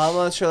 Well, I'm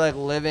not sure, like,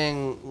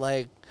 living,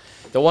 like.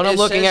 The one I'm It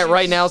looking says at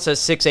right you- now says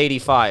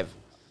 $685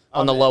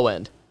 on the low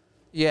end.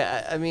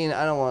 Yeah, I mean,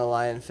 I don't want a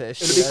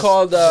lionfish. It'll dude. be That's-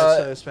 called, that's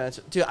so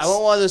expensive. Dude, I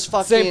want one of those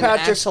fucking St.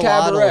 Patrick's axolotls,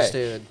 Cabaret.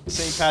 dude.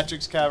 St.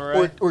 Patrick's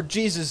Cabaret. or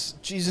Jesus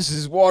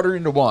is water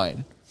into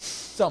wine,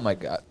 something like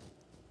that.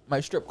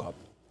 My strip club.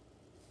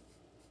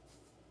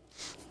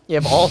 You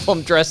have all of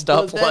them dressed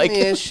But up then like.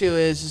 the issue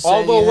is All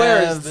then they'll you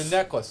wear have- is the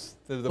necklace.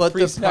 The But the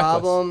priest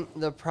necklace.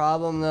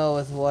 problem though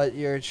with what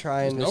you're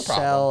trying There's to no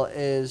sell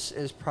is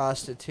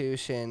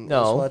prostitution.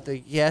 No.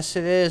 Yes,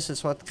 it is.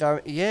 It's what the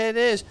government. Yeah, it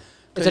is.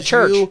 It's a 'Cause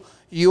church.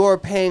 You are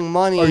paying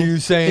money. Are you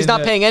saying He's not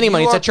that- paying any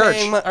money. You It's a are church.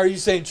 paying mo- Are you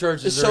saying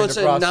churches So are it's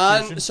into a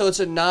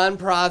prostitution?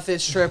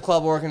 non-profit strip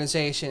club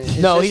organization. Is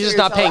No, this he's what just you're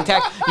not paying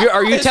telling- tax.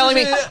 Are you This telling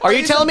me? is- Are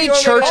you telling me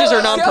churches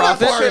are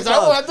nonprofit? I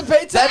don't have to pay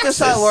taxes. That does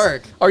not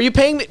work. Are you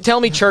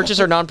telling me churches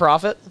are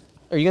nonprofit?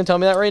 Are you gonna tell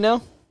me that right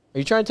now? Are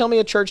you trying to tell me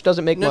a church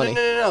doesn't make No, money?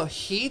 no.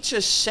 He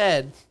just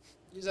said.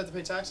 You just have to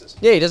pay taxes.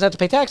 Yeah, he doesn't have to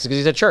pay taxes because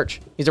he's a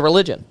church. He's a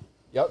religion.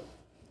 Yep.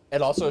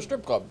 And also a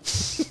strip club.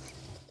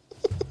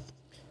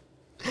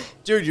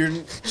 Dude, you're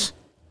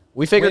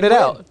We figured it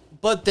Win-win. out.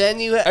 But then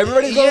you.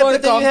 Everybody's gonna want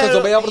to come because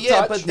they'll be able to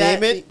touch. But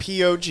name it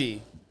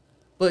POG.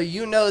 But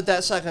you know that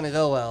that's not going to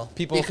go well.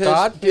 People of because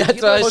God? dude, That's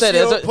people- what I said.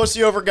 That's what-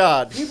 Pussy over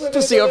God. people are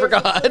Pussy gonna go over there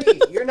for God.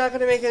 free. You're not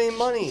going to make any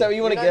money. Is that what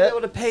you wanna You're get? not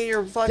gonna be able to pay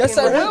your fucking Yes,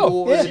 I Red will.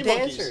 Bull Yeah. or the Sea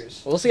monkeys.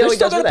 dancers. We'll see You're how he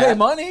still does with gonna pay that.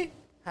 money.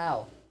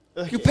 How?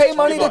 You pay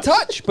money to $20.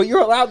 touch, but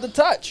you're allowed to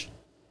touch.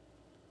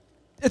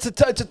 It's a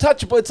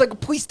touchable. It's like a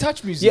please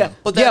touch museum. Yeah,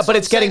 But yeah, that's but what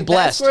it's I'm getting saying.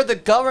 blessed. That's where the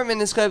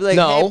government is going to be like,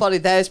 No. hey, buddy,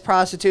 that is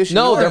prostitution.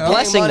 No, You are they're paying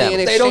blessing money them.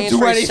 in They don't exchange do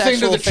for anything to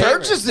sexual the favor.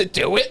 churches that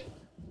do it.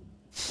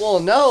 Well,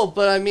 no,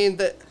 but I mean,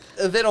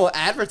 they don't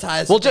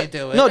advertise Well, that they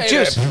do it. no, Hey,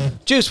 Juice.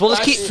 We'll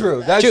just That's keep.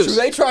 true. That's Juice. true.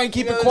 They try and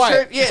keep You know, it the quiet.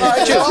 church- yeah, All right,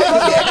 the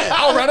church-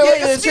 I'll run it like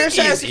Yeah, a the church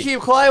has to speakeasy. keep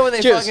quiet when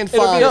they Juice, fucking It'll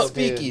be a fondle, dude.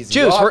 speakeasy. Juice,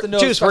 You'll have we're, to know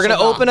Juice, we're gonna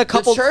special open a knock.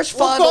 couple. The church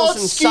We'll call fondles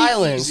it in skeet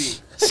silence. easy.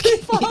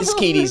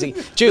 Skeet easy.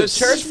 The Juice.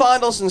 church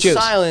fondles in Juice.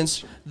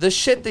 silence. The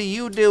shit that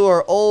you do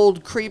are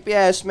old, creepy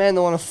ass men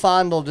that want to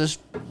fondle just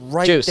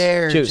right Juice.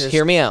 there. Juice. just-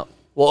 Hear me out.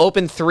 We'll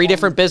open 3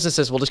 different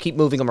businesses. We'll just keep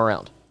moving them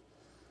around.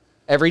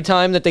 Every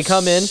time that they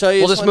come in, So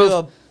you we'll just wanna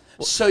move. do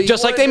so you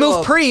Just like wanna they do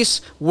move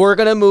priests, we're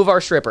gonna move our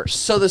strippers.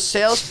 So the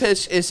sales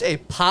pitch is a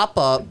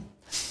pop-up,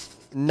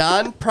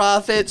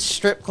 non-profit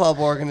strip club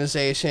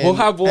organization. We'll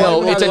have one. No,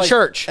 we'll it's have, a like-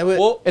 church. and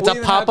we- It's a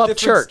even pop-up have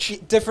church.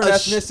 different A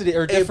sh- ethnicity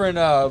or a- different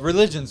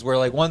religions. Where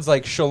like one's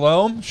like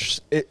Shalom.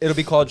 It'll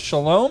be called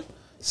Shalom.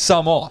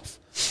 Some off.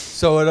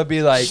 So it'll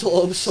be like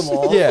Shalom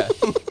Samal. yeah.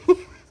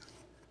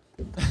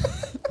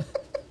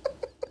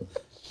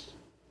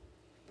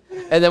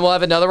 And then we'll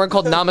have another one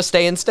called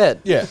Namaste instead.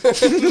 Yeah. Yeah,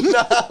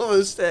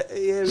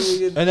 we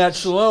could- And at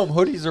Shalom,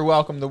 hoodies are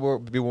welcome to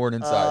be worn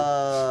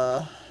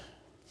inside.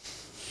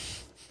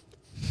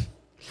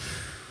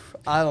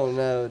 I don't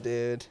know,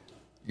 dude.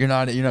 You're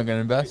not gonna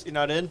invest? You're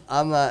not in?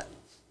 I'm not.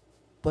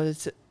 But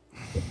it's.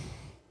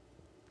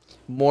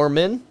 More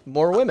men,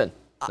 more women.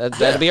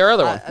 That'd be our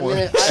other one. I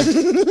mean,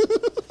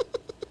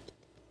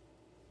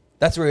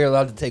 That's where you're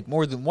allowed to take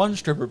more than one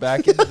stripper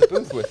back into the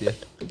booth with you.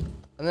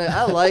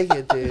 I like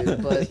it,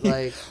 dude. But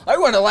like, I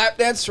want a lap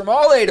dance from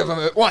all 8 of them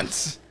at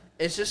once.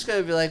 it's just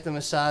gonna be like the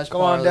massage.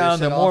 Go on parlors down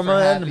that to more offer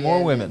men happy and more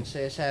endings. women.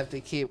 They just have to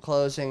keep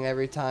closing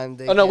every time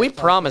they. Oh, no, get we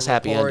fucking promise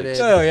happy reported.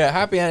 endings. Oh yeah,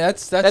 happy end.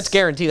 That's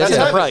guaranteed. That's in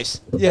the heaven.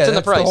 price. Yeah, it's in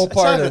the that's price. whole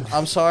part heaven. of.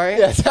 I'm sorry.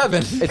 Yeah, it's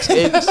heaven.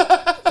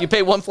 It's you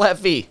pay one flat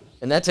fee,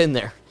 and that's in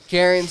there.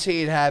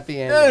 Guaranteed happy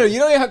ending. No, you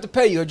don't even have to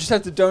pay. You just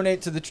have to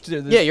donate to the.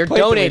 Yeah, you're plate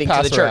that we donating to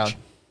pass the around. church.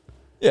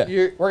 Yeah.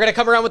 We're gonna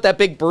come around with that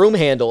big broom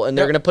handle, and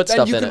they're gonna put Then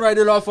stuff you in can it. write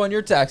it off on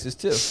your taxes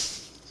too.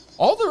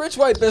 All the rich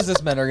white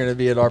businessmen are going to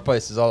be at our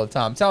places all the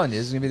time. I'm telling you,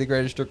 this is going to be the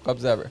greatest strip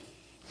clubs ever.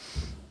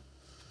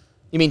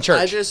 You mean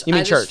church? You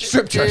mean church?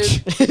 Strip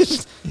church.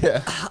 Dude,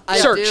 Yeah. I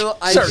Search. do.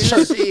 I Search.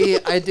 do see.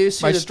 I do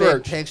see My the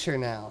church. big picture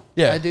now.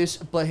 Yeah. I do.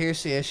 But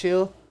here's the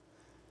issue.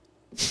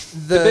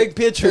 The big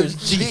picture is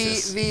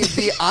Jesus.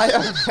 The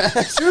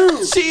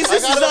IRS.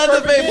 Jesus is not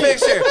the big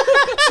picture.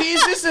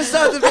 Jesus is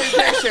not the big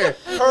picture.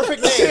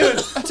 Perfect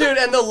name. Dude,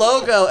 and the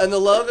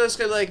logo's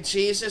gonna be like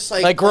Jesus,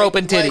 Like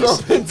groping titties.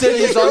 Groping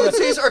titties on the-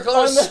 titties are going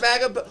on to the-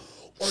 smack up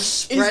or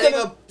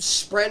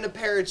spreading a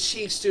pair of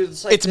cheeks, dude.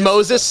 It's like It's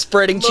Moses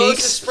spreading Moses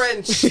cheeks.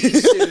 spreading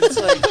cheeks, dude. It's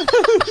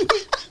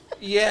like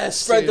yes,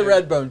 Spread the dude.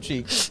 red bone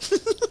cheek.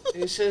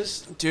 It's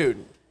just Dude,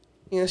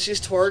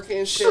 she's twerking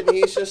and shit, and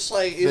he's just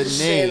like he's The just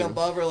standing name.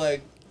 above her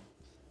like.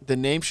 the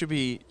name should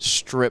be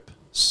Strip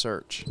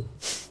Search.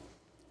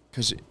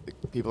 Because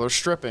people are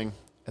stripping,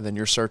 and then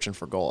you're searching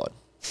for God.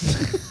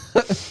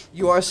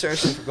 You are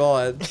searching for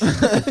God,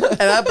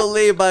 and I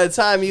believe by the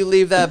time you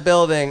leave that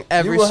building,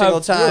 every will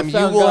single have- time you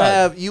will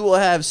have found God. you will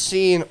have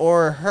seen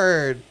or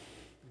heard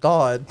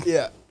God.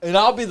 Yeah. And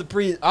I'll be the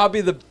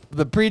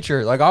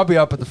preacher. Like I'll be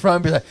up at the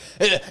front and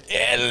be like,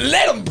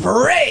 let them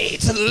pray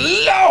to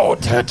the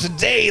Lord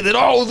today that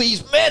all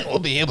these men will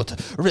be able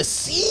to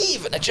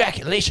receive an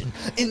ejaculation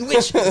in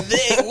which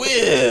they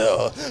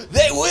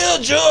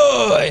will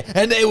joy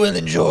and they will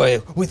enjoy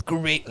with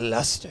great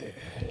luster.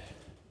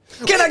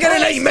 Can I get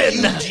an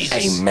amen?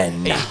 Jesus.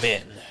 Amen.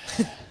 Amen.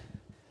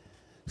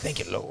 Thank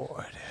you,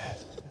 Lord.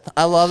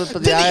 I love it,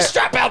 but the Denise,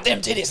 strap out them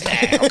titties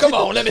now. Come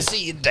on, let me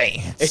see you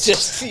dance. It's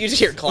just you just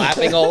hear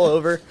clapping all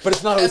over. But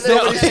it's not. and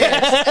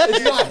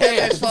It's not.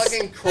 there's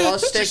fucking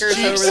cross stickers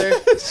over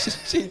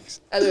there.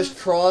 And there's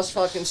cross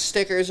fucking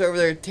stickers over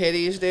their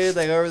titties, dude.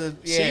 Like over the.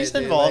 Yeah, He's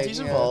dude, involved. like, He's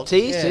you know. involved.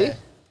 See, Yeah. see.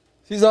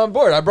 He's on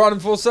board. I brought him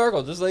full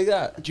circle, just like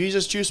that.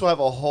 Jesus Juice will have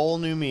a whole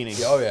new meaning.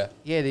 Oh yeah.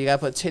 Yeah, dude, you gotta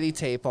put titty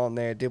tape on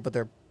there, dude, but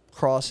they're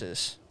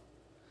crosses.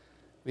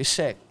 Be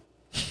sick.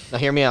 Now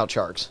hear me out,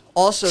 sharks.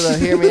 Also, though,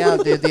 hear me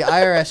out, dude. The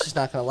IRS is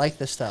not gonna like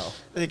this, though.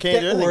 They can't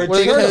do We're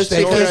anything. church.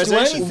 They can't do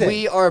organization. anything.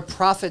 We are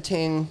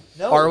profiting.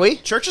 Are we?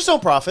 Churches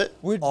don't profit.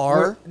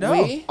 Are no.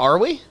 we? Are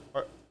we?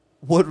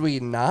 Would we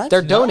not?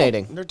 They're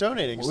donating. They're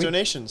donating. It's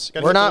donations.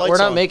 Gotta We're get the not. We're lights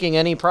not on. making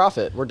any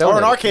profit. We're Or donating.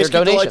 in our case,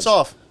 They're keep the lights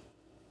donations. off.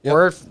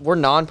 We're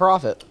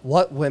non-profit.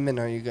 What women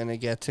are you gonna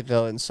get to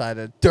go inside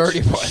a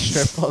Dirty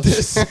one.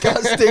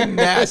 Disgusting,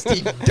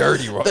 nasty,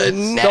 dirty one. the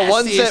The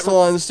ones nastiest that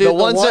ones, dude. the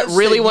ones that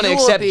really want to you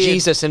will accept be-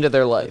 Jesus into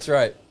their life. That's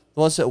right. The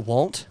ones that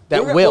won't.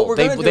 That What will. we're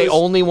They gonna do they is-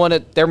 only want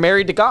to. They're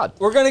married to God.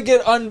 We're gonna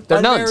get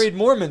They're nuns. unmarried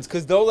Mormons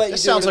because they'll let you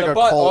This do it sounds in like the a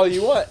butt cult. all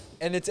you want,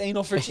 and it's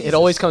anal for Jesus. It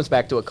always comes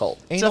back to a cult.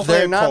 anal They're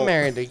They're not cult.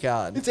 married to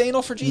God. It's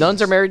anal for Jesus. Nuns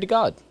are married to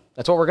God.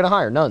 That's what we're gonna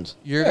hire. Nuns.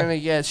 You're Yeah. gonna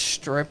get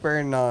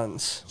stripper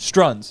nuns,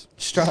 Struns,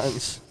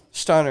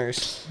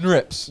 stunners.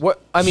 rips. What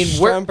I mean,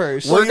 we're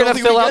Strumpers. we're you don't gonna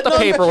think fill we out get the none?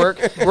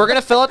 paperwork. We're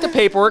gonna fill out the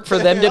paperwork for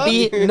them to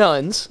be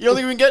nuns. You don't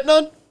think we can get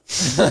none?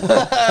 I don't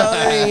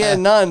think we can get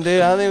none,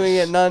 dude. I don't think we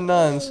can get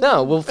nuns.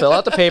 No, we'll fill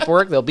out the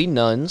paperwork. They'll be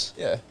nuns,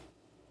 Yeah.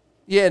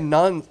 Yeah,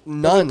 nuns.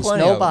 plenty of 'em.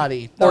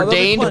 Nobody. No, there'll be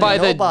ordained plenty. by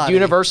the Nobody.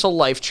 Universal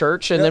Life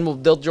Church, and Yep.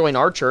 then they'll join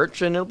our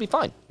church, and it'll be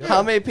fine.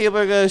 How many people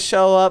are gonna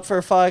show up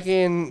for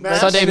fucking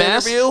Mass? Sunday an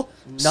mass? interview?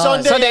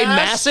 None. Sunday ass?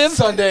 massive.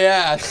 Sunday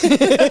ass.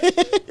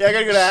 Yeah, I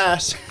gotta go to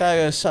ass. Gotta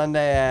go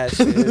Sunday ass,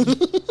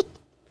 dude.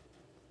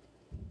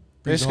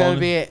 There's gonna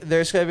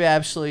be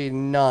absolutely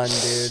none,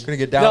 dude. Gonna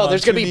get down. No, on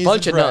there's gonna two be a knees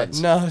bunch and of pray.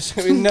 nuns. No, there's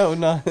gonna be no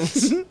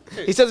nuns.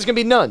 He said there's gonna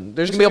be none.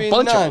 There's gonna be a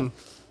bunch of them.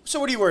 So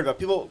what are you worried about?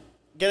 People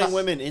getting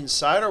women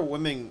inside or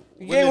women?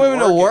 You get women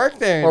to work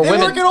there. Or They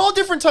women- work at all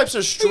different types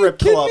of strip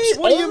clubs.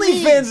 What do you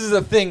mean? OnlyFans is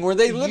a thing where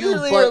they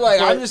literally are like,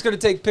 but- I'm just gonna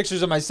take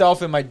pictures of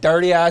myself in my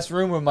dirty ass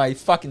room with my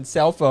fucking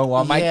cell phone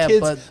while my Yeah,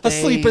 kids but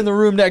asleep they- in the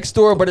room next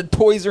door, but the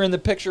toys are in the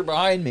picture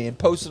behind me and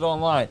post it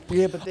online.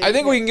 Yeah, but they I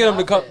think we can get them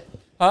to come. profit.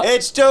 Huh?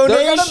 It's They're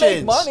donations. gonna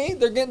make money.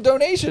 They're getting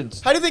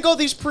donations. How do you think all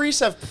these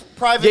priests have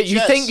private Yeah, you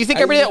jets? think I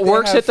everybody think that they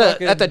works have at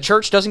the fucking-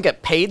 church doesn't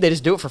get paid? They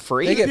just do it for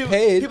free. They get people,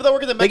 paid. People that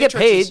work at the They get megachurches-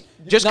 paid.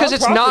 Just because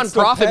it's Nonprofits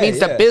still non-profit pay, means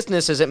yeah. that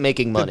business isn't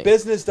making The money.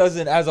 business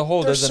doesn't, as a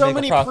whole, There's doesn't so make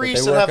many a profit.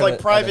 priests They that work have, at like, a- at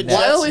a private net.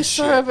 Why don't we and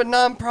start shit. up a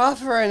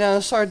non-profit right now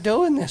and start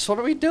doing this? What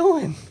are we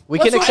doing? We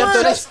can That's accept what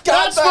it. we're-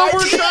 That's what we're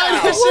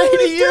trying to say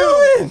to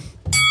you.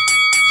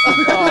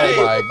 Oh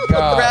my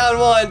god. Round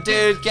one,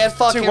 dude. Get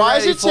fucking Dude, why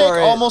does ready it take for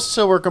it. almost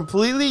till we're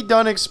completely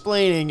done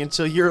explaining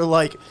until you're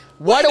like,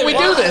 Why don't we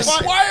do this?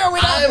 Why are we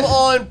I'm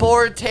on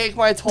board. Take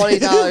my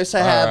 $20 I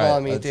have All right,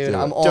 on me, let's dude. do it.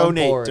 I'm on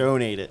board.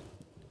 Donate it.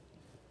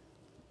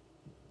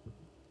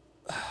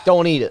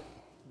 Don't eat it.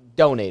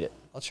 Donate it.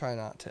 I'll try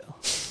not to.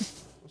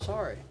 I'm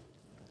sorry.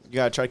 You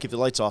gotta try to keep the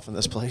lights off in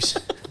this place.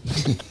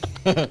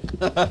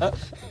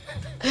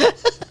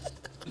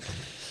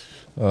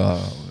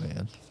 Oh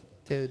man.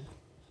 Dude,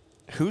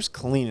 Who's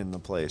cleaning the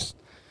place?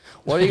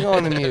 what are you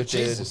going to mute,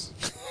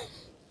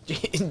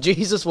 dude?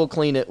 Jesus will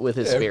clean it with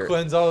his spirit.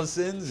 Cleanse all the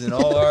sins and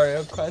all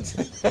our cleanse.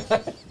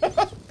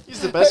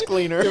 He's the best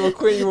cleaner. You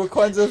will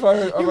cleanse us of our.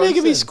 You're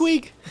making me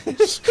squeak.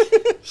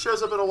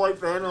 Shows up in a white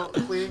van, a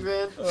cleaning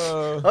van.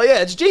 Oh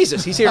yeah, it's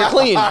Jesus. He's here to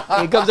clean.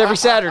 He comes every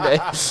Saturday.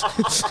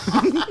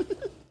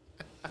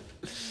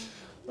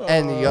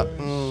 And you,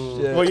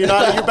 Well, you're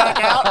not. Are you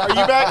back out? Are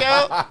you back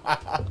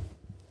out?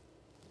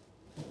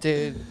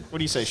 dude, What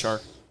do you say,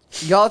 Shark?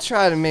 y'all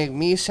try to make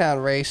me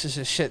sound racist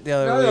as shit the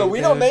other week. No, we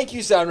dude. don't make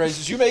you sound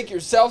racist. You make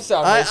yourself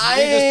sound racist. I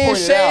You just ain't point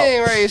it out.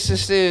 saying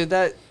racist, dude.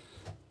 That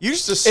You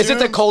just assumed. Is it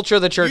the culture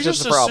of the church You that's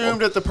just the problem?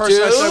 assumed that the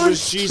person that said Dude.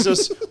 was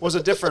Jesus was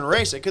a different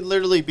race. It could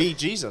literally be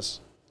Jesus.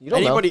 You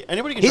don't Anybody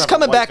can He's drive a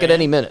coming white back at van.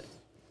 any minute.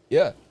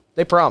 Yeah.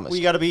 They promise. Well,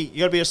 you gotta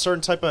be a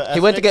certain type of. He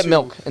went to ethnic get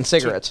milk and to-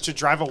 cigarettes. to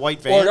drive a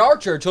white van. Or at our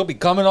church, he'll be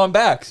coming on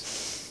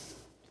backs.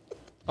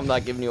 I'm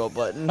not giving you a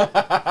button.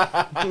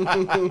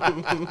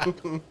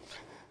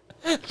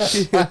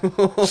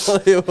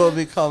 it will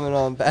be coming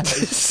on back.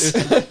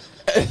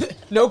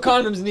 No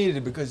condoms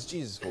needed because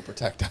Jesus will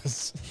protect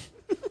us.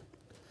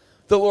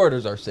 The Lord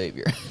is our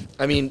Savior.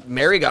 I mean,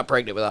 Mary got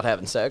pregnant without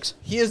having sex.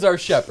 He is our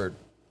shepherd.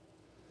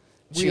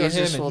 We are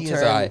Jesus him will and he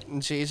is I.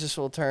 turn. Jesus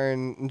will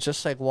turn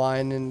just like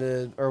wine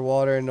into or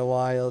water into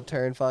wine. He'll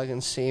turn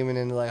fucking semen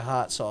into like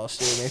hot sauce,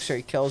 dude. Make sure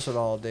he kills it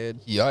all,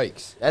 dude.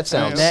 Yikes. That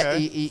sounds. Okay.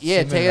 Yeah,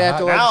 Semen take it into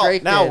after what now,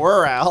 Drake now did.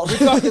 we're out.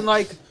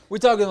 We're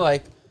talking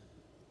like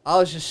I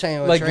was just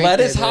saying what like Drake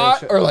lettuce did, dude.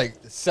 hot or like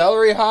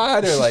celery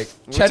hot or like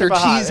cheddar type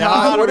of hot? cheese How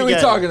hot. hot What are are we we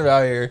getting? talking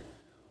about here?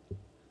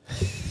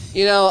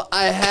 You know,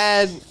 I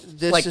had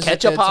this Like is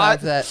ketchup a good time hot?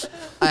 for that.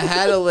 I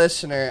had a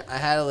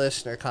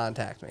listener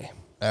contact me.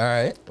 All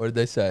right. What did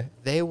they say?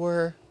 They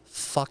were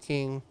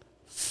fucking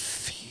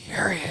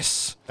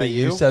furious. That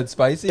You said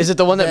spicy? Is it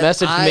the one that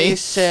messaged I me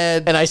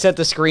said and I sent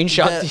the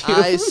screenshot that to you?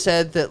 I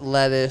said that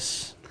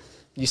lettuce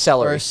You or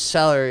celery.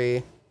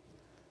 celery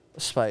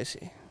was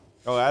spicy.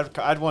 Oh,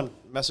 I'd one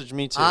message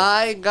me too.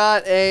 I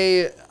got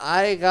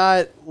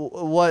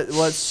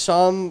what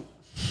some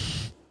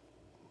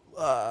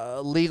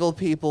legal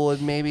people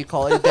would maybe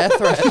call a death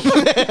threat.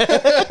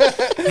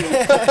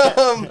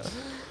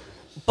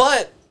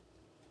 But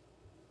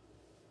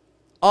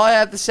all I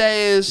have to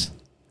say is,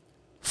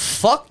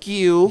 fuck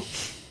you.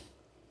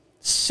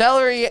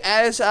 Celery,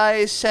 as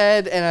I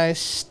said, and I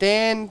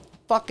stand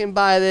fucking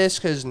by this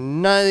because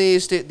none of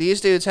these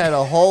dudes had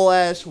a whole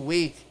ass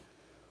week.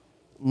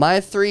 My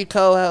 3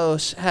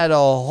 co-hosts had a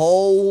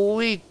whole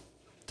week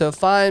to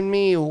find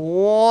me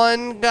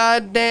one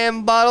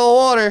goddamn bottle of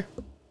water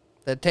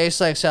that tastes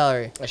like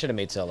celery. I should have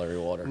made celery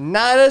water.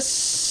 Not a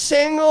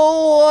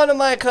single one of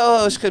my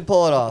co-hosts could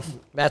pull it off.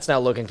 Matt's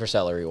not looking for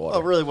celery water.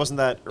 oh, it really wasn't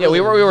that. Yeah,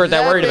 we weren't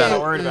that worried being- about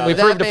worried it. about We it.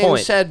 that proved a being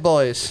point. said,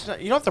 boys,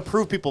 You don't have to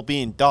prove people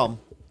being dumb.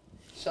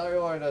 celery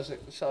water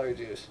doesn't celery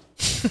juice.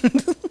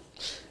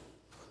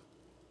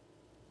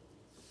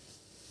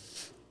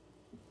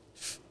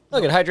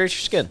 Look, it hydrates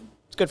your skin.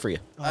 It's good for you.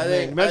 I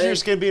think Imagine your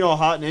skin being all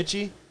hot and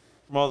itchy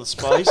from all the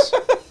spice.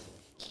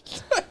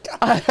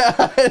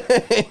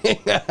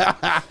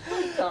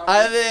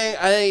 I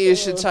think you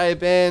should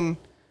type in.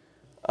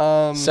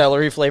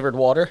 Celery flavored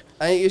water.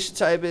 I think you should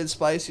type in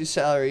spicy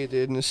celery,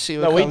 dude, and see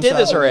what No, we comes did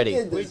this up. already. we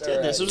did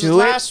this. This was Do it.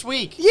 last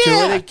week. Do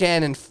it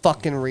again and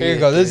fucking read Here it. you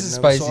go. This dude, is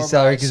and absorb spicy what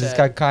celery I because it's said.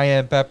 got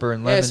cayenne pepper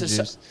and Yeah, lemon it's just-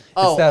 juice.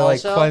 oh, it's that like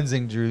also-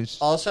 cleansing juice.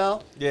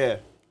 Also, Yeah.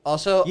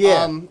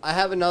 yeah. I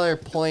have another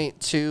point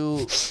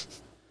to.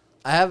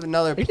 I have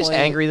another Are you point. just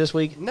angry this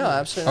week? No,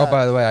 absolutely Oh, not.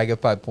 by the way, I get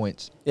 5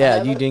 points. I Yeah,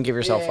 have you a- didn't give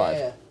yourself yeah, 5.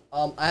 yeah,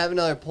 yeah. I have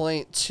another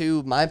point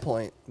to my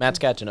point. Matt's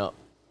catching up.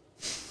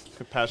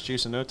 Could pass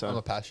juice in no I'm time.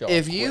 gonna pass y'all.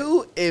 If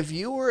quick.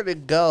 you were to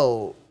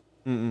go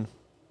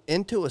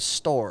into a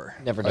store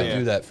Never I did.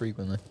 do that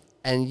frequently.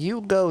 and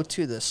you go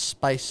to the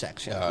spice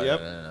section.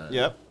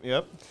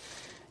 Yep.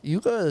 You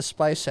go to the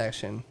spice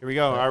section. Here we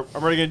go. I'm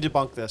already gonna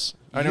debunk this.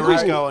 I know You- where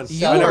he's going.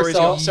 you- I know where he's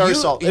going. you- Celery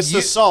salt. It's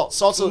the salt.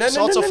 Salt's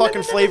a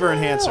fucking flavor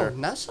enhancer.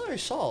 Not celery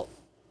salt.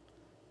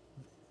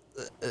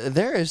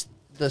 There is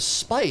the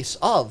spice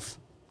of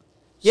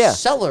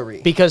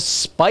celery. Because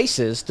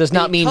spices does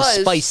not mean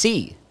Because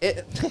spicy.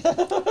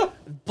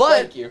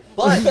 But you.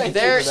 but Thank you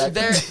there for that.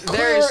 there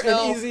Clear is and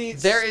no easy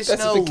there is no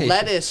specification.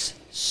 lettuce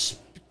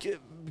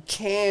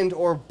canned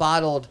or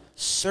bottled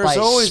spice.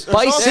 always-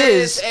 Spices, There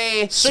is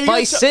a- So you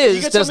can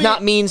spices tell does me-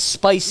 not mean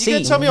spicy. You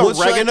can tell me Would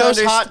you like to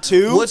oregano's hot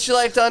too? Would you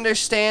like to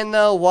understand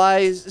though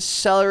why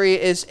celery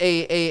is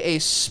a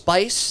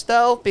spice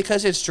though?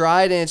 Because it's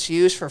dried and it's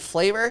used for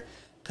flavor.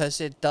 Because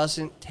it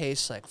doesn't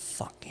taste like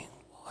fucking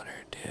water,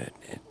 dude.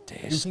 It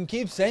You tastes. can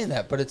keep saying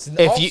that, but it's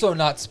If you- also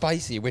not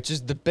spicy, which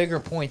is the bigger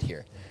point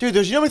here. Dude,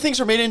 you know how many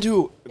things are made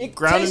into It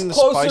ground tastes in the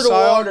closer spice to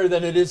aisle? water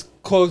than it is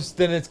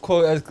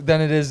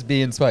than it is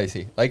being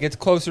spicy. Like it's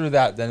closer to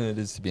that than it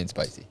is to being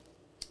spicy.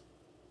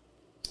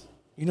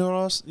 You know what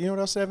else? You know what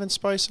else they have in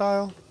spice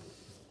aisle?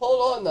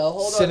 Hold on though.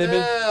 Hold Cinnamon?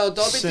 on. No.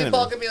 Don't be Cinnamon.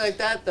 debunking me like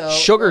that though.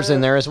 Sugar's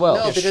in there as well.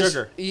 No, Yeah, because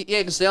sugar.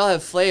 because they all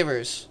have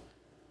flavors.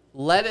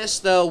 Lettuce,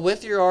 though,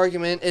 with your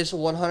argument, is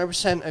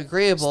 100%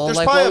 agreeable. There's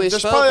like probably, what we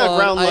there's spoke probably a on,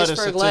 ground lettuce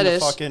iceberg that's lettuce. in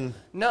the fucking.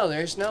 No,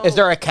 there's no. Is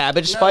there a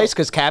cabbage No. spice?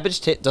 Because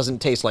cabbage doesn't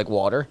taste like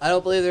water. I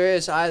don't believe there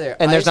is either.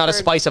 And there's not a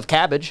Iceberg- spice of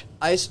cabbage.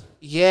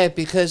 Yeah,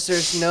 because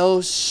there's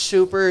no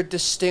super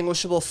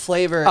distinguishable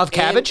flavor Of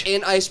cabbage?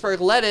 in iceberg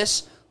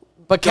lettuce.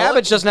 But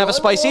cabbage doesn't have a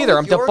Going spice along either.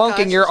 I'm with your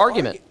debunking your guys'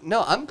 argument.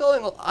 No,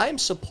 I'm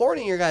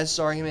supporting your guys'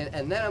 argument,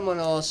 and then I'm going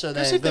to also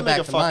then see if they go make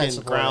back a to mine. fucking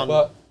support it. ground-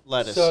 But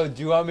Lettuce. So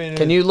do you want me to?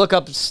 Can you look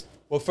up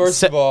Well,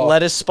 first of all,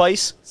 lettuce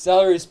spice?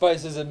 celery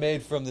spice isn't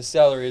made from the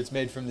celery; it's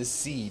made from the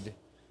seed.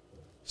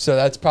 So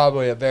that's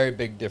probably a very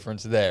big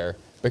difference there,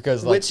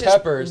 because like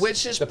peppers,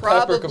 which is the pepper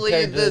probably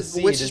compared to the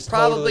seed which is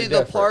probably totally the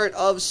different. part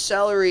of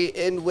celery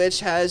in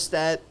which has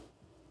that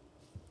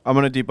I'm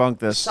gonna debunk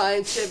this.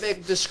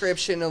 scientific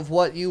description of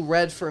what you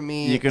read for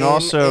me. You can in-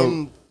 also-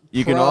 in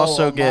you can pro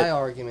also of get- my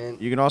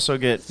argument. You can also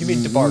get You mean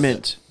debunk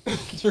mint.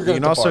 You're You gonna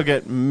can also depart.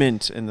 get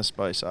mint in the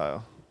spice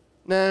aisle.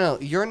 No,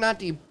 you're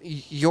not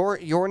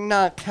you're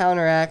not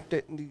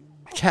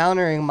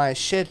countering my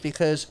shit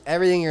because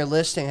everything you're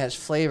listing has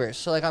flavors.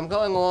 So like I'm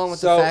going along with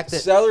So, the fact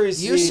that celery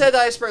you seed- said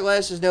iceberg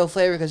lettuce has no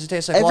flavor because it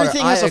tastes like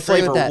Everything water. has I a agree with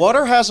flavor. that.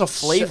 Water has a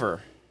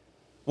flavor.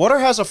 Water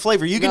has a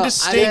flavor. You can No, I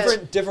distinct.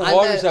 meant- different I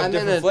waters meant- have I meant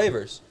different a-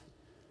 flavors.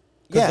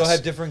 Because they'll Yes.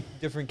 have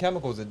different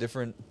chemicals and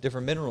different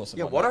minerals. and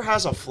Yeah, whatnot. water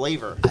has a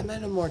flavor. I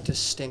meant a more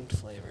distinct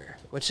flavor,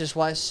 which is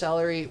why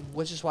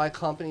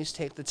companies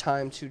take the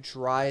time to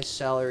dry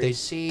celery They-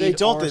 seed. they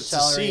don't, or it's the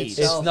celery seeds.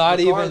 itself, It's not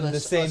even regardless the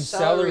of same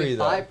celery,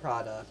 though.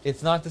 byproduct.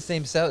 It's not the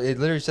same celery. It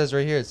literally says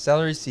right here, it's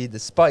celery seed. The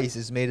spice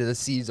is made of the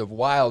seeds of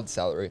wild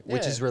celery,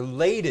 which Yeah. is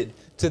related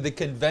to the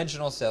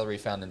conventional celery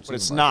found in But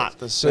it's supermarkets. not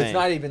the So it's same.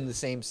 not even the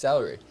same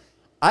celery.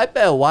 I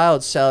bet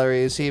wild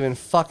celery is even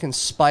fucking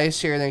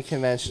spicier than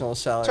conventional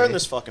celery. Turn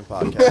this fucking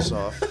podcast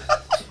off.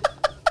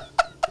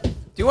 Do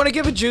you want to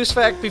give a juice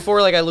fact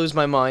before like I lose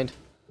my mind?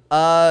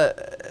 I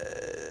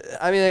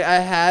mean, like, I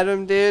had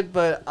them, dude,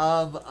 but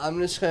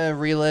I'm just gonna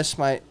relist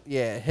my.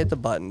 Yeah, hit the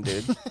button,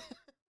 dude.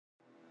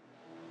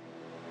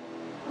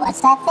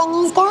 What's that thing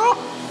he's got?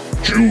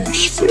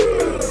 Juice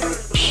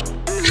facts.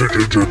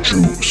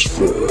 Juice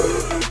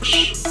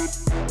facts.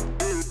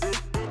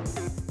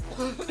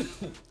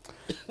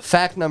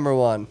 Fact number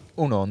one.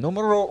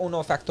 Numero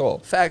uno facto.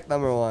 Fact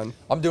number one.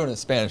 I'm doing a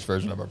Spanish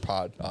version of our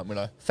pod. I'm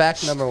gonna.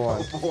 Fact number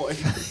one.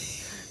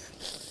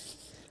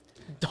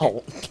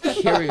 Don't.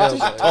 Here we go,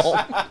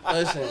 boys.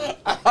 Listen.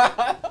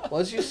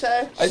 What'd you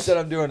say? I said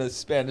I'm doing a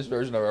Spanish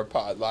version of our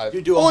pod live.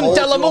 You do a whole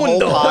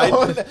telemundo.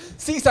 pod.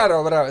 Sí,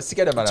 Saro, bravo, sí,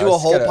 quiero, mano, Do a sí,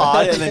 whole quiero.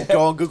 pod and then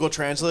go on Google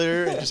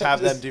Translator and just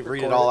have them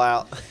read it all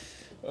out.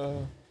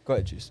 Go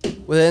ahead, Juice.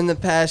 Within the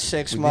past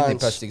 6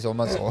 months.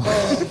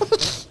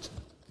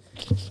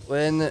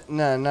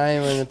 No, not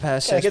even in the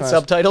past Can I 6 get months.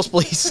 subtitles,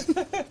 please?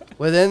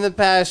 Within the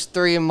past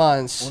 3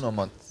 months, Uno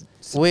month.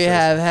 we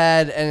have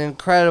had an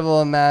incredible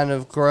amount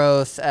of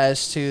growth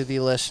as to the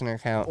listener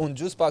count. Un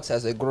juice box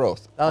has a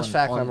growth. That was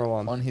fact number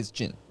one. On his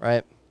chin.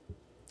 Right?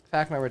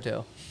 Fact number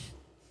two.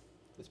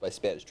 It's by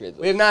Spanish We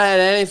translation. have not had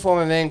any form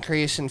of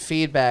increase in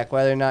feedback,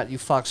 whether or not you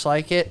fucks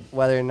like it,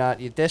 whether or not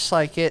you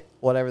dislike it,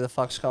 whatever the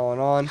fuck's going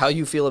on. How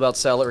you feel about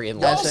celery and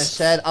As I lettuce?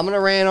 said, I'm gonna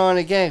rant on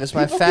again because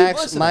my People keep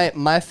facts, listening.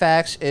 my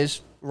facts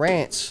is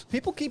rants,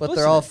 People keep but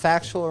listening. they're all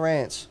factual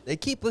rants. They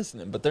keep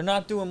listening, but they're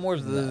not doing more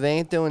than that. They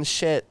ain't doing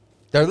shit.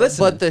 They're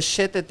listening. But the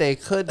shit that they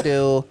could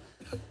do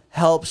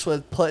helps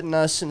with putting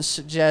us in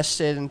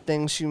suggested and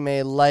things you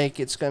may like.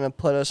 It's going to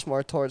put us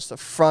more towards the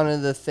front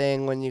of the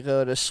thing when you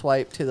go to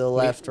swipe to the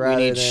left. We rather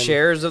need than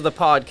shares of the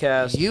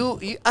podcast. You,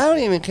 I don't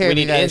even care. We if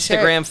you need guys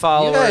share. Instagram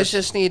followers. You guys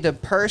just need to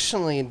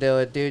personally do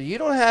it, dude. You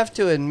don't have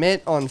to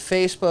admit on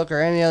Facebook or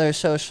any other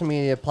social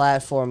media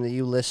platform that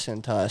you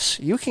listen to us.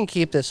 You can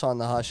keep this on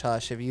the hush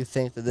hush if you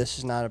think that this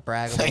is not a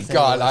braggable Thank thing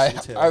God. to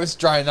listen to. I was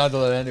trying not to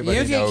let anybody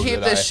You know can keep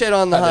that this I shit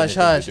on the had hush anything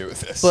to hush. do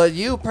with this. But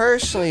you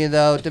personally,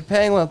 though,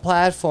 depending what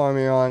platform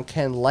you're on,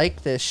 can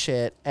like this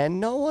shit, and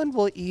no one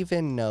will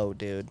even know,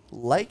 dude.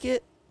 Like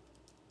it,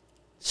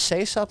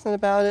 say something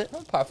about it,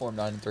 Platform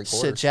 9 3/4.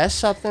 suggest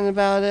something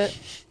about it.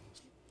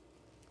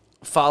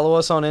 Follow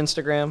us on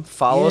Instagram.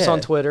 Follow us Yeah.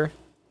 on Twitter.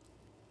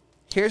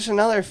 Here's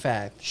another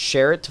fact.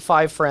 Share it to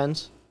 5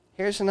 friends.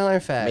 Here's another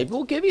fact. Maybe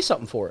we'll give you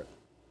something for it.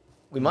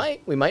 We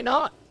might. We might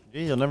not.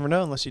 Yeah, you'll never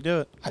know unless you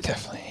do it. I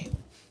definitely ain't.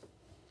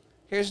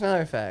 Here's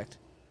another fact.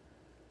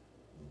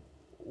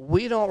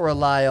 We don't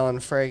rely on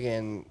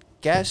friggin'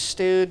 guests,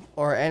 dude,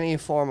 or any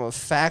form of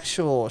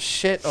factual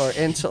shit or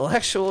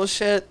intellectual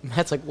shit.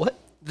 Matt's like, what?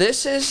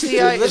 This is the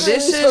Literally this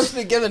supposed is to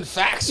be giving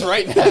facts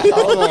right now.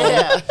 hold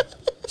on.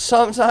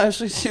 Sometimes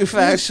we do You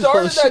factual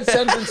started shit. that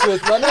sentence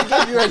with, let me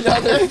give you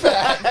another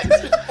fact.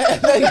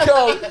 And then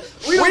go,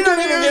 we don't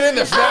even get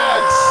into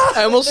facts.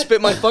 I almost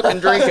spit my fucking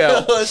drink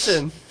out.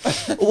 Listen,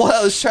 what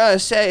I was trying to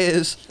say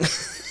is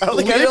I don't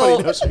think we anybody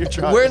don't- knows what you're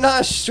trying. we're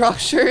not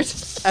structured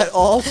at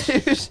all,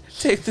 dude.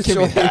 Take the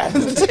joint.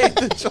 Take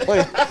the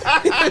joint.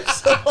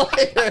 Here's the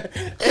lighter.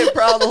 It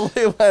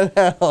probably went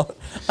out.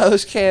 I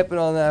was camping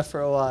on that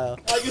for a while.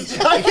 I can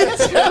tell.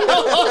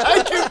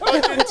 I can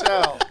fucking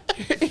tell.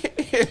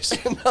 Here's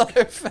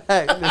another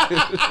fact,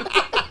 dude.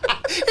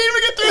 He didn't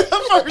even get through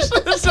the first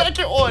and the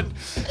second one.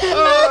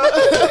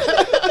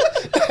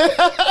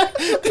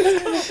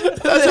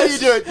 That's how you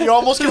do it. You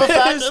almost give a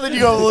fact and then you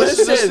go,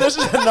 listen, this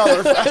is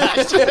another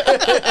fact.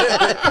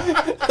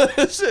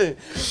 Listen,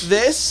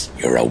 this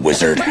You're a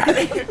wizard,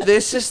 Harry.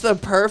 this is the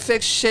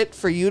perfect shit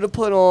for you to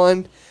put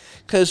on,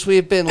 because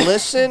we've been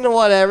listening to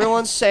what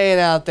everyone's saying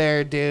out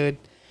there, dude,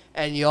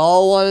 and you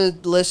all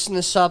want to listen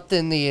to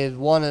something that you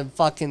want to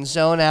fucking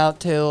zone out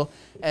to,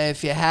 and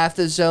if you have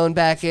to zone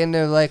back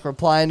into, like,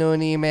 replying to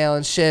an email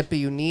and shit, but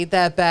you need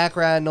that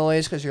background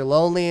noise because you're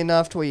lonely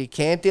enough to where you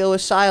can't deal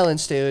with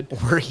silence, dude.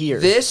 We're here.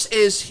 This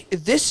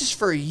is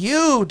for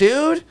you,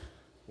 dude.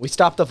 We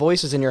stop the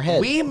voices in your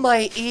head. We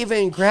might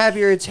even grab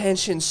your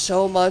attention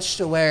so much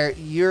to where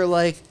you're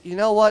like, you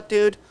know what,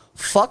 dude?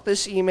 Fuck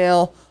this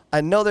email.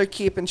 I know they're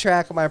keeping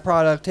track of my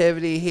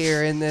productivity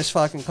here in this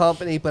fucking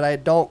company, but I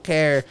don't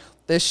care.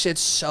 This shit's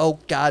so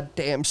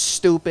goddamn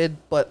stupid,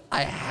 but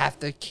I have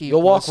to keep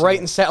You'll walk listening. right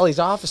in Sally's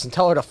office and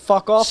tell her to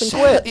fuck off and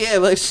quit. Yeah,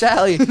 like,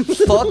 Sally,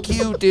 fuck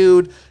you,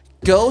 dude.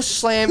 Go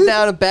slam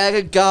down a bag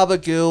of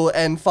gabagoo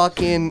and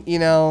fucking,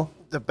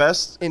 The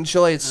best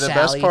enjoy it, The Sally.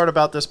 best part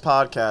about this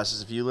podcast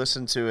is if you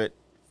listen to it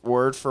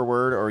word for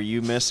word or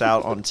you miss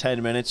out on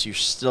 10 minutes, you're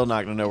still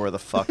not going to know where the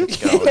fuck it's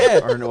going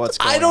Yeah. or know what's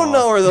going on. I don't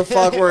know where the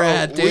fuck we're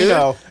at, We dude.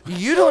 know.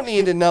 You don't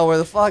need to know where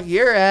the fuck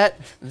you're at.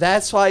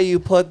 That's why you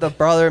put the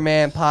Brother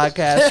Man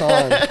podcast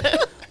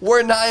on.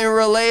 We're not even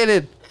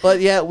related, but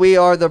yet we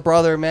are the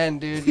Brother Men,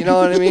 dude. You know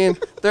what I mean?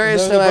 There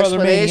is They're no the Brother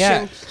explanation.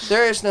 Maniacs.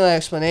 There is no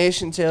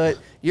explanation to it.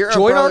 You're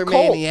Join a our Brother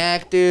cult.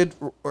 Maniac, dude.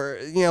 Or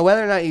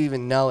whether or not you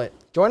even know it.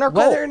 Join our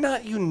Whether or cult.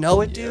 not you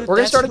know it, dude. We're gonna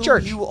that's start a who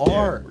church. You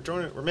are.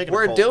 We're making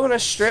We're doing a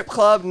strip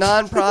club,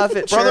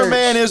 non-profit Brother church.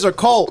 Man is a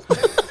cult.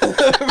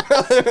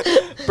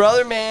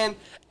 Brother Man.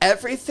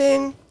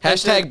 Everything.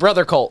 Hashtag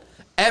brother cult.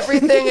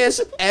 Everything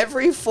is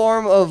every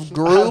form of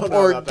group know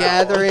or about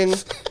that gathering.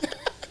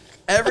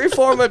 Every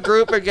form of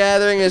group or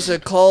gathering is a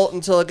cult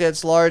until it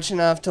gets large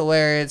enough to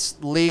where it's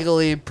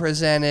legally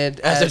presented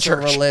as, a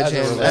church. religion.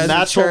 As a religion. as And a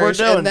that's what we're church,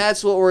 doing. And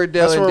that's what we're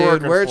doing, That's what we're dude.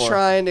 working We're for.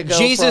 trying to go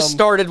Jesus from,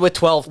 started with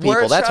 12 we're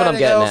people. That's what trying I'm to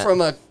go getting at.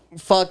 from a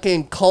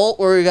fucking cult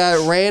where we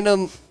got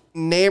random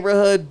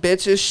neighborhood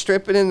bitches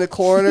stripping in the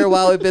corner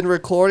while we've been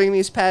recording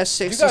these past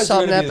You 60 guys are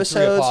something going to be the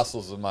three episodes.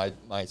 apostles of my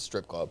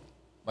strip club,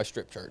 my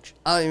strip church.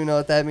 I don't even know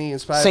what that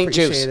means, but I Saint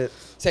appreciate Juice. it.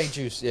 St.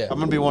 Juice, yeah. I'm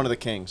going to be one of the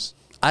kings.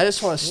 I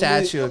just want a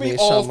statue of You'll be me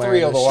all somewhere.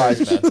 three in of the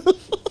this church. wise men.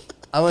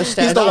 I want a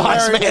statue. the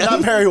wise man.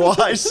 Not very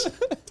wise.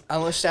 I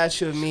want a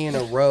statue of me in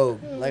a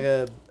robe, like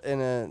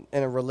in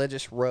a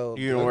religious robe.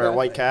 You gonna wear a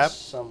white cap?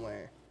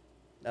 Somewhere.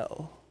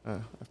 No, I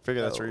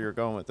figured that's where you were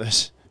going with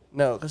this.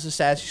 no, because the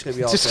statue's gonna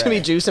be all It's just gonna be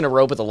gray. Juice in a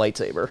robe with a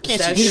lightsaber.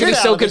 Statue's He's gonna be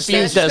gonna so be-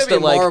 confused statue's as gonna to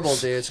be like. marble,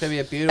 dude. It's gonna be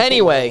a beautiful.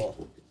 Anyway.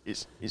 marble.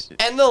 He's-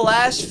 And the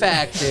last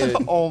fact, dude.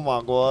 oh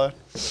my god.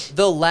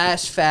 The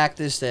last fact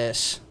is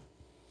this.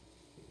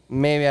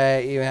 Maybe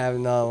I even have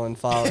another one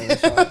following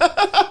this one.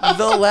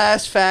 The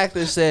last fact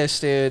is this,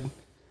 dude.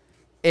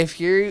 If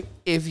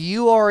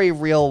you are a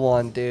real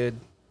one, dude,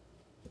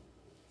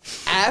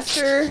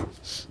 after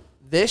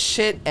this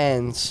shit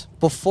ends,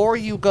 before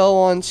you go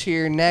on to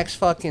your next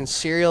fucking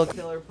serial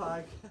killer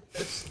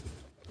podcast,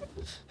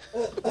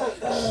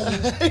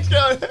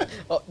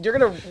 Oh, you're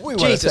gonna. We want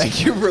to Jesus.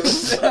 thank you,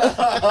 Bruce.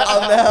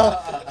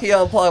 I'm He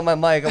unplugged my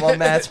mic. I'm on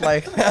Matt's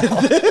mic now.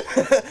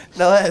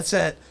 No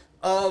headset.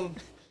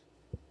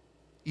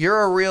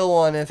 You're a real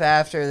one if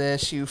after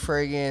this you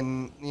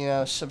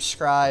friggin',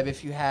 subscribe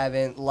if you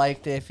haven't,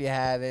 liked it if you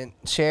haven't,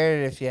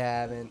 shared it if you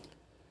haven't.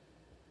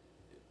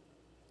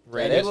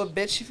 Rate It it. would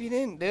bitch if you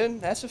didn't,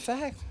 dude. That's a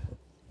fact.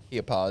 He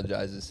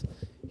apologizes.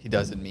 He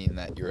doesn't mean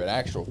that you're an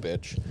actual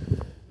bitch.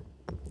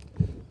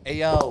 Hey,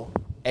 yo,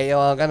 I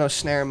don't got no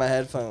snare in my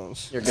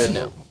headphones. You're good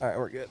now. All right,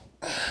 we're good.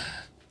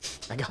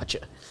 I got you.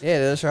 Yeah,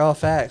 those are all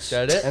facts.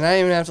 That it? And I don't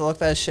even have to look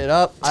that shit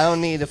up. I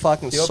don't need to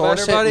fucking Feel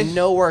source better, buddy? it.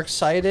 No, we're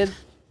excited.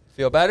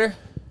 Feel better?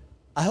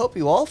 I hope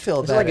you all feel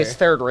It's better. like his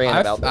third rant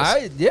about this.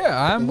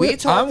 I'm We with,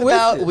 talked I'm with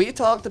about it. we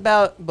talked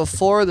about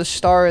before the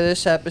start of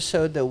this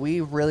episode that we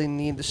really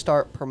need to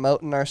start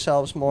promoting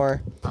ourselves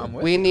more. I'm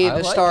with We you. need I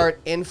to like start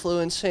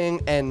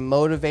influencing and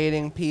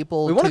motivating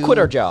people. We want to quit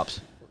our jobs.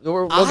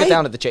 We'll get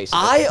down to the chase.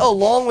 I,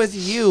 along with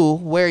you,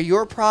 where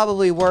you're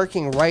probably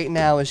working right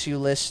now as you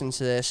listen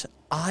to this,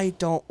 I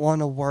don't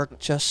want to work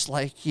just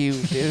like you,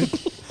 dude.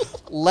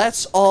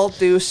 Let's all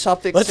do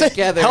something Let's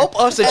together. help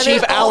us And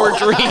achieve it our all-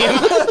 dream.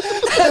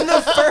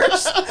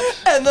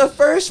 and the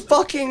first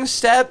fucking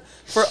step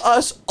for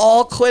us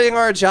all quitting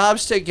our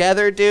jobs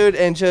together, dude,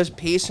 and just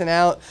peacing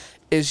out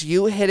is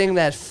you hitting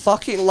that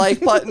fucking like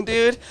button,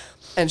 dude,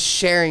 and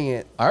sharing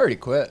it. I already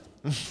quit.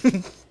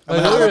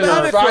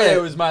 about to Friday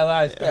quit. was my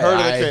last day. Heard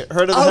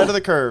of the head of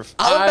the curve.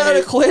 I'm about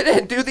to quit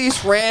and do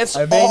these rants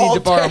I may need all to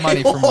borrow day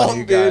money from one of long,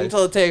 you dude, guys.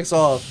 until it takes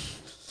off.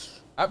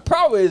 That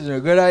probably isn't a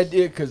good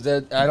idea because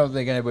I don't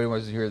think anybody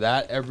wants to hear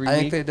that every I week.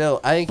 think they do.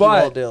 I think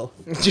But- you all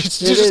do.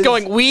 just is-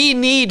 going, we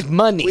need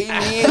money. We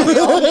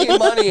all need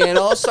money, and it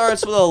all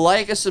starts with a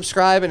like, a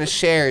subscribe, and a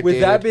share, With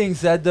dude. that being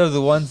said, though,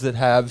 the ones that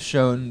have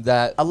shown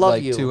that I love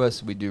like you. to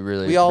us, we do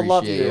really We all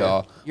love appreciate you.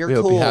 y'all. You're we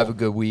hope you cool. have a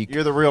good week.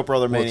 You're the real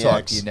brother We'll maniacs.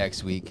 talk to you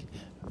next week.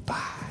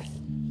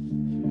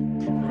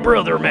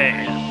 Brother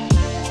Man.